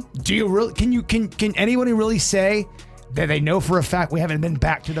moon? Do you really? Can anybody really say that they know for a fact we haven't been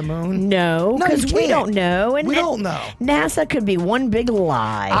back to the moon? No, because we don't know. And we don't know. NASA could be one big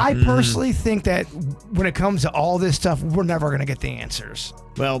lie. I personally think that when it comes to all this stuff, we're never going to get the answers.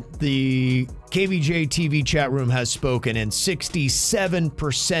 Well, the KVJ TV chat room has spoken, and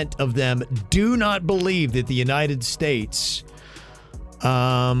 67% of them do not believe that the United States...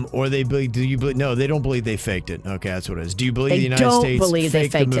 or they believe, no, they don't believe they faked it. Okay, that's what it is. Do you believe the United States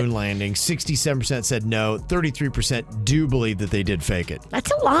faked the moon landing? 67% said no. 33% do believe that they did fake it.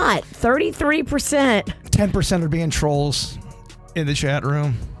 That's a lot. 33%. 10% are being trolls in the chat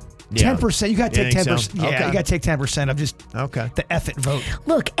room. 10%. You got to take 10%. So? Yeah, Okay. you got to take 10% of just the F it vote.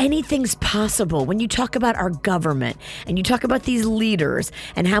 Look, anything's possible when you talk about our government and you talk about these leaders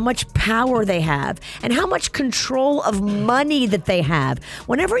and how much power they have and how much control of money that they have.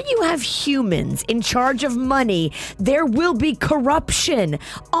 Whenever you have humans in charge of money, there will be corruption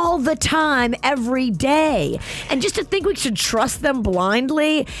all the time, every day. And just to think we should trust them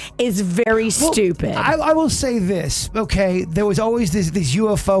blindly is very stupid. I will say this, okay? There was always these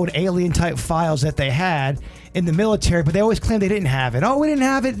UFO and alien type files that they had in the military, but they always claimed they didn't have it. Oh, we didn't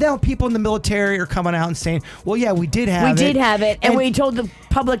have it. Now people in the military are coming out and saying, well, yeah, we did have it. We did have it, and we told the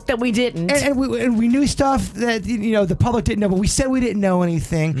public that we didn't. And we knew stuff that, the public didn't know, but we said we didn't know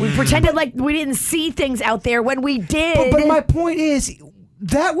anything. We pretended like we didn't see things out there when we did. But my point is,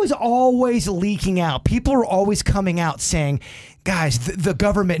 that was always leaking out. People are always coming out saying, guys, the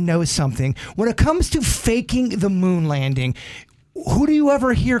government knows something. When it comes to faking the moon landing, who do you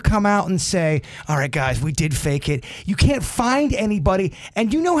ever hear come out and say, all right, guys, we did fake it? You can't find anybody,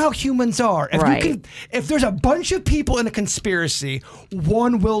 and you know how humans are. If there's a bunch of people in a conspiracy,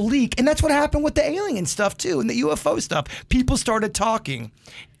 one will leak. And that's what happened with the alien stuff, too, and the UFO stuff. People started talking.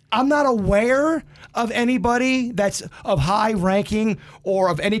 I'm not aware of anybody that's of high ranking or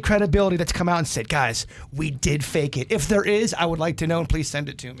of any credibility that's come out and said, guys, we did fake it. If there is, I would like to know, and please send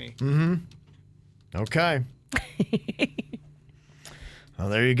it to me. Mm-hmm. Okay. Well,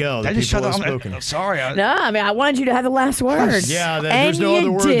 there you go. I just shut up. Spoken. Sorry. I wanted you to have the last word. Yeah, there's no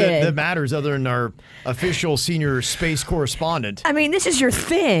other word that matters other than our official senior space correspondent. I mean, this is your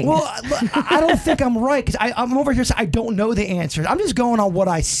thing. Well, I don't think I'm right, because I'm over here saying I don't know the answers. I'm just going on what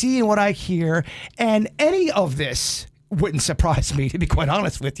I see and what I hear, and any of this wouldn't surprise me, to be quite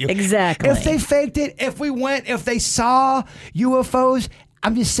honest with you. Exactly. If they faked it, if they saw UFOs,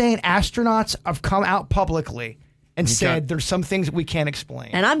 I'm just saying astronauts have come out publicly and said there's some things that we can't explain.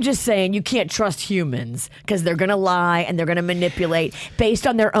 And I'm just saying you can't trust humans because they're going to lie and they're going to manipulate based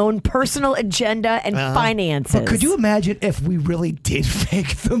on their own personal agenda and finances. But could you imagine if we really did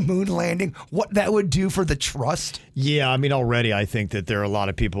fake the moon landing, what that would do for the trust? Yeah, I mean, already I think that there are a lot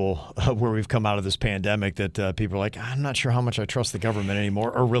of people where we've come out of this pandemic that people are like, I'm not sure how much I trust the government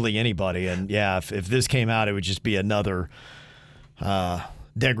anymore, or really anybody. And yeah, if this came out, it would just be another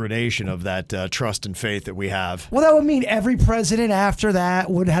degradation of that trust and faith that we have. Well, that would mean every president after that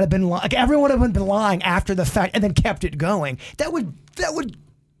would have been like everyone would have been lying after the fact and then kept it going. That would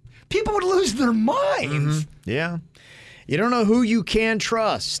people would lose their minds. Mm-hmm. Yeah. You don't know who you can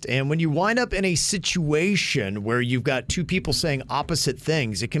trust. And when you wind up in a situation where you've got two people saying opposite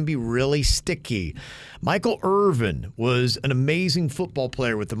things, it can be really sticky. Michael Irvin was an amazing football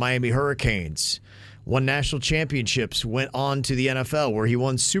player with the Miami Hurricanes. Won national championships, went on to the NFL where he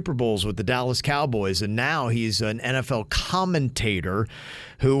won Super Bowls with the Dallas Cowboys, and now he's an NFL commentator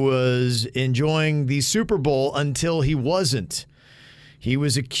who was enjoying the Super Bowl until he wasn't. He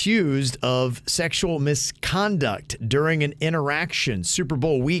was accused of sexual misconduct during an interaction Super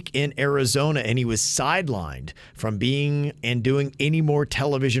Bowl week in Arizona, and he was sidelined from being and doing any more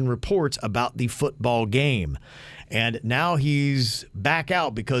television reports about the football game. And now he's back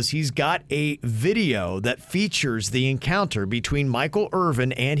out because he's got a video that features the encounter between Michael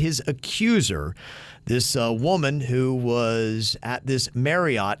Irvin and his accuser, this woman who was at this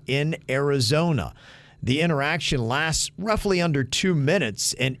Marriott in Arizona. The interaction lasts roughly under 2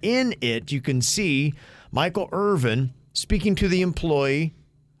 minutes, and in it you can see Michael Irvin speaking to the employee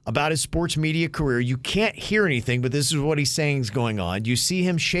about his sports media career. You can't hear anything, but this is what he's saying is going on. You see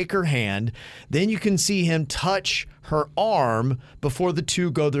him shake her hand. Then you can see him touch her arm before the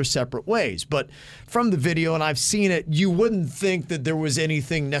two go their separate ways. But from the video, and I've seen it, you wouldn't think that there was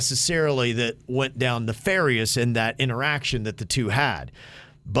anything necessarily that went down nefarious in that interaction that the two had.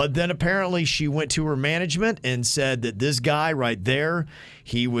 But then apparently she went to her management and said that this guy right there,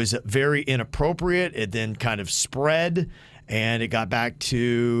 he was very inappropriate. It then kind of spread. And it got back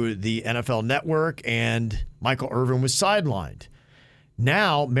to the NFL Network, and Michael Irvin was sidelined.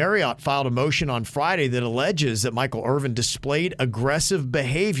 Now, Marriott filed a motion on Friday that alleges that Michael Irvin displayed aggressive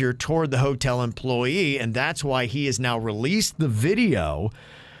behavior toward the hotel employee, and that's why he has now released the video.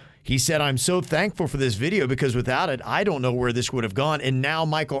 He said, "I'm so thankful for this video because without it, I don't know where this would have gone." And now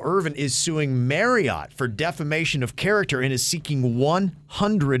Michael Irvin is suing Marriott for defamation of character and is seeking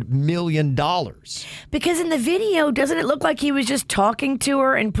 $100 million. Because in the video, doesn't it look like he was just talking to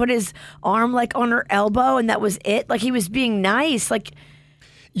her and put his arm like on her elbow and that was it? Like he was being nice. Like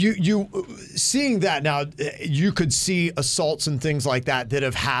You seeing that now, you could see assaults and things like that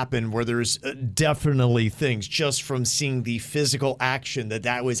have happened where there's definitely things just from seeing the physical action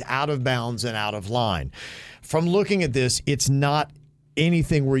that was out of bounds and out of line. From looking at this, it's not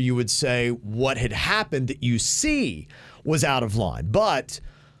anything where you would say what had happened that you see was out of line. But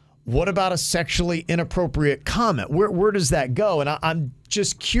what about a sexually inappropriate comment? Where does that go? And I'm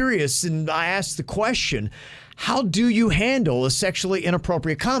just curious, and I asked the question, how do you handle a sexually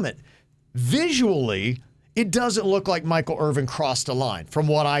inappropriate comment? Visually, it doesn't look like Michael Irvin crossed a line from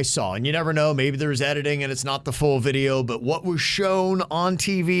what I saw. And you never know, maybe there's editing and it's not the full video, but what was shown on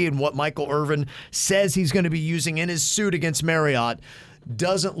TV and what Michael Irvin says he's going to be using in his suit against Marriott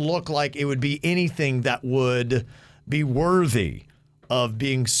doesn't look like it would be anything that would be worthy of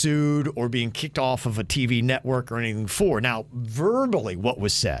being sued or being kicked off of a TV network or anything for. Now, verbally, what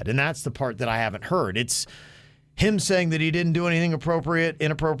was said, and that's the part that I haven't heard, it's him saying that he didn't do anything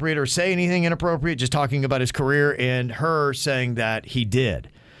inappropriate, or say anything inappropriate, just talking about his career, and her saying that he did.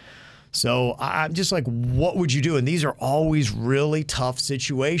 So I'm just like, what would you do? And these are always really tough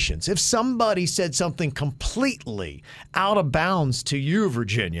situations. If somebody said something completely out of bounds to you,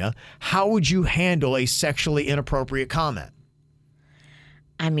 Virginia, how would you handle a sexually inappropriate comment?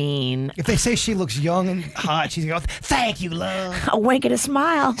 I mean, if they say she looks young and hot, she's going to go, "Thank you, love." A wink and a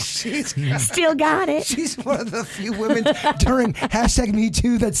smile. She's still got it. She's one of the few women during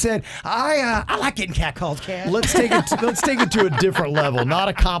 #MeToo that said, "I like getting catcalled, cat." Let's take it to a different level. Not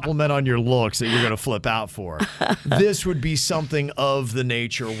a compliment on your looks that you're going to flip out for. This would be something of the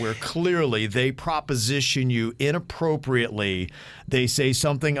nature where clearly they proposition you inappropriately. They say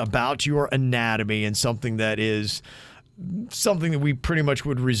something about your anatomy and something that is something that we pretty much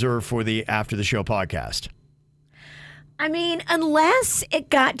would reserve for the After the Show podcast. I mean, unless it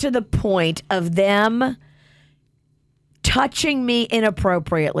got to the point of them touching me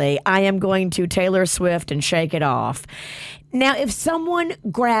inappropriately, I am going to Taylor Swift and shake it off. Now, if someone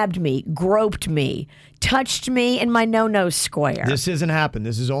grabbed me, groped me, touched me in my no-no square. This hasn't happened.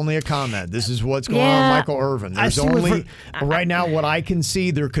 This is only a comment. This is what's going on with Michael Irvin. There's only, right now, what I can see,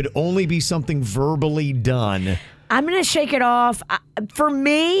 there could only be something verbally done. I'm going to shake it off. For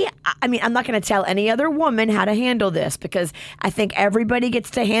me, I mean, I'm not going to tell any other woman how to handle this because I think everybody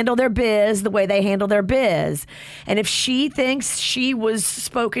gets to handle their biz the way they handle their biz. And if she thinks she was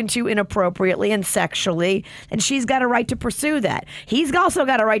spoken to inappropriately and sexually, then she's got a right to pursue that. He's also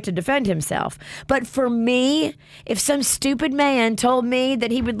got a right to defend himself. But for me, if some stupid man told me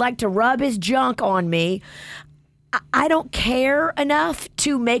that he would like to rub his junk on me, I don't care enough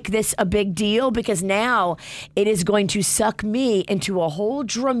to make this a big deal because now it is going to suck me into a whole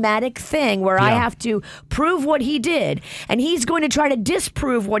dramatic thing where I have to prove what he did and he's going to try to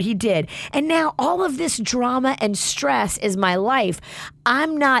disprove what he did. And now all of this drama and stress is my life.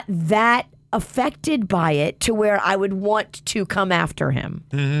 I'm not that affected by it to where I would want to come after him.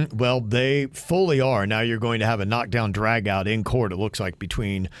 Mm-hmm. Well, they fully are. Now you're going to have a knockdown drag out in court, it looks like,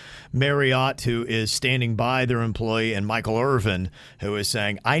 between Marriott, who is standing by their employee, and Michael Irvin, who is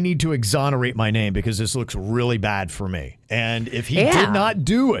saying, I need to exonerate my name because this looks really bad for me. And if he did not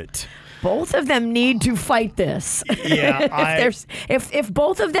do it, both of them need to fight this. Yeah, if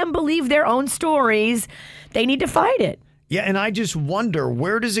both of them believe their own stories, they need to fight it. Yeah, and I just wonder,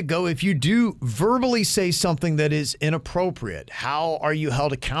 where does it go if you do verbally say something that is inappropriate? How are you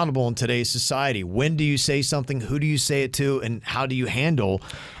held accountable in today's society? When do you say something? Who do you say it to? And how do you handle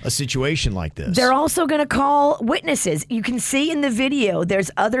a situation like this? They're also going to call witnesses. You can see in the video,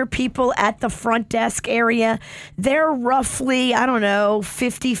 there's other people at the front desk area. They're roughly,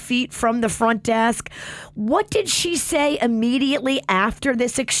 50 feet from the front desk. What did she say immediately after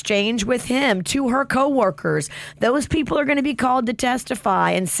this exchange with him to her coworkers? Those people are going to be called to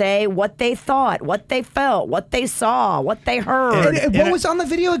testify and say what they thought, what they felt, what they saw, what they heard. And what was on the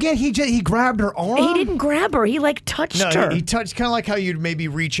video again? He grabbed her arm? He didn't grab her. He touched her. He touched, kind of like how you'd maybe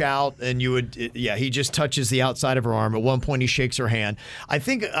reach out and you would, he just touches the outside of her arm. At one point he shakes her hand. I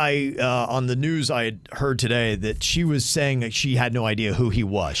think on the news I had heard today that she was saying that she had no idea who he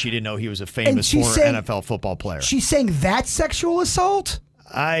was. She didn't know he was a famous former NFL football player. She's saying that's sexual assault?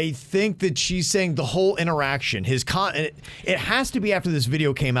 I think that she's saying the whole interaction, it has to be after this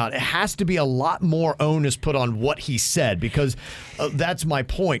video came out. It has to be a lot more onus put on what he said because that's my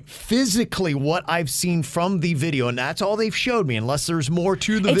point. Physically, what I've seen from the video, and that's all they've showed me, unless there's more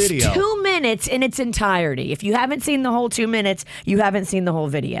to the video. It's 2 minutes in its entirety. If you haven't seen the whole 2 minutes, you haven't seen the whole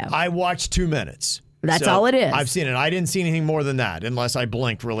video. I watched 2 minutes. That's all it is. I've seen it. I didn't see anything more than that unless I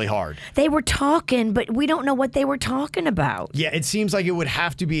blinked really hard. They were talking, but we don't know what they were talking about. Yeah, it seems like it would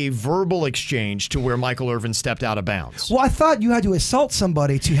have to be a verbal exchange to where Michael Irvin stepped out of bounds. Well, I thought you had to assault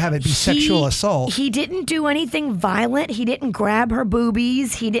somebody to have it be sexual assault. He didn't do anything violent. He didn't grab her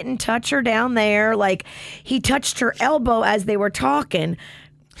boobies. He didn't touch her down there. He touched her elbow as they were talking.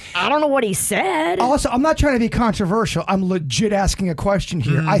 I don't know what he said. Also, I'm not trying to be controversial. I'm legit asking a question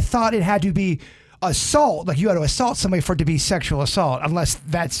here. I thought it had to be assault, like you had to assault somebody for it to be sexual assault, unless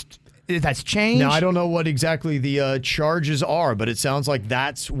that's changed. Now, I don't know what exactly the charges are, but it sounds like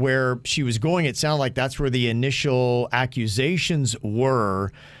that's where she was going. It sounded like that's where the initial accusations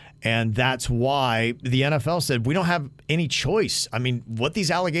were, and that's why the NFL said, we don't have any choice. I mean, what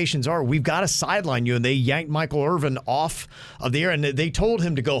these allegations are, we've got to sideline you, and they yanked Michael Irvin off of the air, and they told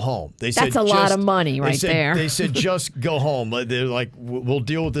him to go home. They said, that's a lot of money there. They said, just go home. They're like, we'll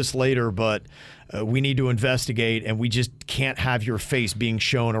deal with this later, but we need to investigate, and we just can't have your face being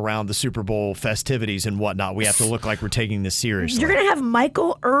shown around the Super Bowl festivities and whatnot. We have to look like we're taking this seriously. You're going to have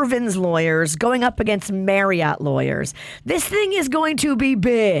Michael Irvin's lawyers going up against Marriott lawyers. This thing is going to be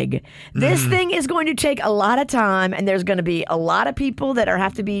big. This thing is going to take a lot of time, and there's going to be a lot of people that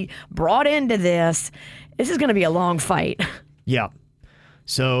have to be brought into this. This is going to be a long fight. Yeah.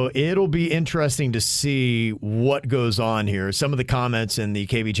 So it'll be interesting to see what goes on here. Some of the comments in the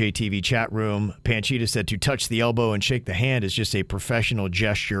KVJ TV chat room, Panchita said to touch the elbow and shake the hand is just a professional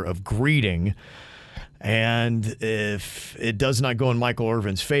gesture of greeting. And if it does not go in Michael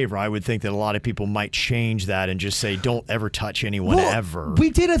Irvin's favor, I would think that a lot of people might change that and just say, don't ever touch anyone ever.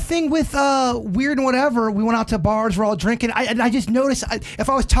 We did a thing with Weird and Whatever. We went out to bars, we're all drinking. I just noticed if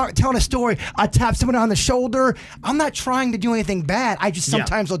I was telling a story, I'd tap someone on the shoulder. I'm not trying to do anything bad. I just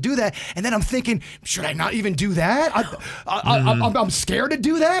sometimes will do that. And then I'm thinking, should I not even do that? I'm scared to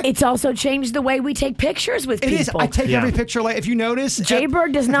do that. It's also changed the way we take pictures with people. It is. I take every picture. If you notice.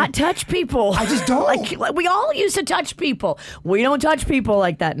 Jbird does not touch people. I just don't. We all used to touch people. We don't touch people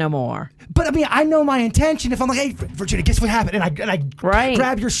like that no more. But I mean, I know my intention. If I'm like, hey, Virginia, guess what happened? And I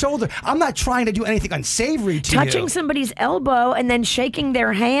grab your shoulder. I'm not trying to do anything unsavory to you. Touching somebody's elbow and then shaking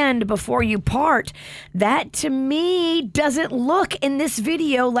their hand before you part, that to me doesn't look in this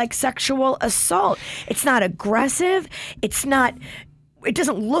video like sexual assault. It's not aggressive. It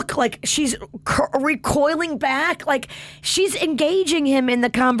doesn't look like she's recoiling back. Like she's engaging him in the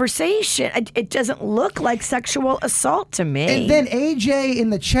conversation. It doesn't look like sexual assault to me. And then AJ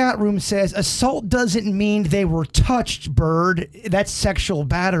in the chat room says, assault doesn't mean they were touched, Bird. That's sexual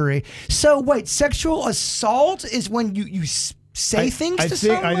battery. So wait, sexual assault is when you say things to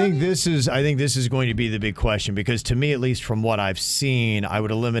somebody? I think this is going to be the big question, because to me, at least from what I've seen, I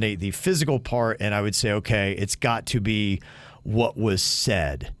would eliminate the physical part and I would say, okay, it's got to be what was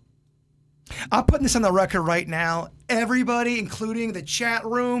said. I'm putting this on the record right now. Everybody, including the chat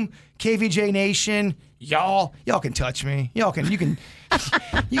room, KVJ Nation, y'all can touch me. You can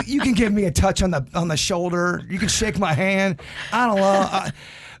give me a touch on the shoulder. You can shake my hand. I don't know.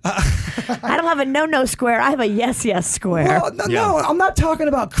 I don't have a no square. I have a yes square. Well, no, I'm not talking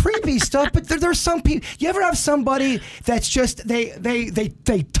about creepy stuff, but there's some people. You ever have somebody that's just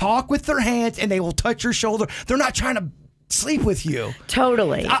they talk with their hands and they will touch your shoulder. They're not trying to sleep with you.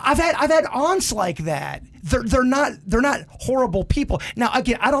 Totally. I've had aunts like that. They're not horrible people. Now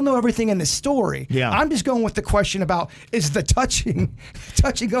again, I don't know everything in the story. Yeah. I'm just going with the question about is the touching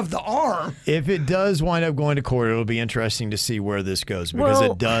of the arm. If it does wind up going to court, it'll be interesting to see where this goes, because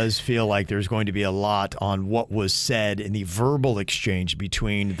it does feel like there's going to be a lot on what was said in the verbal exchange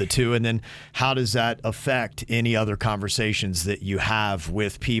between the two, and then how does that affect any other conversations that you have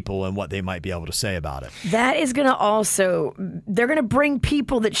with people and what they might be able to say about it. That is going to they're going to bring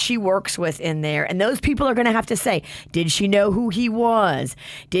people that she works with in there, and those people are going to have to say, did she know who he was?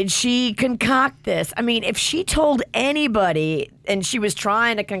 Did she concoct this? I mean, if she told anybody and she was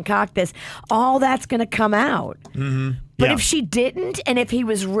trying to concoct this, all that's going to come out. Mm-hmm. But if she didn't, and if he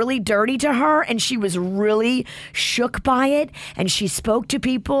was really dirty to her and she was really shook by it, and she spoke to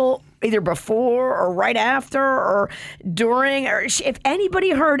people either before or right after or during, or if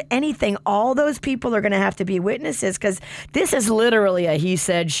anybody heard anything, all those people are going to have to be witnesses, because this is literally a he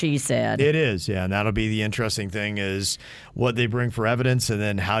said, she said. It is, yeah, and that'll be the interesting thing, is what they bring for evidence, and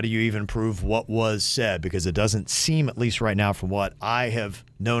then how do you even prove what was said, because it doesn't seem, at least right now from what I have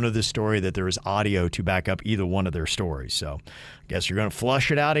known of this story, that there is audio to back up either one of their stories. So I guess you're going to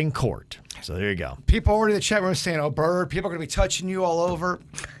flush it out in court. So there you go. People already in the chat room saying, oh, Bird, people are going to be touching you all over.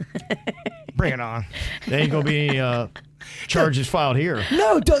 Bring it on. There ain't going to be any charges filed here.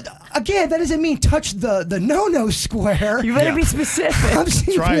 No, again, that doesn't mean touch the no square. You better be specific. I'm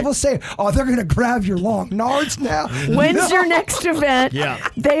seeing people say, oh, they're going to grab your long nards now. When's your next event? Yeah.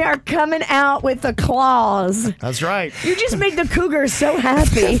 They are coming out with the claws. That's right. You just made the cougar so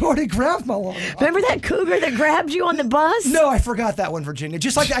happy. I've already grabbed my long nards. Remember that cougar that grabbed you on the bus? No, I forgot that one, Virginia.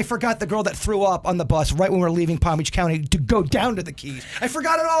 Just like I forgot the girl that threw up on the bus right when we were leaving Palm Beach County to go down to the Keys. I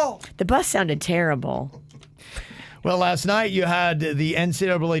forgot it all. The bus sounded terrible. Well, last night you had the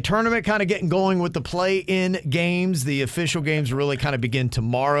NCAA tournament kind of getting going with the play-in games. The official games really kind of begin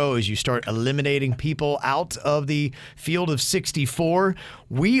tomorrow as you start eliminating people out of the field of 64.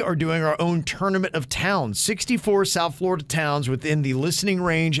 We are doing our own tournament of towns, 64 South Florida towns within the listening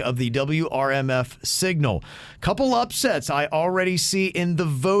range of the WRMF signal. Couple upsets I already see in the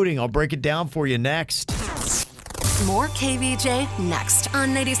voting. I'll break it down for you next. More KVJ next on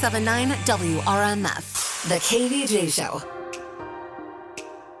 97.9 WRMF. The KVJ Show.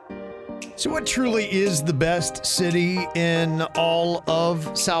 So what truly is the best city in all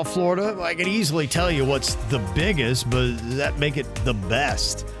of South Florida? I can easily tell you what's the biggest, but does that make it the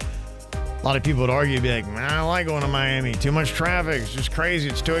best? A lot of people would argue, be like, I don't like going to Miami. Too much traffic. It's just crazy.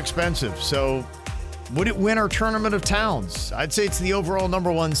 It's too expensive. So would it win our tournament of towns? I'd say it's the overall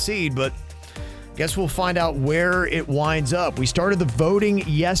number one seed, but guess we'll find out where it winds up. We started the voting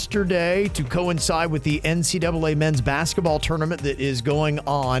yesterday to coincide with the NCAA men's basketball tournament that is going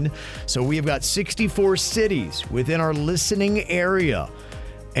on. So we have got 64 cities within our listening area.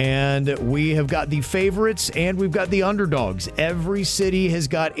 And we have got the favorites and we've got the underdogs. Every city has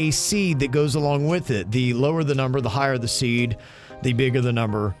got a seed that goes along with it. The lower the number, the higher the seed. The bigger the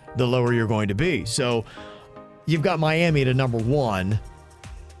number, the lower you're going to be. So you've got Miami at number one,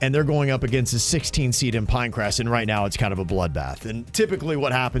 and they're going up against a 16 seed in Pinecrest, and right now it's kind of a bloodbath. And typically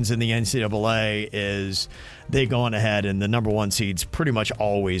what happens in the NCAA is they go on ahead and the number one seeds pretty much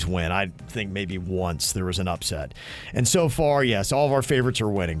always win. I think maybe once there was an upset. And so far, yes, all of our favorites are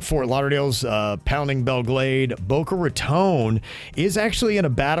winning. Fort Lauderdale's pounding Belglade. Boca Raton is actually in a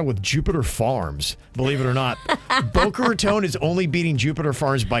battle with Jupiter Farms, believe it or not. Boca Raton is only beating Jupiter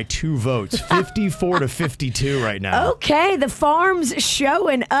Farms by 2 votes, 54-52 right now. Okay, the Farms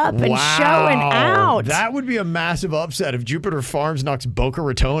showing up and showing out. That would be a massive upset if Jupiter Farms knocks Boca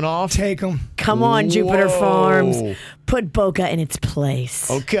Raton off. Take them. Come on, Jupiter Farms. Put Boca in its place.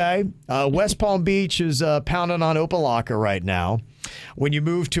 Okay. West Palm Beach is pounding on Opa-locka right now. When you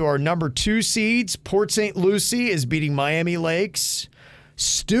move to our number 2 seeds, Port St. Lucie is beating Miami Lakes.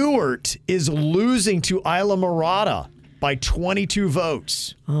 Stewart is losing to Isla Mirada by 22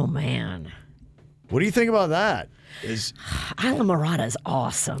 votes. Oh, man. What do you think about that? Islamorada is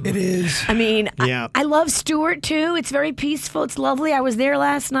awesome. It is. I mean, Yeah. I love Stewart too. It's very peaceful. It's lovely. I was there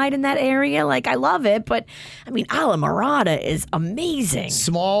last night in that area. Like, I love it. But, I mean, Islamorada is amazing.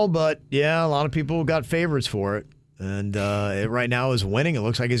 Small, but yeah, a lot of people got favorites for it. And it right now is winning. It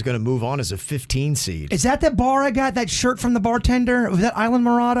looks like it's going to move on as a 15 seed. Is that bar I got that shirt from the bartender? Was that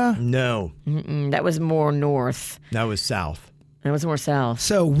Islamorada? No. That was more north. That was south. That was more south.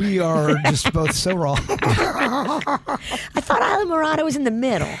 So we are just both so wrong. I thought Islamorada was in the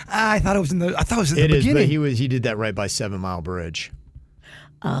middle. I thought it was in the It is, beginning. but he did that right by 7 Mile Bridge.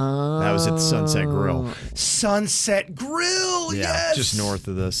 Oh. That was at the Sunset Grill. Sunset Grill, Yeah, yes. just north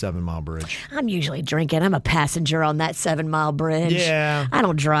of the 7 Mile Bridge. I'm usually drinking. I'm a passenger on that 7 Mile Bridge. Yeah. I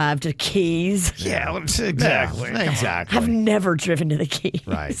don't drive to Keys. Yeah, exactly. Exactly. I've never driven to the Keys.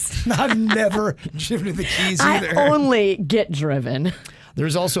 Right. I've never driven to the Keys either. I only get driven.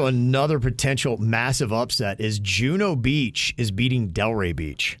 There's also another potential massive upset is Juno Beach is beating Delray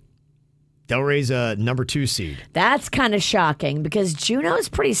Beach. Delray's a number 2 seed. That's kind of shocking because Juneau's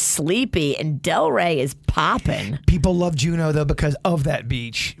pretty sleepy and Delray is popping. People love Juneau, though, because of that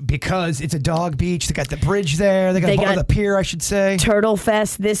beach. Because it's a dog beach. They got the bridge there. They got the pier, I should say. Turtle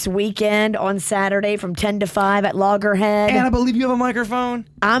Fest this weekend on Saturday from 10 to 5 at Loggerhead. And I believe you have a microphone.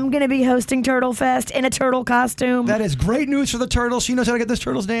 I'm going to be hosting Turtle Fest in a turtle costume. That is great news for the turtles. She knows how to get those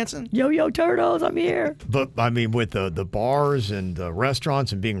turtles dancing. Yo, turtles, I'm here. But, I mean, with the bars and the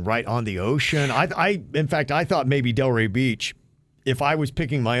restaurants and being right on the ocean, in fact, I thought maybe Delray Beach, if I was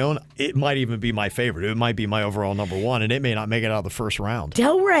picking my own, it might even be my favorite. It might be my overall number 1, and it may not make it out of the first round.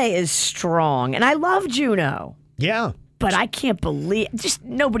 Delray is strong, and I love Juneau. Yeah. But I can't believe, just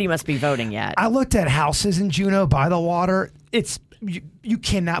nobody must be voting yet. I looked at houses in Juneau by the water. You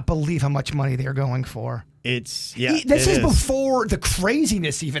cannot believe how much money they're going for. This is before the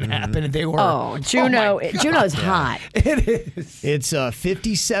craziness even happened. They were Juneau's hot. It is. It's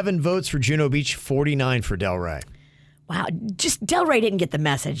 57 votes for Juno Beach, 49 for Delray. Wow, just Delray didn't get the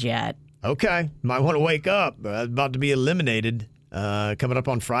message yet. Okay, might want to wake up. About to be eliminated. Coming up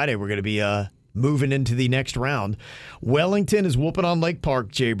on Friday, we're going to be moving into the next round. Wellington is whooping on Lake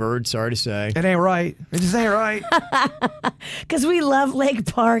Park, Jbird, sorry to say. It ain't right. It just ain't right. Because we love Lake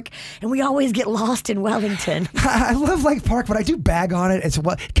Park, and we always get lost in Wellington. I love Lake Park, but I do bag on it. It's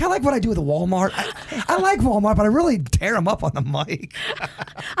kind of like what I do with Walmart. I like Walmart, but I really tear them up on the mic.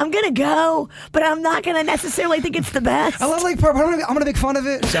 I'm going to go, but I'm not going to necessarily think it's the best. I love Lake Park, but I'm going to make fun of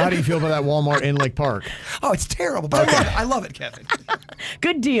it. So how do you feel about that Walmart in Lake Park? Oh, it's terrible, but I love it, Kevin.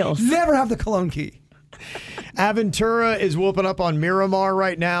 Good deals. Never have the cologne key. Aventura is whooping up on Miramar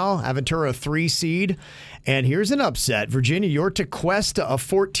right now. Aventura, 3 seed. And here's an upset. Virginia, your Tequesta, a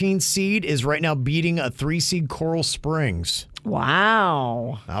 14 seed, is right now beating a 3 seed Coral Springs.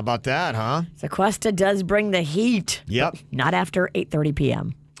 Wow. How about that, huh? Tequesta does bring the heat. Yep. Not after 8:30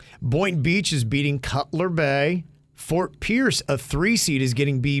 p.m. Boynton Beach is beating Cutler Bay. Fort Pierce, a 3 seed, is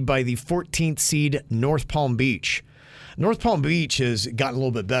getting beat by the 14th seed North Palm Beach. North Palm Beach has gotten a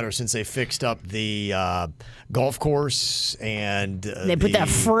little bit better since they fixed up the golf course and they put that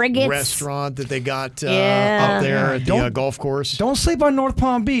frigates restaurant that they got up there at the golf course. Don't sleep on North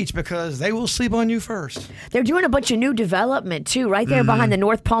Palm Beach because they will sleep on you first. They're doing a bunch of new development too, right there behind the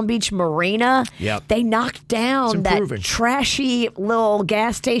North Palm Beach Marina. Yep. They knocked down that trashy little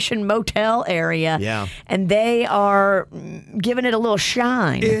gas station motel area. Yeah. And they are giving it a little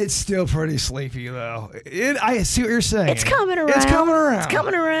shine. It's still pretty sleepy though. I see what you're saying. It's coming around. It's coming around. It's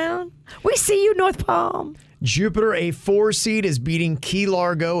coming around. We see you, North Palm. Jupiter, a 4 seed, is beating Key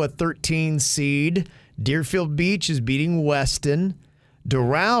Largo, a 13 seed. Deerfield Beach is beating Weston.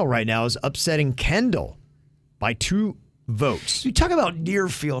 Doral right now is upsetting Kendall by 2 votes. You talk about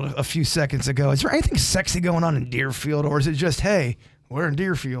Deerfield a few seconds ago. Is there anything sexy going on in Deerfield, or is it just, hey, we're in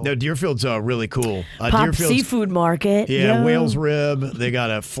Deerfield? No, Deerfield's really cool. Pop Seafood Market. Yeah, Whales Rib. They got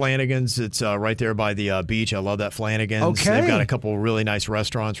a Flanagan's. It's right there by the beach. I love that Flanagan's. Okay. They've got a couple really nice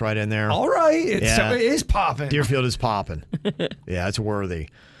restaurants right in there. All right. It is popping. Deerfield is popping. Yeah, it's worthy.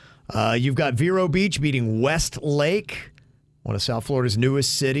 You've got Vero Beach beating West Lake, one of South Florida's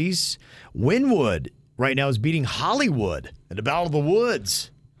newest cities. Wynwood right now is beating Hollywood at the Battle of the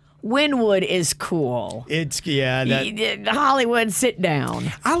Woods. Wynwood is cool. Hollywood, sit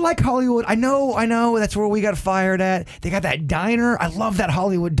down. I like Hollywood. I know. That's where we got fired at. They got that diner. I love that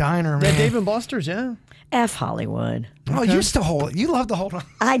Hollywood diner, man. Yeah, Dave and Buster's, yeah. F Hollywood. Oh, you used to hold. You love to hold on.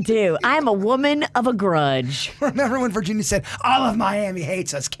 I do. I'm a woman of a grudge. Remember when Virginia said, all of Miami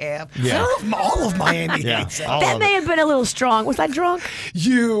hates us, Cab? Yeah. All of Miami hates us. That may have been a little strong. Was I drunk?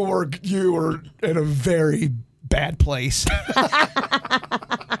 You were in a very bad place.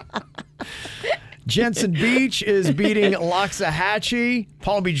 Jensen Beach is beating Loxahatchee.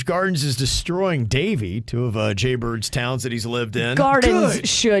 Palm Beach Gardens is destroying Davie, two of Jbird's towns that he's lived in. Gardens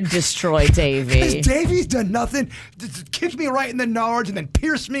should destroy Davie. Because Davie's done nothing. Just kicked me right in the nards and then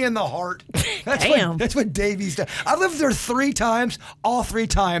pierced me in the heart. That's what Davie's done. I lived there 3 times. All 3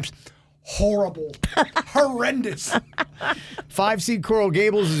 times. Horrible. Horrendous. 5-seed Coral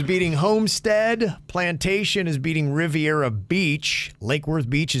Gables is beating Homestead. Plantation is beating Riviera Beach. Lake Worth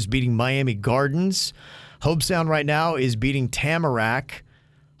Beach is beating Miami Gardens. Hobe Sound right now is beating Tamarack.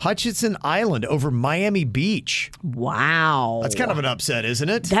 Hutchinson Island over Miami Beach. Wow. That's kind of an upset, isn't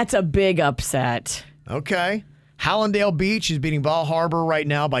it? That's a big upset. Okay. Hallandale Beach is beating Bal Harbor right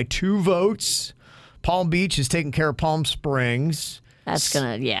now by 2 votes. Palm Beach is taking care of Palm Springs. It's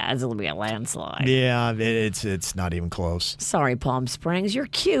gonna be a landslide. Yeah, it's not even close. Sorry, Palm Springs. You're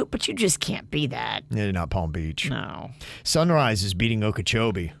cute, but you just can't be that. You're not Palm Beach. No. Sunrise is beating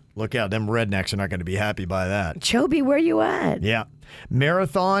Okeechobee. Look out, them rednecks are not going to be happy by that. Chobe, where you at? Yeah.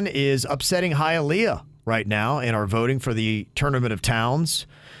 Marathon is upsetting Hialeah right now and are voting for the Tournament of Towns.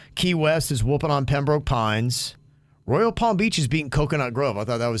 Key West is whooping on Pembroke Pines. Royal Palm Beach is beating Coconut Grove. I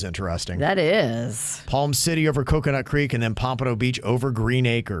thought that was interesting. That is. Palm City over Coconut Creek, and then Pompano Beach over Green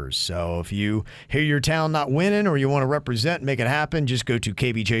Acres. So if you hear your town not winning or you want to represent and make it happen, just go to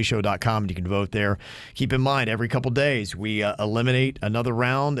kvjshow.com and you can vote there. Keep in mind, every couple days we eliminate another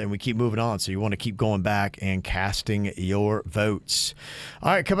round and we keep moving on. So you want to keep going back and casting your votes.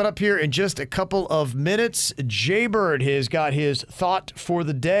 All right, coming up here in just a couple of minutes, Jbird has got his thought for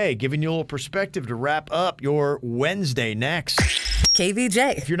the day, giving you a little perspective to wrap up your Wednesday next.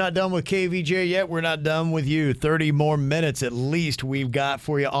 KVJ. If you're not done with KVJ yet, we're not done with you. 30 more minutes at least we've got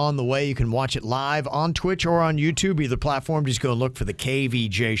for you on the way. You can watch it live on Twitch or on YouTube, either platform. Just go and look for the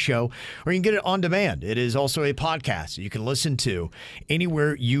KVJ Show, or you can get it on demand. It is also a podcast you can listen to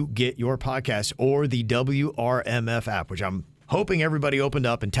anywhere you get your podcasts, or the WRMF app, which I'm hoping everybody opened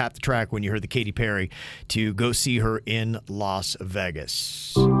up and tapped the track when you heard the Katy Perry to go see her in Las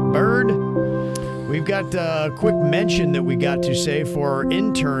Vegas. Bird, we've got a quick mention that we got to say for our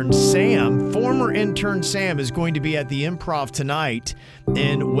intern, Sam. Former intern Sam is going to be at the Improv tonight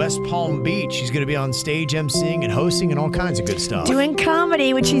in West Palm Beach. He's going to be on stage emceeing and hosting and all kinds of good stuff. Doing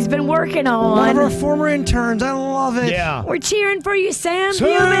comedy, which he's been working on. One of our former interns. I love it. Yeah. We're cheering for you, Sam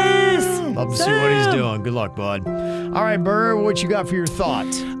Pumis. Love to see what he's doing. Good luck, bud. All right, Burr, what you got for your thought?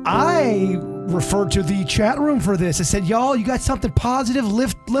 I referred to the chat room for this. I said, y'all, you got something positive?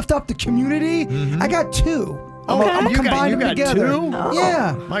 Lift up the community? I got 2. I'm gonna combine them together. 2? Oh.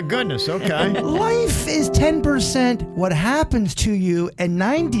 Yeah. My goodness, okay. Life is 10% what happens to you and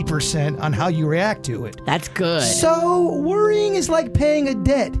 90% on how you react to it. That's good. So worrying is like paying a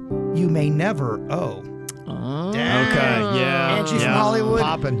debt you may never owe. Okay, yeah. Angie from Hollywood.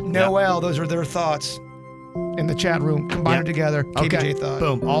 Poppin'. Noel, those are their thoughts. In the chat room, combine it together. KVJ thought.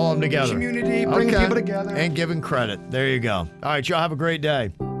 Boom, all of them together. Community, bringing people together. And giving credit. There you go. All right, y'all have a great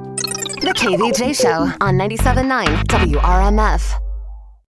day. The KVJ Show on 97.9 WRMF.